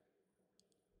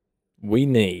 We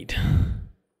need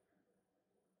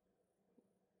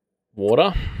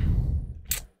water.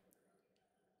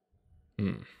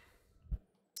 And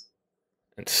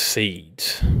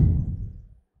seeds.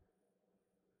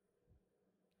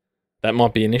 That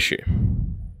might be an issue.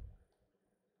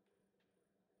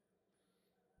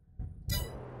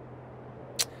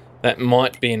 That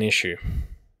might be an issue.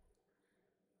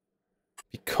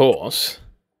 Because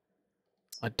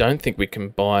I don't think we can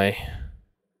buy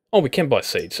Oh, we can buy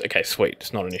seeds. Okay, sweet.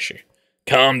 It's not an issue.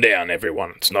 Calm down,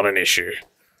 everyone. It's not an issue.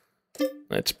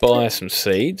 Let's buy some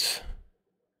seeds.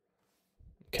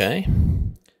 Okay.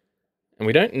 And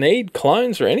we don't need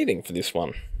clones or anything for this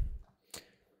one.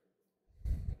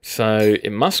 So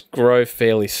it must grow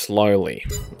fairly slowly,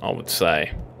 I would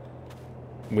say.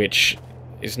 Which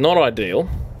is not ideal.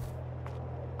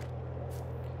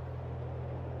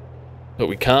 But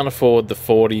we can't afford the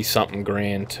 40-something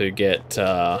grand to get...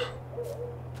 I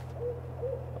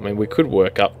mean, we could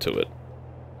work up to it.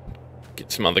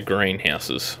 Get some other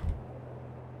greenhouses.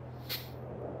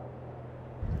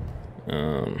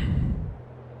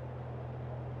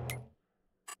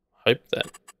 Hope that...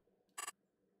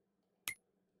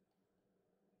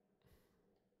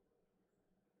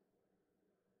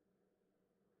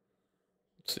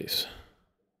 What's this?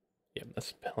 Yep,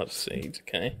 that's a pallet of seeds,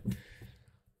 okay.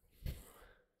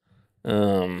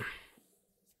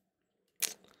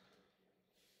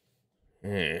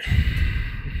 Yeah.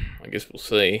 I guess we'll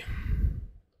see.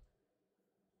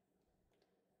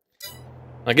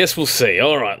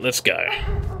 Alright, let's go.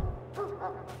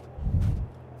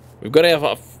 We've got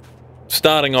our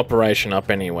starting operation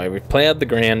up anyway. We've ploughed the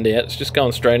ground out. It's just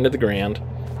going straight into the ground.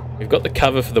 We've got the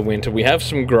cover for the winter. We have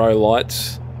some grow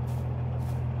lights.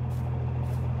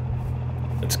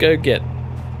 Let's go get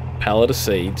a pallet of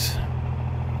seeds.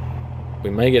 We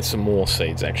may get some more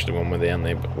seeds actually when we're down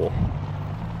there, but we'll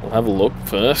have a look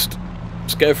first.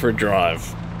 Let's go for a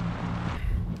drive.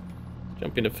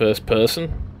 Jump into first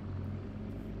person.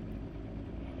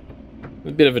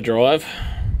 A bit of a drive.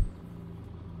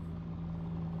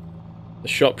 The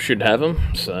shop should have them,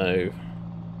 so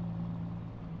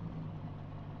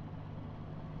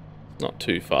not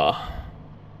too far.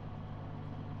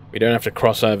 We don't have to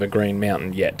cross over Green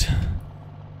Mountain yet.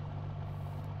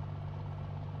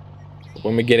 But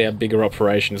when we get our bigger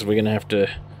operations, we're going to have to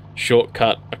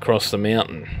shortcut across the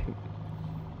mountain,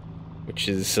 which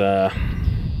is going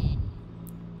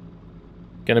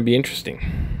to be interesting.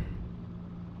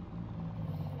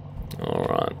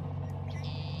 Alright.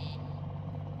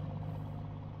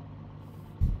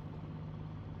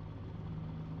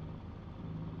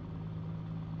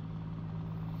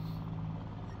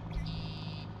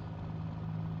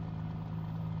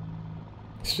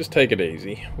 Let's just take it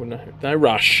easy. No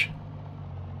rush.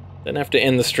 Don't have to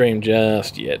end the stream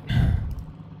just yet.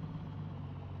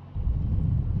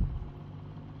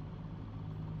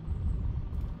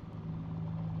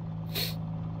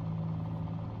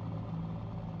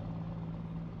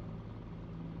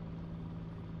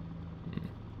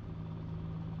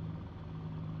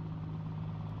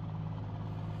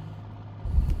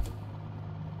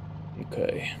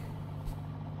 Okay.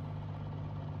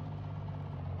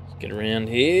 Let's get around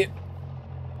here.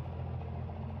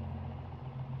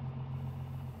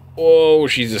 Whoa,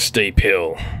 she's a steep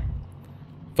hill.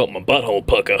 Felt my butthole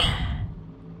pucker.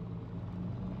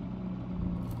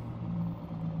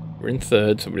 We're in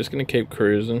third, so we're just going to keep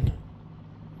cruising.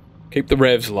 Keep the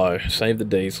revs low. Save the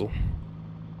diesel.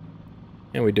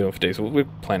 How are we doing for diesel? We're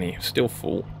plenty. Still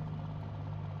full.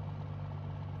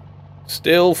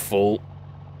 Still full.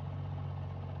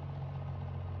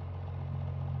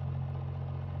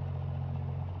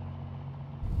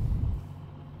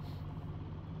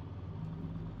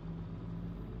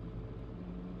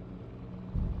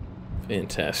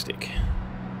 Fantastic.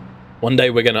 One day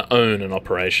we're going to own an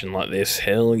operation like this.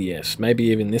 Hell yes. Maybe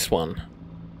even this one.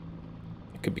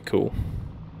 It could be cool.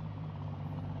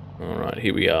 Alright,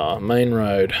 here we are. Main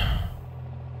road.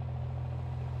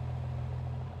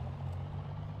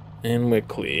 And we're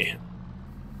clear.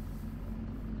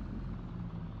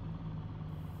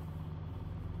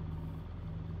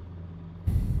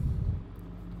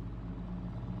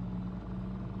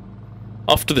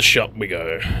 Off to the shop we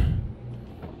go.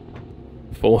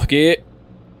 Fourth gear.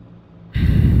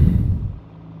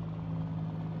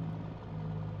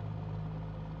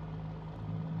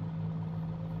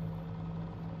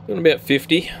 Doing about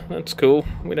 50. That's cool.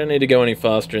 We don't need to go any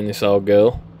faster in this old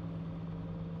girl.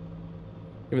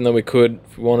 Even though we could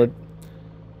if we wanted.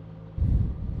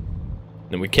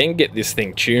 And we can get this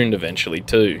thing tuned eventually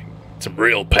too. Some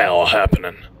real power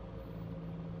happening.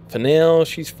 For now,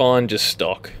 she's fine, just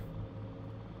stock.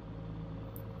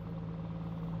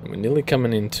 We're nearly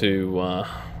coming into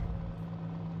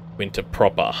winter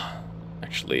proper,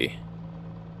 actually.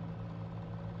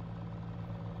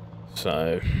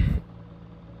 So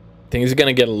things are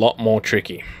going to get a lot more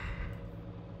tricky.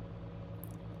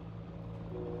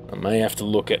 I may have to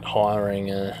look at hiring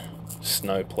a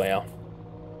snowplow.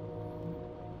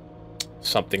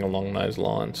 Something along those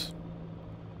lines.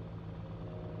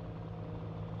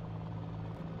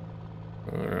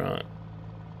 Alright.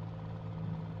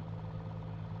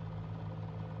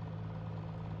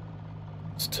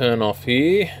 turn off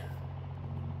here.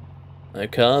 No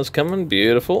cars coming,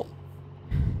 beautiful.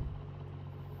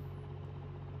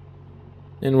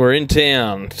 And we're in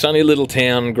town. Sunny little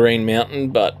town, Green Mountain,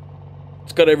 but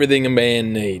it's got everything a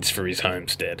man needs for his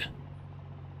homestead.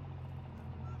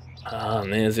 Ah,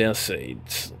 and there's our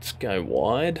seeds. Let's go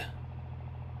wide.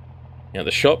 Now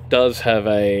the shop does have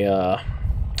a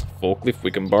forklift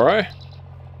we can borrow,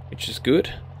 which is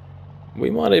good. We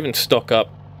might even stock up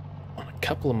on a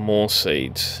couple of more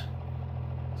seeds.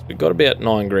 So we've got about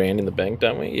 9 grand in the bank,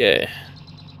 don't we? Yeah.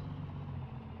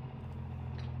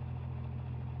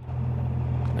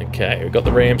 Okay, we've got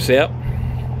the ramps out.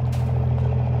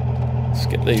 Let's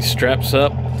get these straps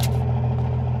up.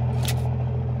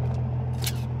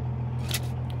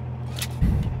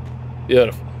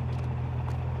 Beautiful.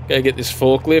 Go get this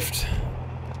forklift.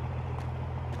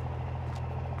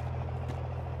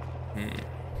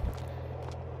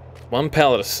 One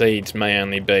pallet of seeds may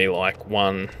only be like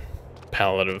 1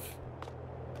 pallet of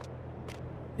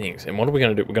things. And what are we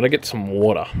going to do? We're going to get some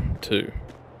water too.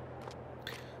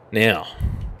 Now,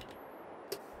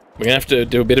 we're going to have to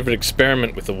do a bit of an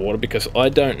experiment with the water because I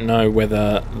don't know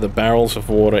whether the barrels of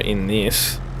water in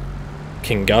this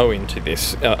can go into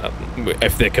this,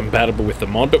 if they're compatible with the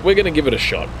mod, but we're going to give it a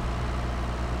shot.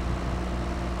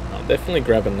 I'll definitely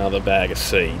grab another bag of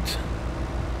seeds.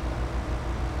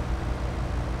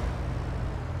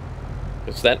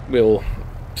 Because that will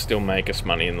still make us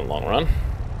money in the long run.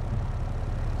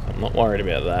 So I'm not worried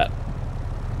about that.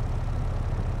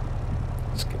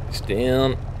 Let's get this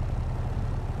down.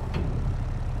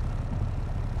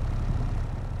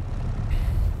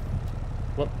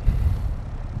 What?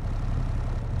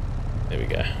 There we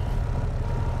go.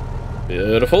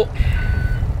 Beautiful.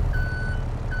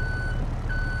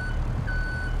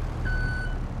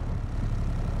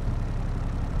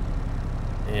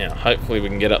 Now, hopefully we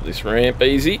can get up this ramp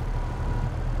easy.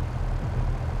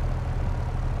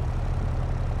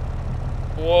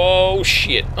 Whoa,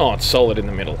 shit. Oh, it's solid in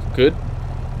the middle. Good.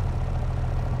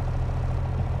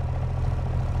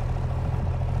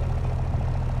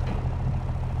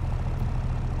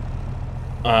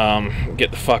 Get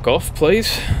the fuck off,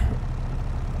 please.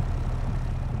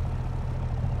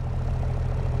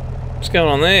 What's going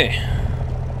on there?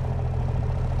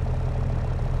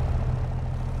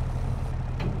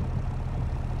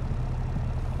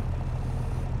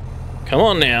 Come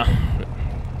on now.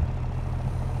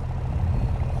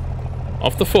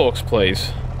 Off the forks,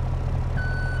 please.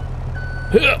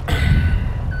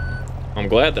 I'm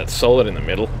glad that's solid in the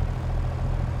middle.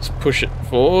 Let's push it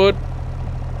forward.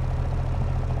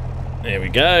 There we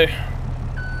go.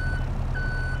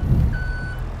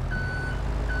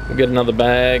 We'll get another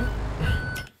bag.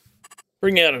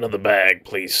 Bring out another bag,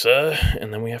 please, sir.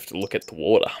 And then we have to look at the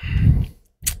water,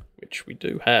 which we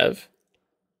do have.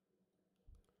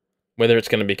 Whether it's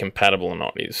going to be compatible or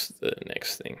not is the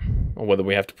next thing. Or whether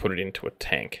we have to put it into a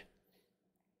tank.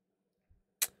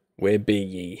 Where be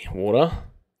ye? Water.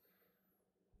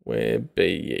 Where be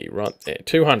ye? Right there.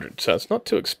 200. So it's not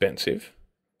too expensive.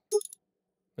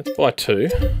 Let's buy 2.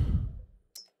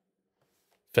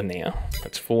 For now.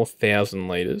 That's 4,000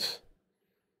 litres.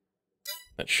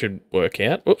 That should work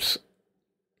out. Oops.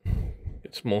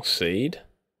 Get some more seed.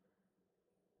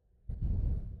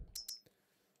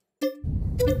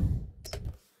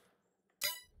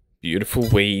 Beautiful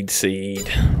weed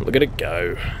seed. Look at it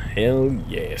go. Hell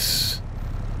yes.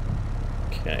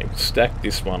 Okay, we'll stack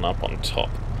this one up on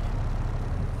top.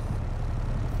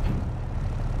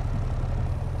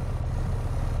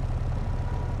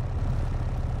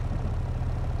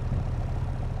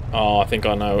 Oh, I think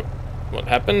I know what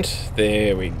happened.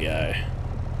 There we go.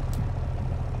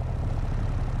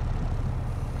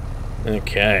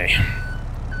 Okay.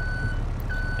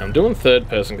 I'm doing third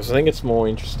person because I think it's more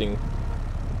interesting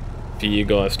for you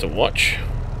guys to watch.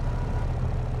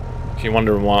 If you're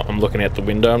wondering why I'm looking out the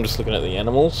window, I'm just looking at the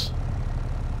animals.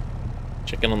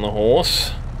 Checking on the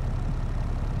horse.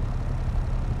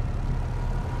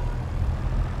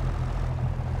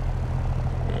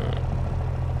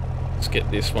 Let's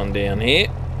get this one down here.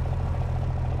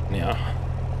 Now,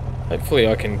 hopefully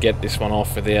I can get this one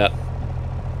off without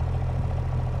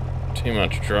too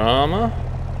much drama.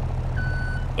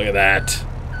 Look at that.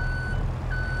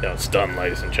 Now it's done,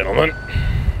 ladies and gentlemen.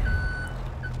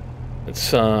 Let's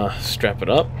strap it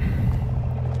up.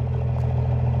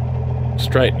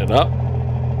 Straighten it up.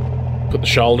 Put the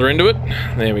shoulder into it.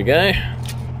 There we go.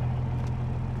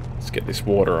 Let's get this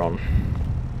water on.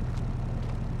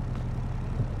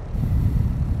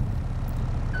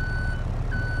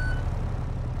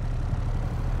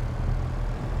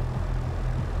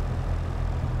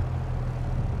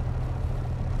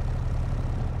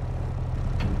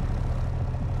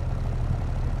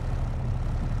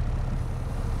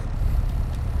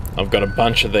 I've got a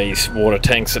bunch of these water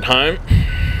tanks at home.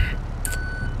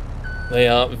 They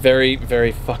are very,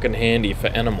 very fucking handy for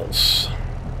animals.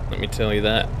 Let me tell you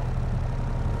that.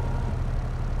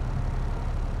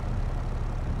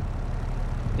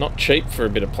 Not cheap for a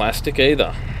bit of plastic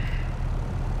either.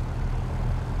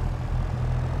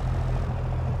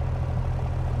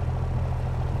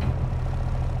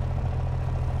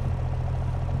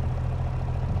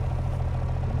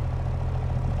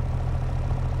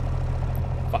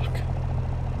 Fuck.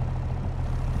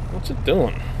 What's it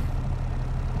doing?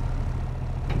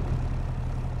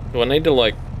 Do I need to,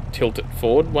 like, tilt it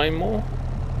forward way more?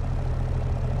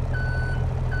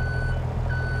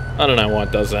 I don't know why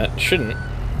it does that. It shouldn't.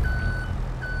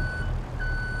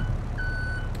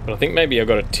 But I think maybe I've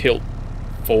got to tilt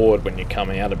forward when you come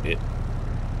out a bit.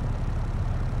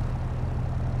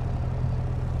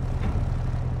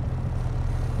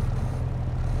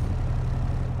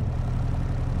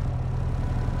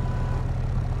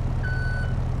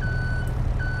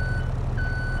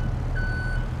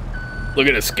 Look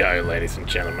at us go, ladies and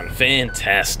gentlemen.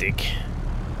 Fantastic.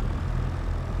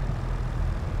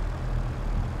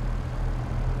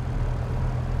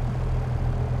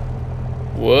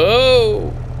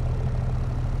 Whoa!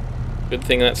 Good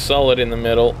thing that's solid in the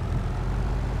middle.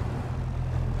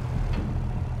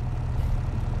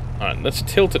 Alright, let's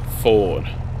tilt it forward.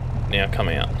 Now come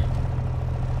out.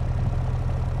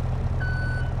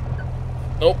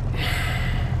 Oh.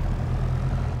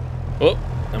 Oh,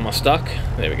 am I stuck?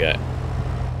 There we go.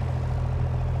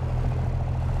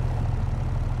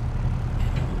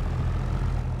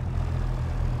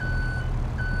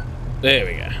 There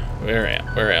we go. We're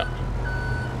out. We're out.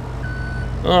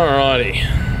 Alrighty.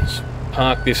 Let's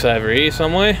park this over here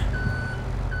somewhere.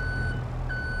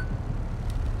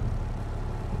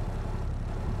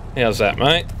 How's that,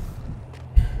 mate?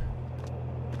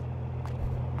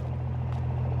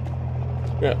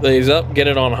 Wrap these up, get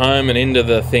it on home and into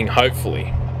the thing,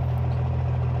 hopefully.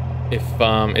 If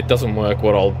it doesn't work,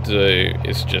 what I'll do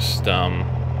is just... No,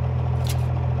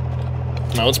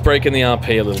 it's breaking the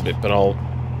RP a little bit, but I'll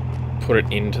put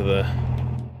it into the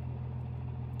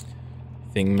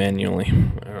thing manually.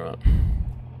 Alright.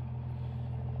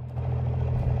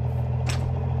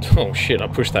 Oh shit, I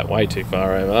pushed that way too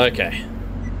far over. Okay.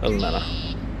 Doesn't matter.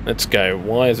 Let's go.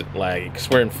 Why is it laggy? Because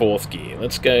we're in 4th gear.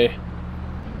 Let's go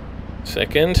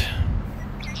 2nd.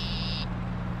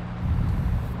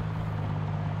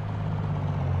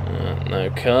 No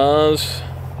cars.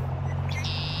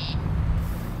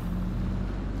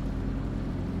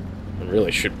 I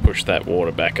really should push that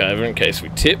water back over in case we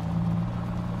tip.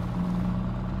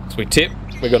 As we tip,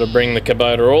 we got to bring the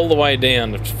Kubota all the way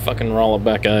down to fucking roll it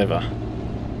back over.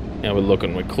 Now we're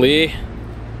looking, we're clear.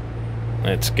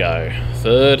 Let's go.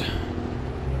 3rd.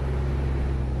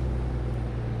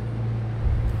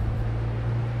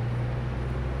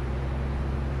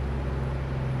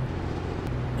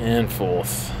 And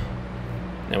 4th.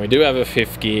 Now we do have a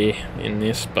 5th gear in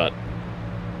this, but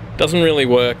it doesn't really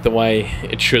work the way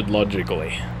it should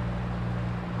logically.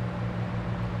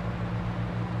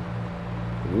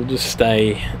 We'll just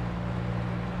stay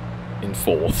in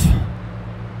 4th.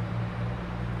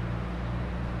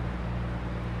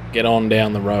 Get on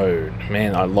down the road.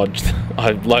 Man, I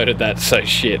loaded that so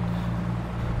shit.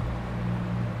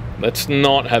 Let's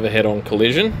not have a head-on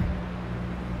collision.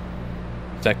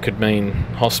 That could mean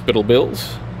hospital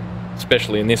bills,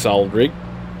 especially in this old rig.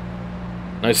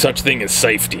 No such thing as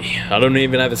safety. I don't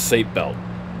even have a seatbelt.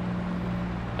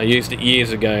 I used it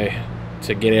years ago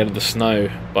to get out of the snow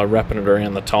by wrapping it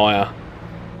around the tyre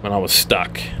when I was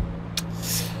stuck.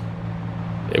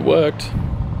 It worked.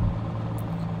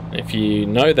 If you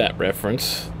know that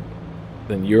reference,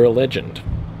 then you're a legend.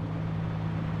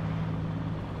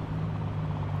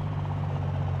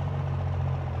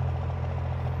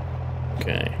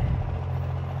 Okay.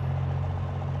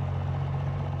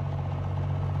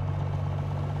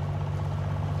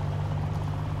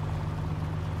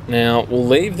 Now, we'll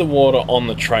leave the water on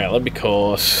the trailer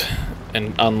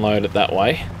and unload it that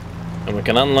way. And we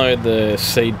can unload the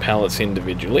seed pallets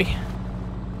individually,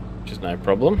 which is no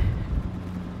problem.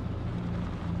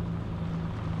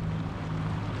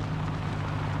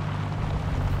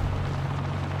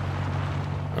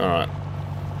 Alright.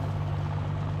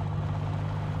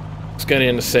 Let's go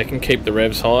down to 2nd, keep the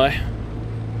revs high.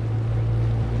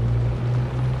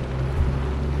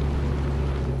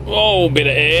 Oh, bit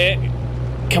of air.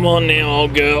 Come on now,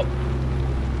 old girl.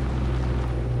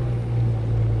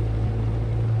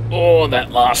 Oh,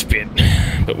 that last bit.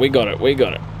 But we got it, we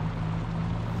got it.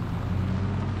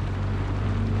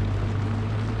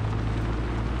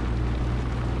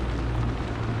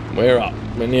 We're up.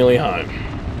 We're nearly home.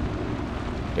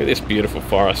 Look at this beautiful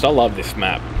forest. I love this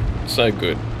map. It's so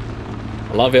good.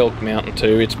 I love Elk Mountain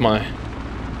too.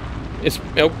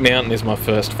 Elk Mountain is my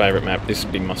first favourite map. This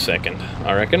would be my second,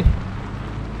 I reckon.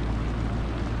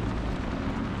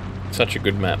 Such a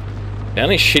good map. The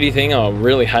only shitty thing I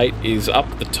really hate is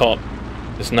up the top.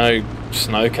 There's no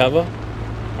snow cover.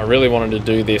 I really wanted to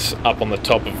do this up on the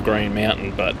top of Green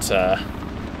Mountain, but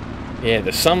yeah,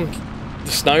 the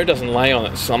snow doesn't lay on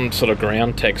it. Some sort of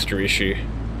ground texture issue.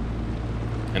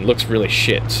 And looks really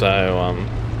shit, so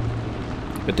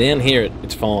but down here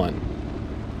it's fine.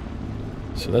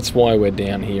 So that's why we're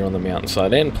down here on the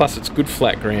mountainside, and plus it's good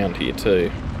flat ground here too.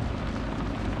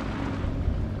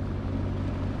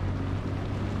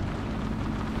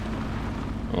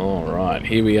 Alright,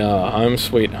 here we are, home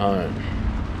sweet home.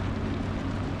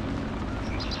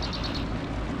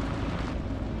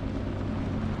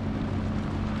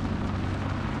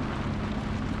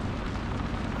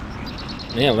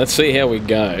 Now let's see how we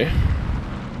go.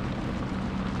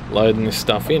 Loading this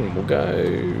stuff in. We'll go,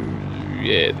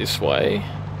 yeah, this way.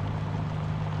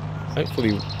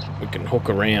 Hopefully we can hook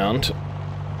around.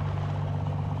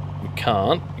 We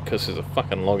can't because there's a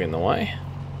fucking log in the way.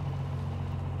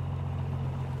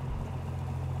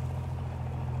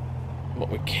 What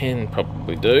we can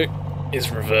probably do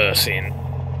is reverse in.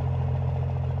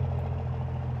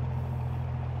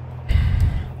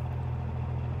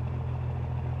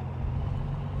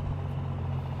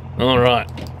 Alright,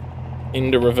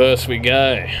 into reverse we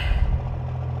go.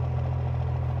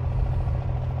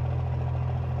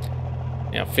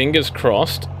 Now, fingers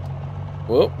crossed.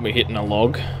 Whoop, we're hitting a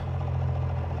log.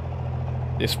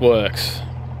 This works.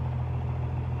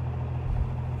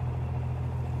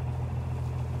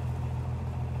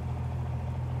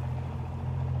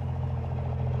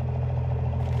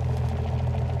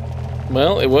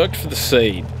 Well, it worked for the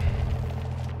seed.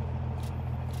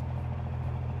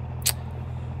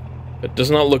 It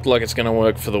does not look like it's going to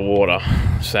work for the water,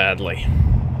 sadly.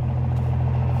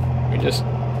 We just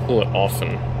pull it off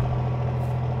and...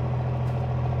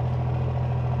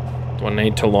 Do I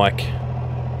need to, like...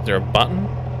 Is there a button?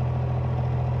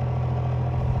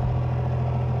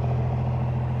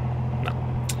 No.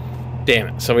 Damn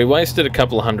it. So we wasted a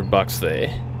couple of $100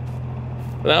 there.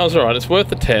 But that was alright. It's worth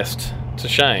the test. It's a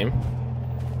shame.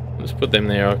 I'll just put them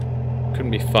there. I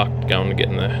couldn't be fucked going to get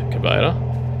in the Kubota.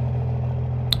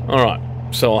 Alright,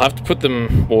 so I'll have to put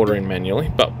them water in manually,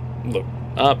 but look,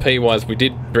 RP wise we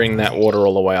did bring that water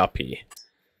all the way up here.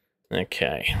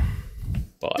 Okay,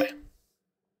 bye.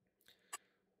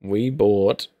 We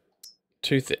bought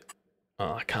oh,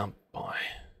 I can't buy.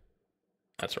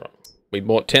 That's right. We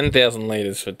bought 10,000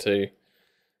 litres for 2,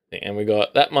 and we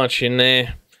got that much in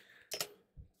there.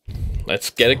 Let's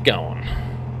get it going.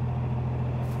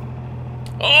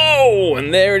 Oh,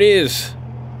 and there it is.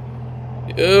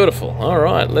 Beautiful.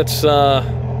 Alright, let's turn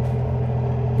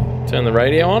the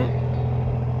radio on.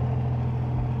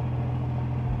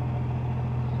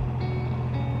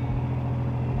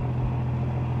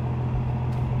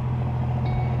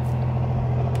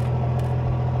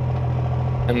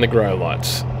 And the grow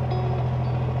lights.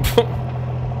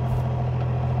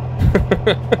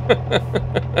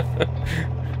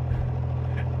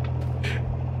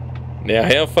 Now,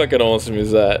 how fucking awesome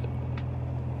is that?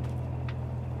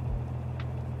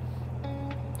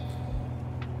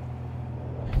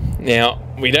 Now,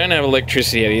 we don't have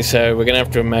electricity out here, so we're going to have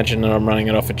to imagine that I'm running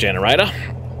it off a generator.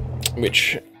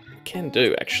 Which we can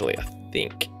do, actually, I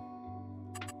think.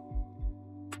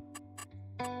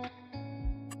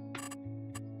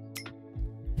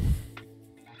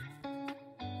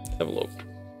 Let's have a look.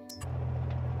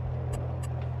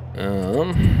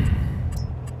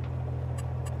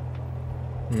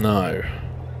 No.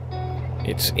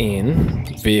 It's in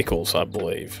vehicles, I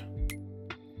believe.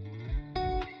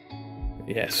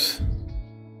 Yes.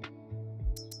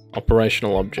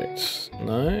 Operational objects.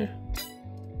 No?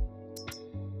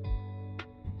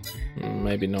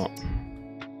 Maybe not.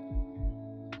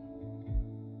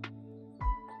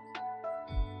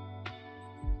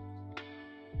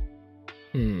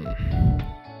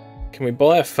 Can we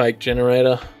buy a fake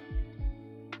generator?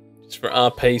 Just for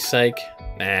RP's sake?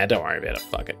 Nah, don't worry about it.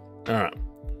 Fuck it. Alright.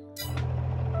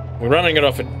 We're running it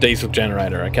off a diesel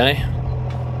generator, okay?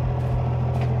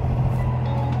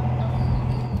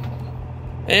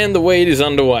 And the weed is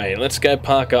underway. Let's go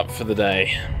park up for the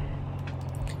day.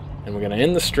 And we're going to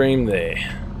end the stream there.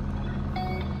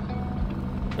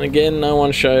 And again, no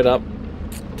one showed up.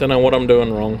 Don't know what I'm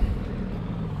doing wrong.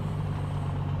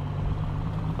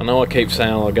 I know I keep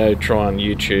saying I'll go try on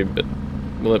YouTube, but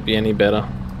will it be any better?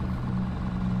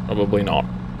 Probably not.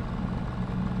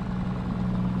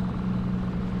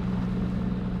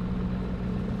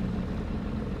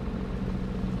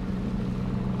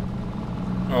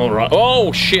 Alright.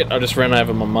 Oh, shit. I just ran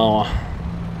over my mower.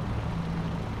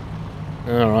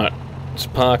 Alright. Let's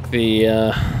park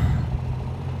the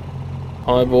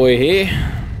high boy here.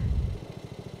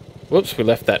 Whoops, we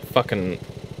left that fucking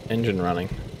engine running.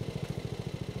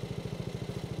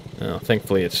 Oh,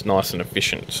 thankfully it's nice and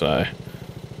efficient, so...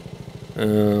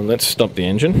 let's stop the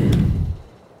engine.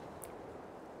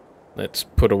 Let's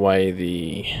put away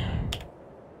the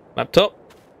laptop.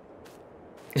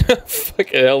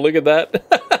 Fucking hell, look at that.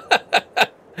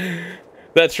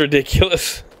 That's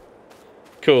ridiculous.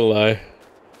 Cool though.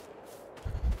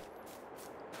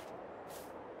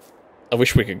 I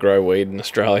wish we could grow weed in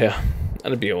Australia.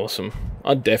 That'd be awesome.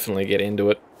 I'd definitely get into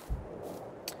it.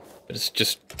 But it's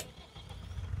just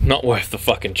not worth the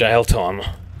fucking jail time.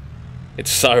 It's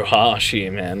so harsh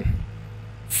here, man.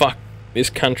 Fuck, this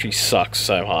country sucks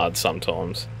so hard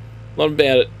sometimes. A lot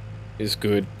about it is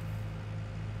good.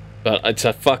 But it's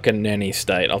a fucking nanny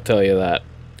state, I'll tell you that.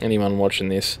 Anyone watching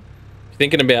this, if you're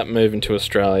thinking about moving to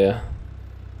Australia,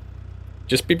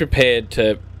 just be prepared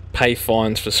to pay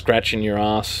fines for scratching your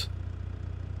ass.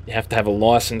 You have to have a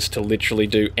license to literally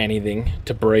do anything,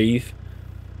 to breathe.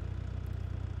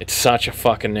 It's such a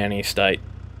fucking nanny state.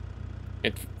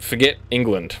 Forget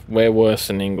England. We're worse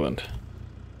than England.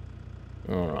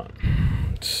 Alright.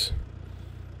 Let's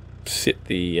sit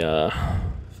the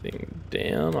thing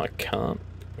down. I can't.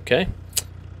 Okay.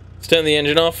 Let's turn the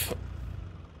engine off.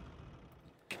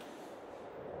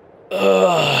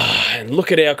 And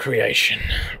look at our creation.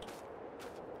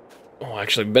 Oh,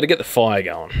 actually, we better get the fire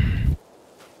going.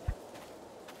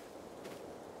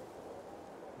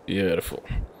 Beautiful.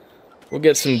 We'll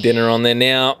get some dinner on there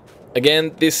now.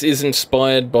 Again, this is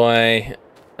inspired by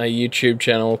a YouTube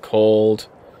channel called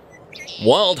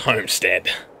Wild Homestead.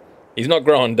 He's not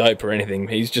growing dope or anything.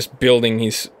 He's just building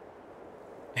his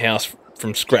house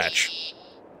from scratch.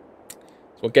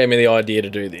 That's what gave me the idea to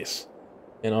do this.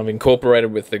 And I've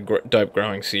incorporated with the dope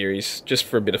growing series just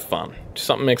for a bit of fun. Just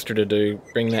something extra to do,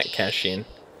 bring that cash in.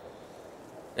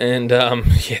 And,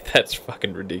 yeah, that's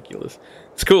fucking ridiculous.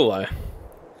 It's cool, though.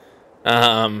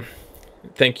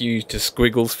 Thank you to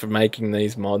Squigglze for making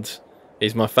these mods.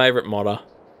 He's my favourite modder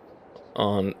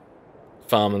on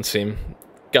Farm and Sim.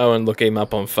 Go and look him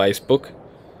up on Facebook.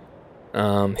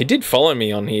 He did follow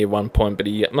me on here at one point, but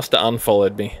he must have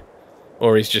unfollowed me.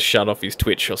 Or he's just shut off his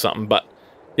Twitch or something. But,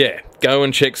 yeah, go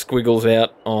and check Squigglze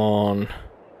out on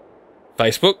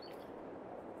Facebook.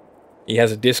 He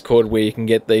has a Discord where you can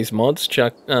get these mods.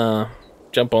 Jump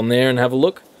on there and have a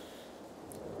look.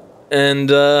 And,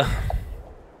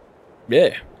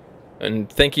 yeah. And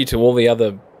thank you to all the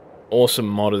other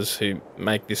awesome modders who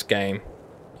make this game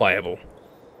playable,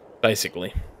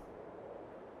 basically.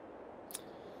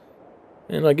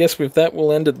 And I guess with that,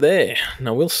 we'll end it there.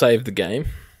 Now, we'll save the game.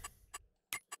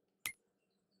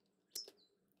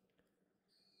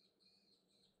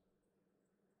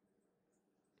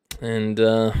 And,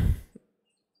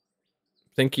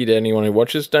 thank you to anyone who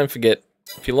watches. Don't forget,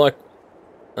 if you like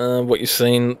what you've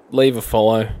seen, leave a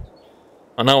follow.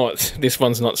 I know this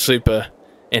one's not super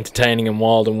entertaining and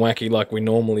wild and wacky like we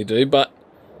normally do, but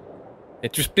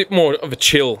it's just a bit more of a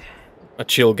chill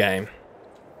game.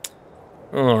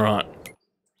 Alright.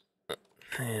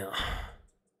 Now,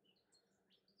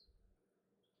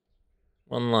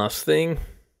 one last thing.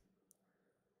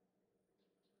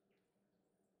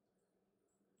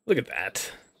 Look at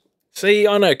that. See,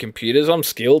 I know computers. I'm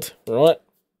skilled, right?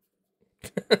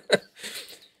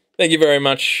 Thank you very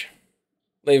much.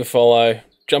 Leave a follow.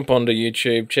 Jump onto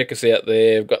YouTube. Check us out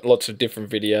there. We've got lots of different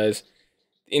videos.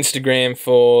 Instagram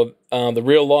for the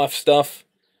real life stuff.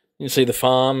 You can see the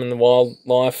farm and the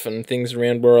wildlife and things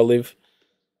around where I live.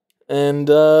 And,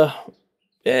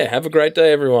 yeah, have a great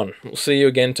day, everyone. We'll see you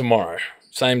again tomorrow.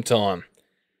 Same time.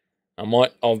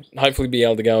 I'll hopefully be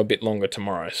able to go a bit longer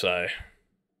tomorrow, so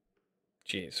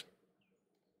cheers.